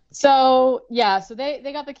 So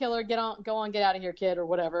they got the killer. Go on, get out of here, kid, or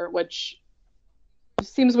whatever. Which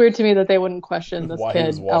seems weird to me that they wouldn't question this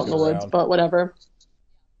kid out in the woods, but whatever.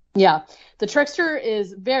 Yeah. The Trickster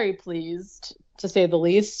is very pleased, to say the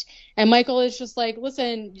least. And Michael is just like,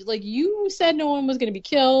 listen, like, you said no one was going to be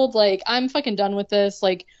killed. Like, I'm fucking done with this.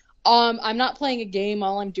 Like, I'm not playing a game.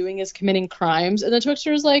 All I'm doing is committing crimes. And the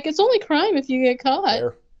Trickster is like, it's only crime if you get caught.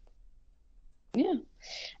 Fair. Yeah.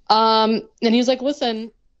 And he's like,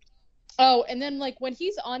 listen. Oh, and then, like, when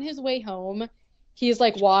he's on his way home, he's,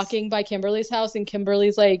 like, walking by Kimberly's house, and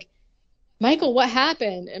Kimberly's like, Michael, what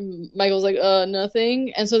happened? And Michael's like,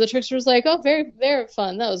 nothing. And so the Trickster's like, oh, very, very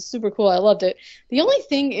fun. That was super cool. I loved it. The only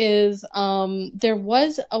thing is, there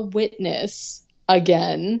was a witness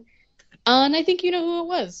again. And I think you know who it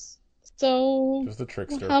was. So, it was the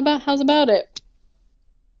Trickster. How's about it?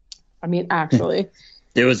 I mean, actually.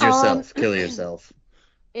 It was yourself. Kill yourself.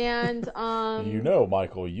 And, you know,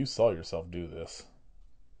 Michael, you saw yourself do this.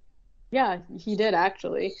 Yeah, he did,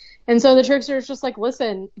 actually. And so the Trickster is just like,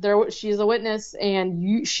 listen, she's a witness,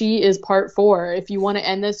 and she is part 4. If you want to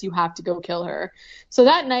end this, you have to go kill her. So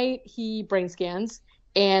that night, he brain scans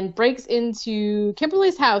and breaks into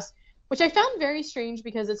Kimberly's house, which I found very strange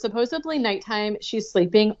because it's supposedly nighttime. She's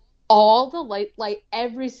sleeping. All the light,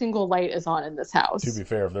 every single light is on in this house. To be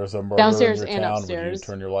fair, if there's a murder downstairs in your and town, upstairs. would you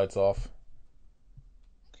turn your lights off?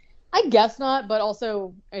 I guess not, but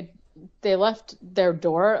also they left their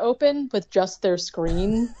door open with just their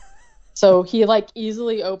screen. So he, like,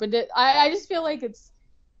 easily opened it. I just feel like it's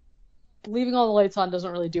leaving all the lights on doesn't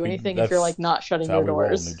really do anything if you're, like, not shutting your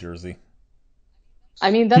doors. That's how we roll in New Jersey.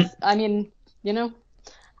 I mean, you know.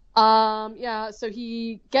 Yeah, so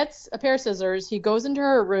he gets a pair of scissors. He goes into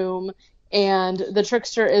her room, and the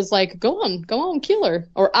Trickster is like, go on, kill her,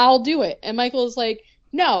 or I'll do it. And Michael is like,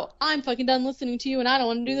 no, I'm fucking done listening to you, and I don't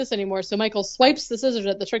want to do this anymore. So Michael swipes the scissors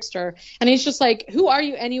at the Trickster, and he's just like, who are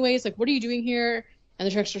you anyways? Like, what are you doing here? And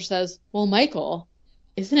the Trickster says, well, Michael,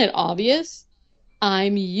 isn't it obvious?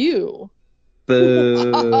 I'm you.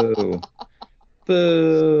 Boo.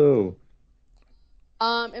 Boo.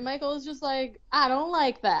 And Michael is just like, I don't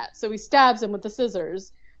like that. So he stabs him with the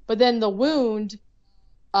scissors. But then the wound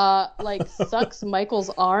like sucks Michael's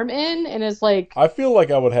arm in and is like, I feel like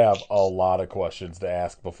I would have a lot of questions to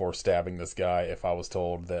ask before stabbing this guy if I was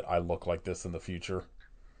told that I look like this in the future.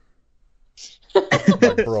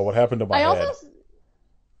 Like, bro, what happened to my head?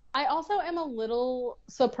 I also am a little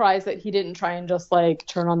surprised that he didn't try and just, like,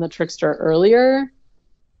 turn on the Trickster earlier.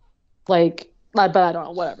 Like, but I don't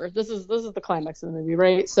know, whatever. This is the climax of the movie,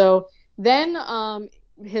 right? So then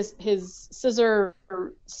his scissor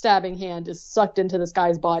stabbing hand is sucked into this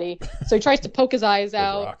guy's body. So he tries to poke his eyes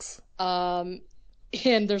out. Rocks.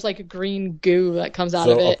 And there's, like, a green goo that comes out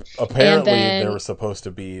of it. Apparently there was supposed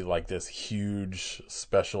to be, like, this huge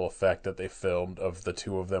special effect that they filmed of the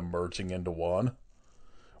two of them merging into one,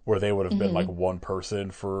 where they would have been, like, one person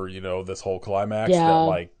for, you know, this whole climax that,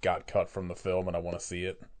 like, got cut from the film, and I want to see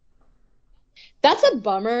it. That's a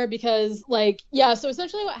bummer because, like, yeah, so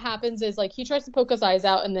essentially what happens is, like, he tries to poke his eyes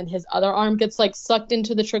out, and then his other arm gets, like, sucked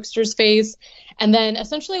into the Trickster's face. And then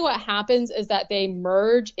essentially what happens is that they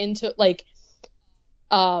merge into, like,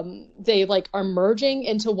 they, like, are merging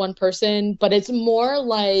into one person, but it's more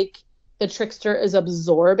like the Trickster is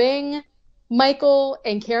absorbing Michael,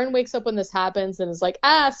 and Karen wakes up when this happens and is like,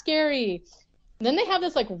 scary. And then they have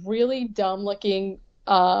this, like, really dumb looking,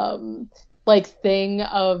 like, thing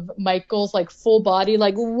of Michael's, like, full body,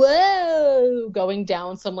 like, whoa, going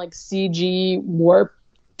down some, like, CG warp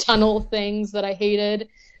tunnel things that I hated.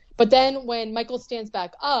 But then when Michael stands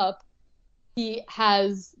back up, he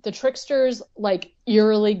has the Trickster's, like,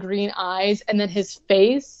 eerily green eyes, and then his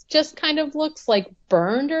face just kind of looks, like,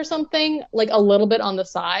 burned or something, like, a little bit on the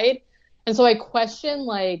side. And so I question,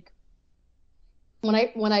 like, when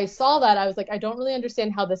I saw that, I was like, I don't really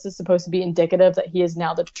understand how this is supposed to be indicative that he is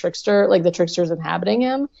now the Trickster, like, the Trickster's inhabiting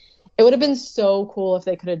him. It would have been so cool if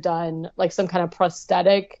they could have done, like, some kind of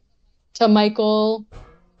prosthetic to Michael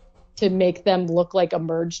to make them look like a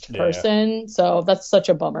merged person. Yeah. So that's such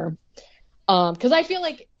a bummer. Because I feel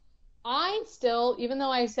like I still, even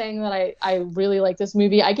though I'm saying that I really like this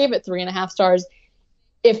movie, I gave it 3.5 stars.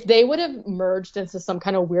 If they would have merged into some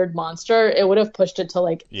kind of weird monster, it would have pushed it to,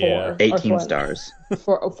 like, 4. 18 stars.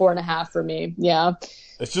 4.5 for me. Yeah.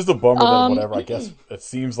 It's just a bummer that whatever, I guess, it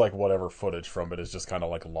seems like whatever footage from it is just kind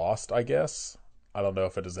of, like, lost, I guess. I don't know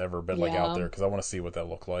if it has ever been, like, out there, because I want to see what that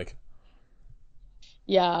looked like.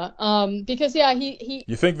 Yeah. Because, yeah, he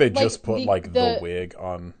You think they, like, just put, the wig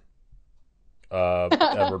on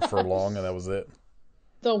Edward Furlong, and that was it?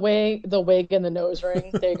 The wig and the nose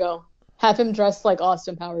ring. There you go. Have him dressed like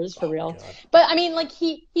Austin Powers for real. God. But I mean, like,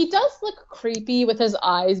 he does look creepy with his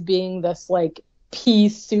eyes being this, like, pea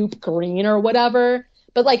soup green or whatever.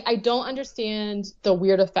 But like, I don't understand the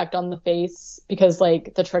weird effect on the face because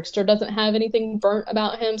like the Trickster doesn't have anything burnt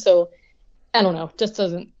about him. So I don't know, just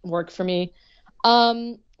doesn't work for me.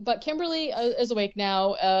 But Kimberly is awake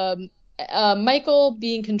now. Michael,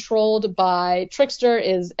 being controlled by Trickster,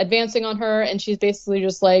 is advancing on her, and she's basically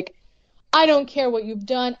just like, I don't care what you've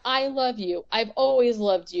done. I love you. I've always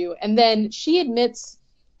loved you. And then she admits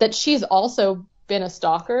that she's also been a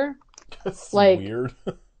stalker. That's like, weird.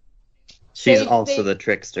 She's also the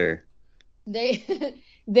Trickster. They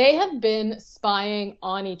have been spying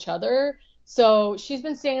on each other. So she's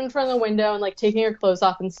been standing in front of the window and like taking her clothes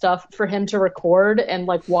off and stuff for him to record and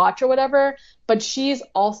like watch or whatever. But she's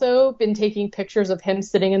also been taking pictures of him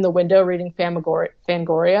sitting in the window reading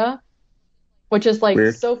Fangoria, which is like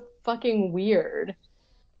weird. So fucking weird.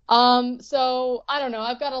 So I don't know.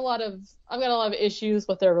 I've got a lot of issues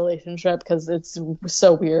with their relationship because it's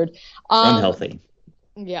so weird. Unhealthy.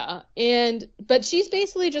 Yeah. But she's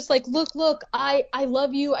basically just like, look, I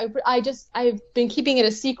love you. I've been keeping it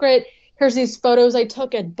a secret. Here's these photos I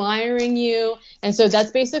took admiring you. And so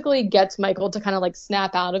that's basically gets Michael to kind of like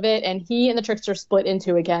snap out of it. And he and the Trickster split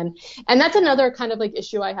into again. And that's another kind of like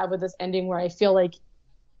issue I have with this ending where I feel like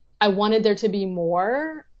I wanted there to be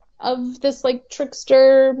more of this like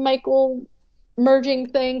Trickster Michael merging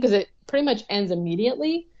thing because it pretty much ends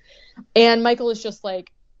immediately. And Michael is just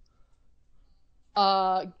like,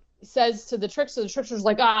 says to the Trickster's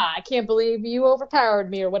like, I can't believe you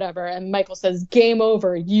overpowered me or whatever. And Michael says, game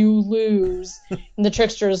over, you lose. And the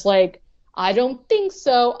Trickster's like, I don't think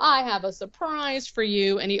so. I have a surprise for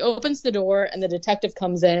you. And he opens the door and the detective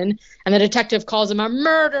comes in and the detective calls him a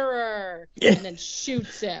murderer and then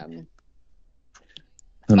shoots him.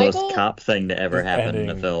 The most cop thing to ever happen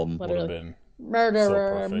in a film. Literally.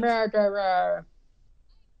 Murderer.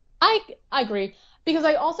 I agree. Because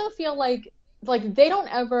I also feel like they don't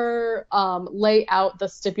ever lay out the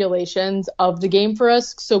stipulations of the game for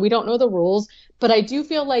us, so we don't know the rules. But I do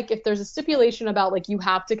feel like if there's a stipulation about like you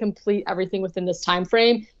have to complete everything within this time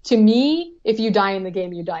frame, to me, if you die in the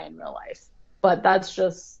game, you die in real life. But that's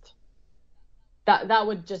just that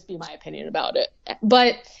would just be my opinion about it.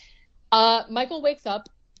 But Michael wakes up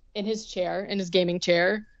in his gaming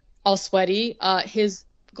chair, all sweaty, his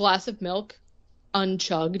glass of milk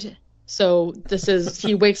unchugged. So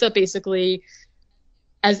he wakes up basically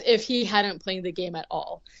as if he hadn't played the game at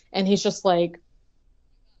all. And he's just like,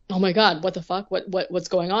 oh my God, what the fuck? What's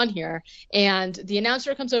going on here? And the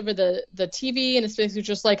announcer comes over the TV and is basically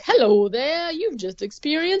just like, hello there, you've just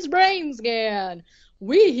experienced Brainscan.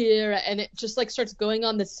 We here. And it just like starts going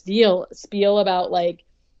on this spiel about like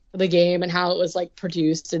the game and how it was like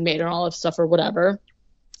produced and made and all of stuff or whatever.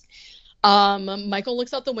 Michael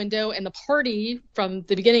looks out the window and the party from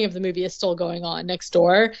the beginning of the movie is still going on next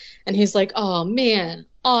door. And he's like, oh man,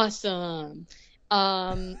 awesome.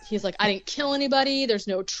 He's like, I didn't kill anybody. There's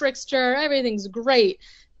no Trickster. Everything's great.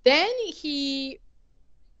 Then he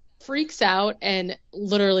freaks out and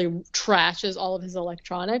literally trashes all of his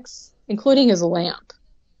electronics, including his lamp.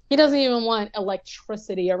 He doesn't even want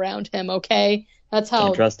electricity around him, okay? That's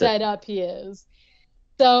how fed up he is.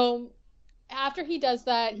 So after he does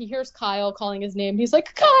that, he hears Kyle calling his name. He's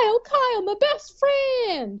like, Kyle, my best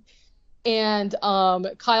friend. And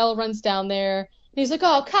Kyle runs down there. And he's like,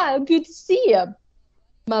 oh, Kyle, good to see you.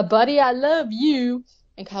 My buddy, I love you.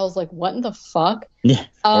 And Kyle's like, what in the fuck? Yeah,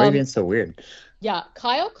 why are you being so weird? Yeah,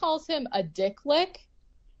 Kyle calls him a dick lick,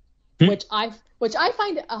 which I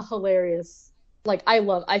find hilarious. Like,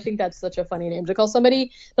 I think that's such a funny name to call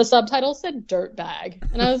somebody. The subtitle said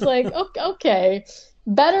dirtbag. And I was like, okay,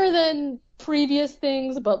 better than previous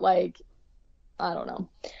things, but like, I don't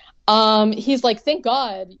know. He's like, thank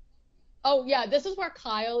God. Oh yeah, this is where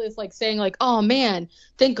Kyle is like saying like, oh man,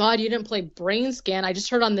 thank God you didn't play Brainscan. I just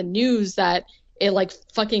heard on the news that it like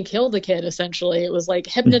fucking killed the kid essentially. It was like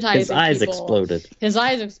hypnotizing His eyes people. exploded. His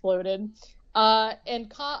eyes exploded.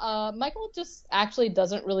 And Michael just actually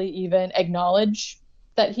doesn't really even acknowledge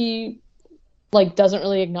that he like doesn't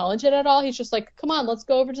really acknowledge it at all. He's just like, come on, let's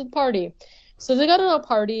go over to the party. So they go to a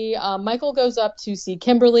party. Michael goes up to see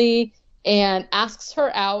Kimberly and asks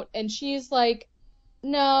her out. And she's like,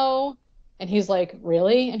 no. And he's like,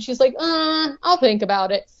 really? And she's like, I'll think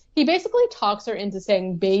about it. He basically talks her into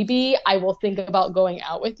saying, baby, I will think about going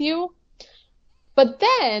out with you. But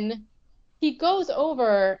then he goes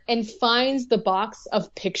over and finds the box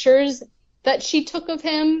of pictures that she took of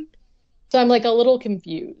him. So I'm like a little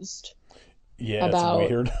confused. Yeah, about,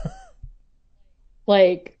 it's weird.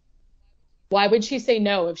 Like, why would she say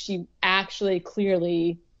no if she actually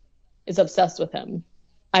clearly is obsessed with him?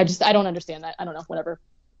 I don't understand that. I don't know, whatever.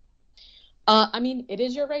 I mean, it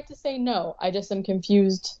is your right to say no. I just am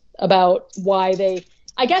confused about why they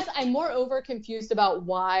I guess I'm more over confused about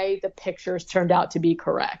why the pictures turned out to be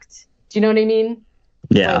correct. Do you know what I mean?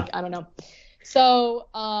 Yeah. Like, I don't know. So,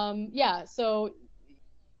 yeah. So,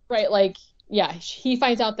 right. Like, yeah, he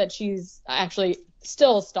finds out that she's actually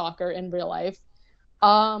still a stalker in real life.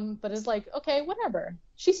 But is like, okay, whatever.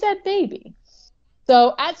 She said baby.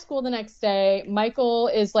 So at school the next day, Michael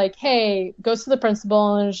is like, hey, goes to the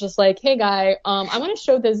principal and is just like, hey, guy, I want to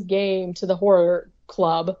show this game to the horror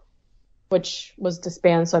club, which was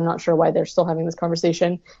disbanded, so I'm not sure why they're still having this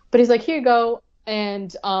conversation. But he's like, here you go.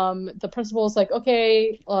 And the principal is like,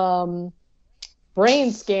 okay,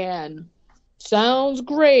 brain scan. Sounds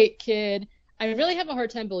great, kid. I really have a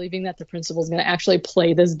hard time believing that the principal is going to actually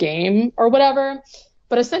play this game or whatever.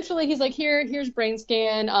 But essentially, he's like, here's brain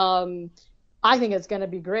scan. I think it's going to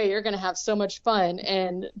be great. You're going to have so much fun.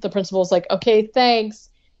 And the principal's like, okay,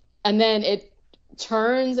 thanks. And then it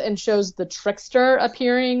turns and shows the trickster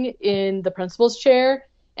appearing in the principal's chair.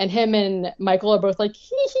 And him and Michael are both like,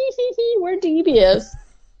 hee, we're devious.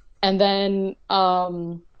 And then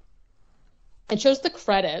it shows the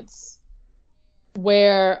credits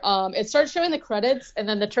where it starts showing the credits. And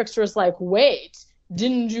then the trickster is like, wait,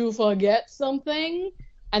 didn't you forget something?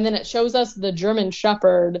 And then it shows us the German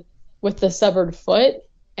Shepherd with the severed foot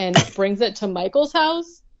and brings it to Michael's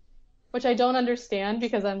house, which I don't understand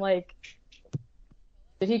because I'm like,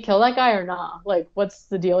 did he kill that guy or not? Like, what's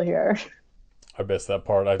the deal here? I missed that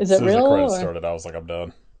part. Is it real? As soon as the credits started, I was like, I'm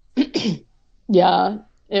done. Yeah,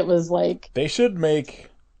 it was like... They should make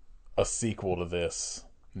a sequel to this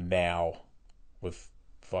now with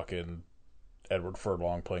fucking Edward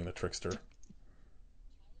Furlong playing the Trickster.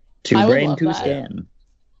 Two brain, two scan.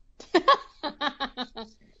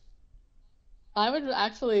 I would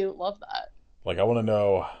actually love that. Like, I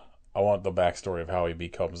want the backstory of how he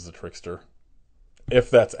becomes the Trickster. If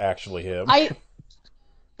that's actually him. Okay.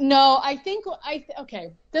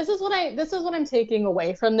 This is what I'm taking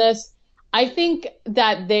away from this. I think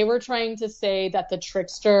that they were trying to say that the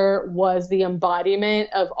Trickster was the embodiment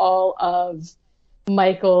of all of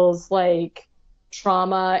Michael's, like,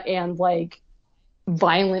 trauma and, like,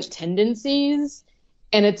 violent tendencies.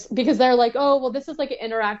 And it's because they're like, oh, well, this is like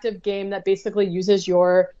an interactive game that basically uses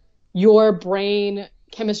your brain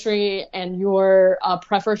chemistry and your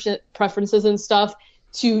preferences and stuff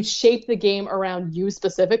to shape the game around you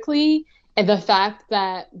specifically. And the fact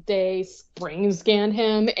that they brain scanned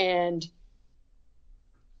him and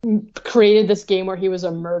created this game where he was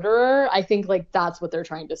a murderer, I think like that's what they're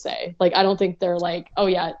trying to say. Like, I don't think they're like, oh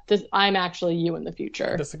yeah, I'm actually you in the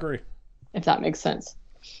future. I disagree. If that makes sense.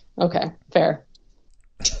 Okay, fair.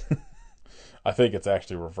 I think it's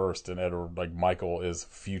actually reversed, and Edward, like, Michael is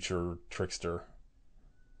future Trickster,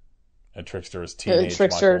 and Trickster is teenage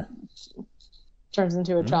Trickster Michael. Turns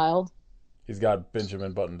into a child. He's got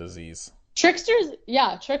Benjamin Button disease. Tricksters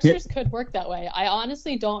could work that way. I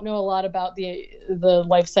honestly don't know a lot about the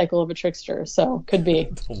life cycle of a trickster, so could be.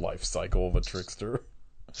 The life cycle of a trickster.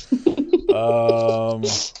 All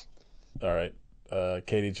right.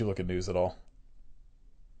 Katie, did you look at news at all?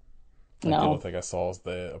 No. The only thing I saw is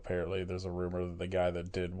that apparently there's a rumor that the guy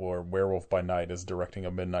that did Werewolf by Night is directing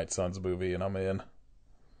a Midnight Suns movie, and I'm in.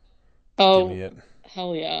 Oh, give me it.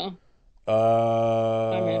 Hell yeah.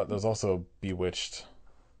 There's also Bewitched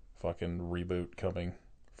fucking reboot coming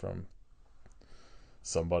from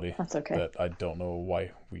somebody. That's okay. That I don't know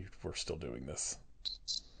why we're still doing this.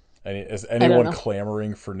 Is anyone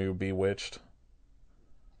clamoring for new Bewitched?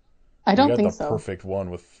 I don't think so. We got the perfect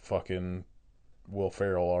one with fucking Will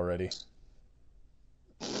Ferrell already.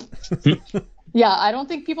 Yeah, I don't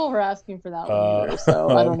think people were asking for that one either,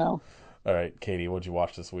 so I don't know. All right, Katie, what'd you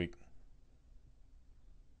watch this week?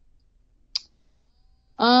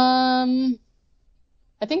 I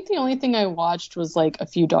think the only thing I watched was like a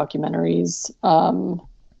few documentaries,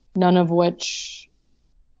 none of which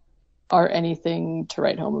are anything to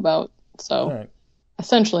write home about. So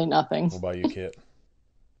essentially nothing. What about you, Kit?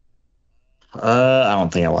 I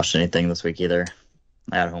don't think I watched anything this week either.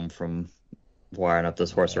 I got home from wiring up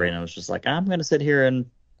this horse arena. I was just like, I'm going to sit here and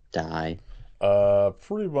die.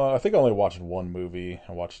 Pretty much. I think I only watched one movie.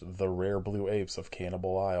 I watched The Rare Blue Apes of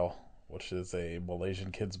Cannibal Isle, which is a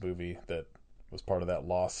Malaysian kids movie that was part of that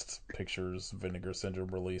Lost Pictures Vinegar Syndrome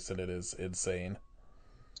release, and it is insane.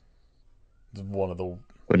 It's one of the...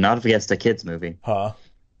 Would not have guessed a kids movie. Huh?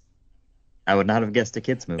 I would not have guessed a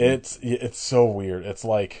kids movie. It's so weird. It's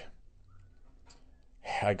like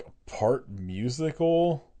part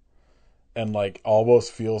musical and like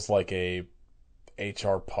almost feels like a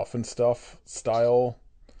HR Puffin Stuff style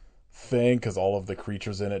thing, because all of the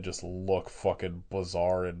creatures in it just look fucking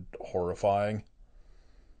bizarre and horrifying.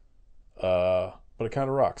 But it kind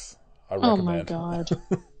of rocks. I recommend. Oh my god.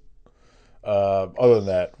 Other than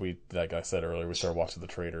that, like I said earlier, we started watching The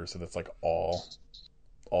Traitors, and it's like all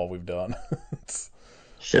we've done. it's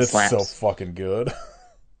so fucking good.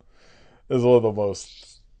 It's one of the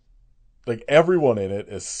most, like, everyone in it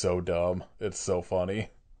is so dumb. It's so funny.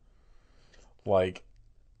 Like,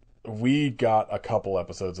 we got a couple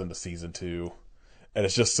episodes into season 2, and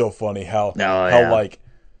it's just so funny how like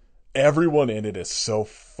everyone in it is so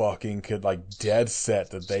fucking like dead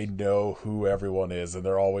set that they know who everyone is, and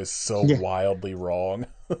they're always so wildly wrong.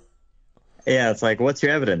 Yeah, it's like, what's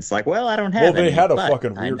your evidence? Like, well, I don't have any. Well, they had a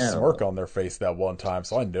fucking weird smirk on their face that one time,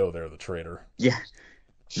 so I know they're the traitor. Yeah.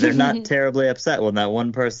 They're not terribly upset when that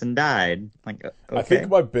one person died. Like, okay. I think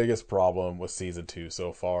my biggest problem with season 2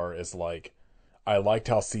 so far is, like, I liked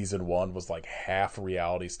how season 1 was, like, half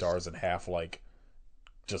reality stars and half, like,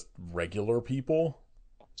 just regular people.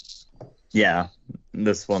 Yeah.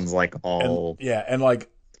 This one's, like, all... and like...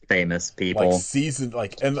 famous people.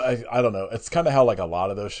 Like, and I don't know. It's kind of how, like, a lot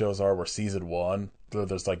of those shows are, where season 1,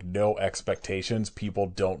 there's, like, no expectations. People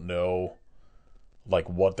don't know, like,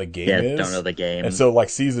 what the game is. Don't know the game. And so, like,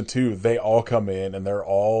 season 2, they all come in, and they're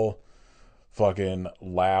all fucking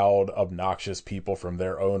loud, obnoxious people from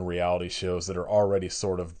their own reality shows that are already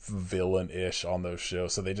sort of villain-ish on those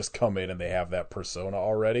shows. So they just come in and they have that persona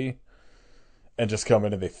already. And just come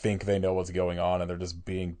in and they think they know what's going on, and they're just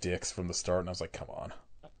being dicks from the start. And I was like, come on.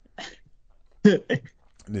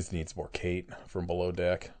 This needs more Kate from Below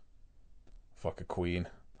Deck. Fuck a queen.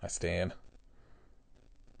 I stand.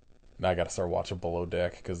 Now I gotta start watching Below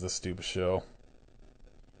Deck because this stupid show.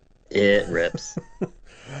 It rips.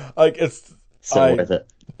 Like, it's so worth it.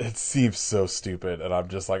 It seems so stupid, and I'm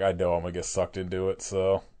just like, I know I'm gonna get sucked into it.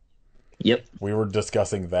 So, yep. We were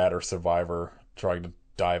discussing that or Survivor, trying to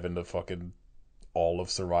dive into fucking all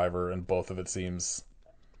of Survivor, and both of it seems.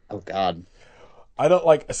 Oh God. I don't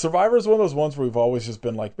like Survivor is one of those ones where we've always just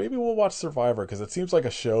been like, maybe we'll watch Survivor because it seems like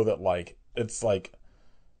a show that, like, it's like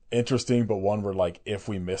interesting, but one where, like, if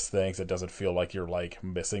we miss things, it doesn't feel like you're, like,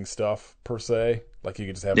 missing stuff per se. Like, you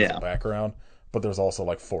can just have it as a background, but there's also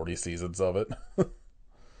like 40 seasons of it.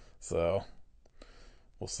 So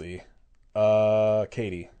we'll see.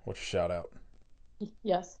 Katie, what's your shout out?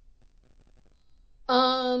 Yes.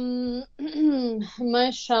 My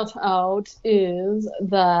shout out is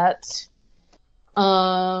that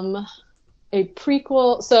a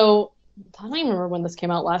prequel. So I don't even remember when this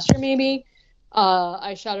came out, last year maybe.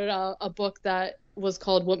 I shouted out a book that was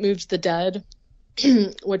called What Moved the Dead,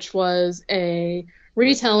 which was a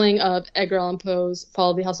retelling of Edgar Allan Poe's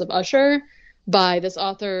Fall of the House of Usher by this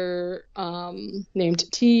author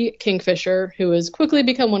named T. Kingfisher, who has quickly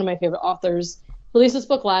become one of my favorite authors. Released this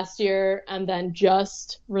book last year and then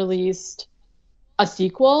just released a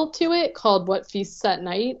sequel to it called What Feasts at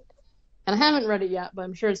Night. And I haven't read it yet, but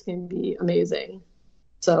I'm sure it's going to be amazing.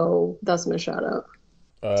 So that's my shout out.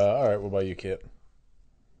 All right, what about you, Kit?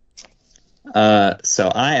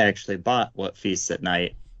 So I actually bought What Feasts at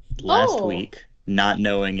Night last week, not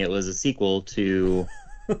knowing it was a sequel to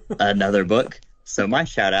another book. So my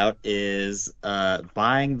shout out is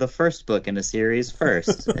buying the first book in a series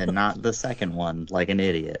first and not the second one like an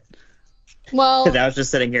idiot. Well, I was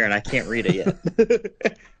just sitting here and I can't read it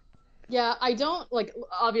yet. Yeah, I don't, like,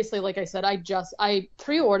 obviously, like I said, I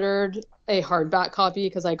pre-ordered a hardback copy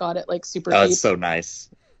because I got it, like, super cheap. Oh, it's so nice.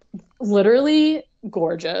 Literally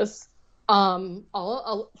gorgeous.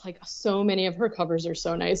 Like, so many of her covers are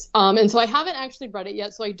so nice. And so I haven't actually read it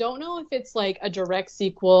yet, so I don't know if it's, like, a direct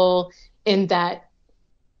sequel in that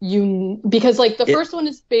because, like, the first one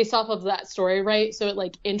is based off of that story, right? So it,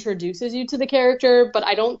 like, introduces you to the character, but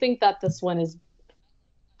I don't think that this one is,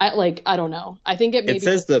 I don't know. I think it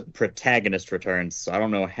says the protagonist returns, so I don't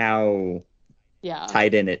know how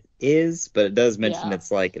tied in it is, but it does mention it's,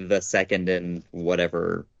 like, the second in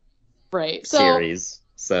whatever series.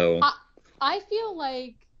 So I feel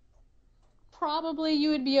like probably you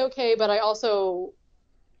would be okay, but I also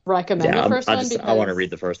recommend the first one because I want to read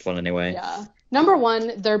the first one anyway. Yeah. Number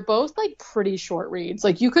one, they're both, like, pretty short reads.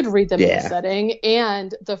 Like, you could read them in a setting,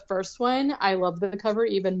 and the first one, I love the cover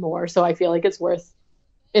even more, so I feel like it's worth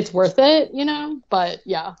it, you know? But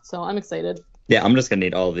yeah, so I'm excited. Yeah, I'm just gonna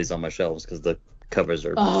need all of these on my shelves because the covers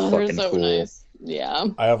are fucking so cool. Nice. Yeah.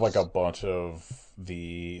 I have, like, a bunch of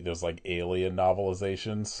there's, like, Alien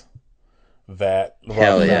novelizations that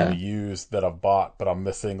I've used that I've bought, but I'm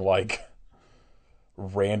missing, like,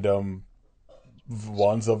 random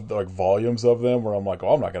ones of, like, volumes of them where I'm like,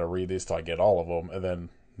 oh, I'm not gonna read these till I get all of them, and then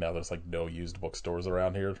now there's, like, no used bookstores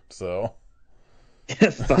around here, so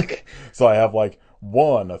fuck. So I have, like,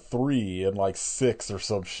 1, a 3, and, like, 6 or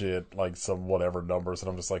some shit, like some whatever numbers, and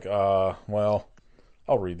I'm just like, well,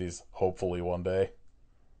 I'll read these hopefully one day.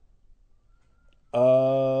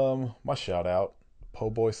 My shout out, po'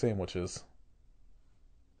 boy sandwiches.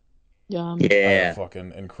 Yum. I had Yeah. a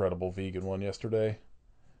fucking incredible vegan one yesterday,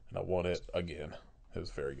 and I want it again. It was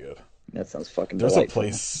very good. That sounds fucking There's delightful. a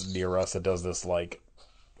place near us that does this like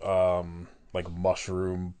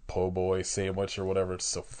mushroom po' boy sandwich or whatever. It's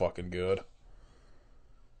so fucking good.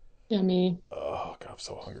 Yummy. Oh god, I'm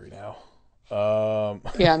so hungry now.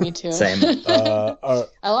 Yeah, me too. Same. I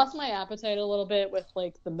lost my appetite a little bit with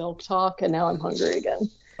like the milk talk, and now I'm hungry again.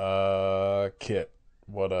 Kit,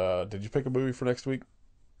 what did you pick a movie for next week?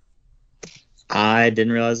 I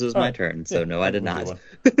didn't realize it was my turn, so no, I did not.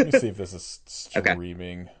 Let me see if this is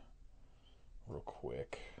streaming real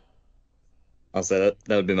quick. I'll say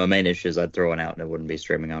that would be my main issue, is I'd throw one out and it wouldn't be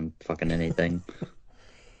streaming on fucking anything.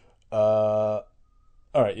 All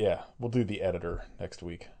right, yeah. We'll do The Editor next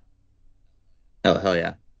week. Oh, hell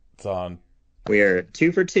yeah. It's on... We are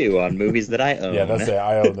 2 for 2 on movies that I own. Yeah, that's it.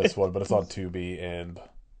 I own this one, but it's on Tubi and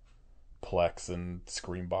Plex and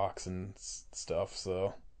Screambox and stuff,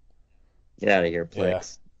 so... Get out of here,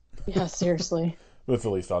 Plex. Yeah, seriously. But it's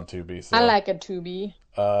at least on Tubi, so... I like a Tubi.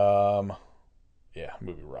 Yeah,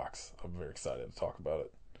 movie rocks. I'm very excited to talk about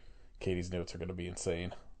it. Katie's notes are going to be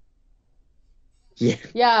insane.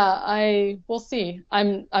 Yeah, we'll see.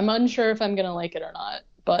 I'm unsure if I'm gonna like it or not,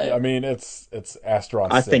 but yeah, I mean it's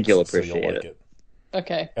Astron 6, I think you'll appreciate so you'll like it.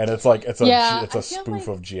 Okay. And it's like it's a spoof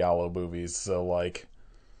of Giallo movies, so like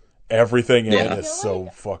everything in it is so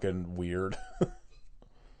fucking weird.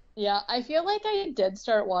 Yeah, I feel like I did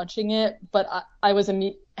start watching it, but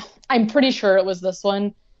I'm pretty sure it was this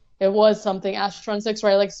one. It was something Astron 6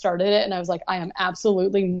 where I like started it and I was like, I am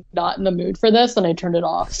absolutely not in the mood for this, and I turned it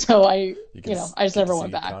off. So I just never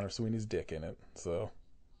went back. Connor Sweeney's dick in it, so.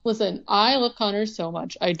 Listen, I love Connor so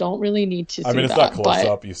much. I don't really need to see that. I mean, it's not close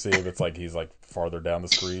up. You see him. It's like he's like farther down the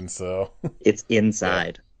screen, so. It's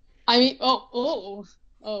inside. I mean, oh.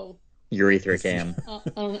 Urethra cam. I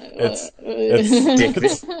don't know. It's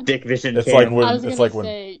dick vision it's cam. like when I was it's gonna like when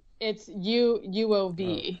say it's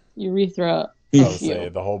UOV, urethra. I would say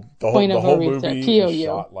the whole movie POU. is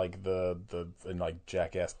shot like the in like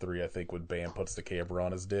Jackass 3, I think, when Bam puts the camera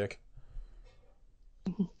on his dick.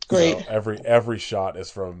 Great. So every shot is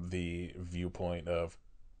from the viewpoint of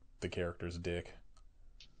the character's dick.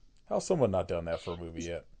 How's someone not done that for a movie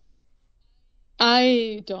yet?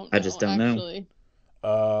 I don't know. I just don't know.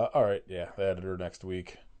 All right, yeah, The Editor next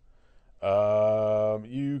week.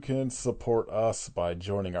 You can support us by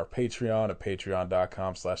joining our Patreon at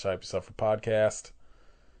patreon.com/hypeyourself-for-podcast.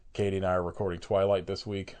 Katie and I are recording Twilight this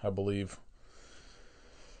week, I believe.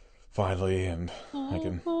 Finally, and I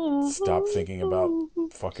can stop thinking about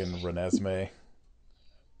fucking Renesmee.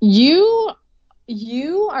 You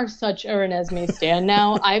are such a Renesmee stan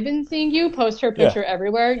now. I've been seeing you post her picture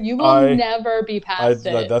everywhere. You will never be past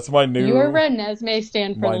it. That's my new... You're a Renesmee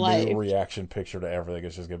stan for life. My new reaction picture to everything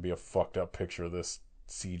is just going to be a fucked up picture of this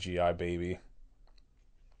CGI baby.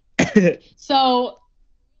 So,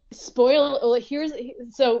 Renesmee,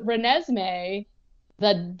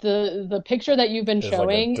 the picture that you've been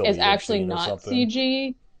showing like is actually not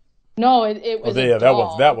CG. No, it was a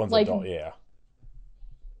doll. that one's like, a doll, yeah.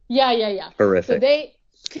 Yeah. Horrific. So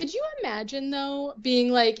could you imagine though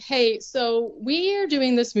being like, hey, so we are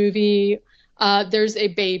doing this movie, there's a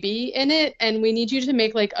baby in it, and we need you to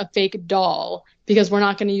make like a fake doll because we're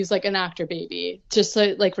not going to use like an actor baby, just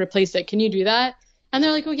to like replace it. Can you do that? And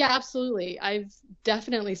they're like, oh yeah, absolutely. I've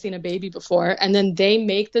definitely seen a baby before. And then they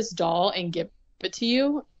make this doll and give it to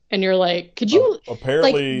you, and you're like, could you?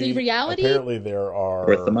 Apparently, like, the reality. Apparently, there are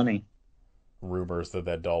worth the money. Rumors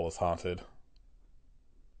that doll is haunted.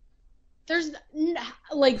 There's no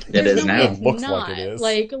way it's It looks not. like it is.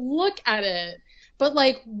 Like, look at it. But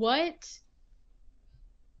like, what?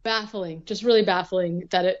 Baffling. Just really baffling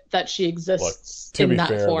that she exists in that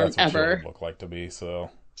form that's what ever. She would look like to me, so.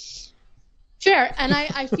 Fair. And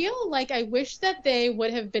I feel like I wish that they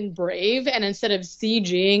would have been brave, and instead of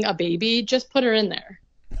CGing a baby, just put her in there.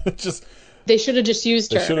 They should have just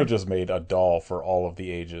used her. They should have just made a doll for all of the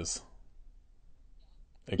ages.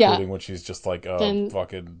 Including when she's just like a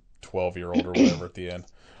fucking 12-year-old or whatever at the end.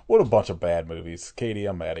 What a bunch of bad movies. Katie,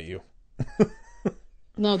 I'm mad at you.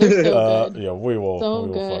 No, they're so good. Yeah, we will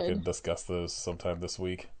fucking discuss those sometime this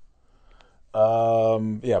week.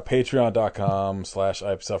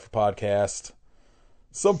 Patreon.com/hypeyourself-for-podcast.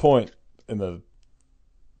 Some point in the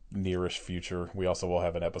nearish future, we also will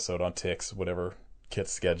have an episode on ticks, whatever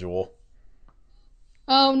Kit's schedule.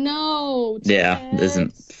 Oh no! Ticks. Yeah, this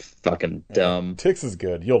isn't fucking dumb. Ticks is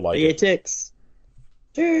good. You'll like it. Ticks.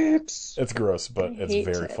 It's gross, but it's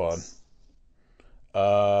very fun.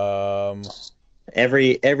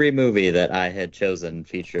 Every movie that I had chosen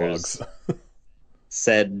features bugs.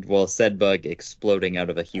 said bug exploding out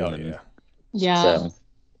of a human. Hell yeah. Yeah. So.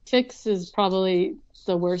 Ticks is probably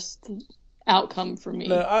the worst outcome for me.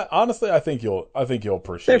 No, honestly, I think you'll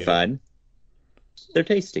appreciate They're fine. They're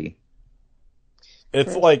tasty.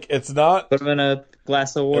 It's like, it's not. Put them in a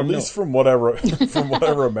glass of warm milk. At least milk. from what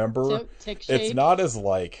I remember, it's not as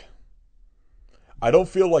like. I don't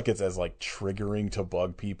feel like it's as like triggering to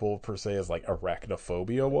bug people per se as like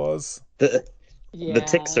arachnophobia was. The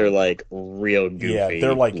ticks are like real goofy. Yeah,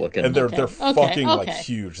 they're like looking. And they're fucking like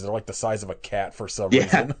huge. They're like the size of a cat for some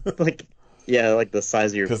reason. like the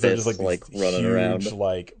size of your fist. Because they're just like running huge, around.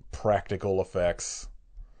 Like practical effects.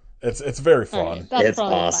 It's very fun. Right, it's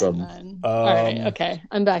awesome. All right, okay,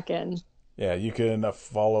 I'm back in. Yeah, you can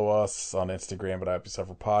follow us on Instagram at Happy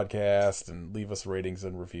Suffer Podcast and leave us ratings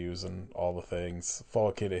and reviews and all the things.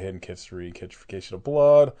 Follow Katie at Hidden Kitchery, Kitcherification of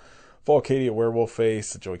Blood. Follow Katie at Werewolf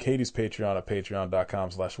Face. Join Katie's Patreon at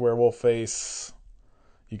patreon.com/werewolfface.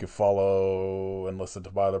 You can follow and listen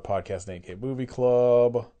to my other podcast, 8K Movie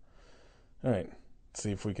Club. All right, let's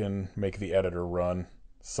see if we can make the editor run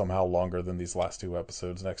somehow longer than these last 2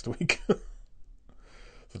 episodes next week.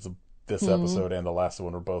 Since this episode and the last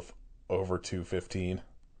one are both over 2:15.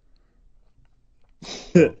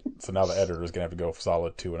 So now the editor is going to have to go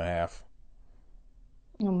solid 2.5.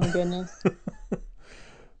 Oh my goodness.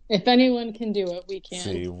 If anyone can do it, we can.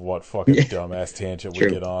 See what fucking dumbass tangent we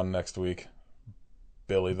get on next week.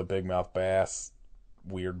 Billy the Big Mouth Bass,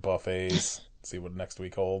 weird buffets. See what next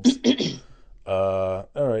week holds. All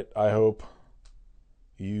right. I hope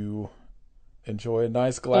you enjoy a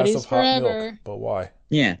nice glass Buddies of hot forever. milk. But why?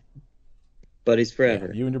 Yeah. Buddies forever.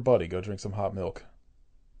 Yeah, you and your buddy go drink some hot milk.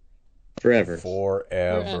 Forever.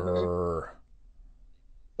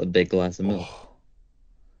 A big glass of milk. Oh.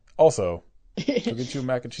 Also, go get you a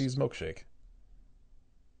mac and cheese milkshake.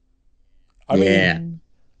 I mean,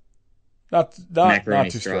 not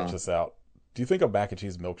to stretch this out. Do you think a mac and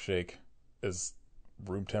cheese milkshake is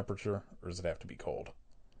room temperature, or does it have to be cold?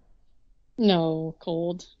 No,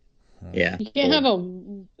 cold. Yeah. You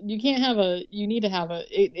need to have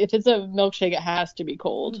if it's a milkshake, it has to be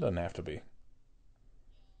cold. It doesn't have to be.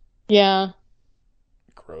 Yeah.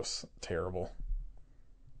 Gross. Terrible.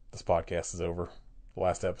 This podcast is over.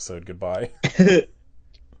 Last episode. Goodbye.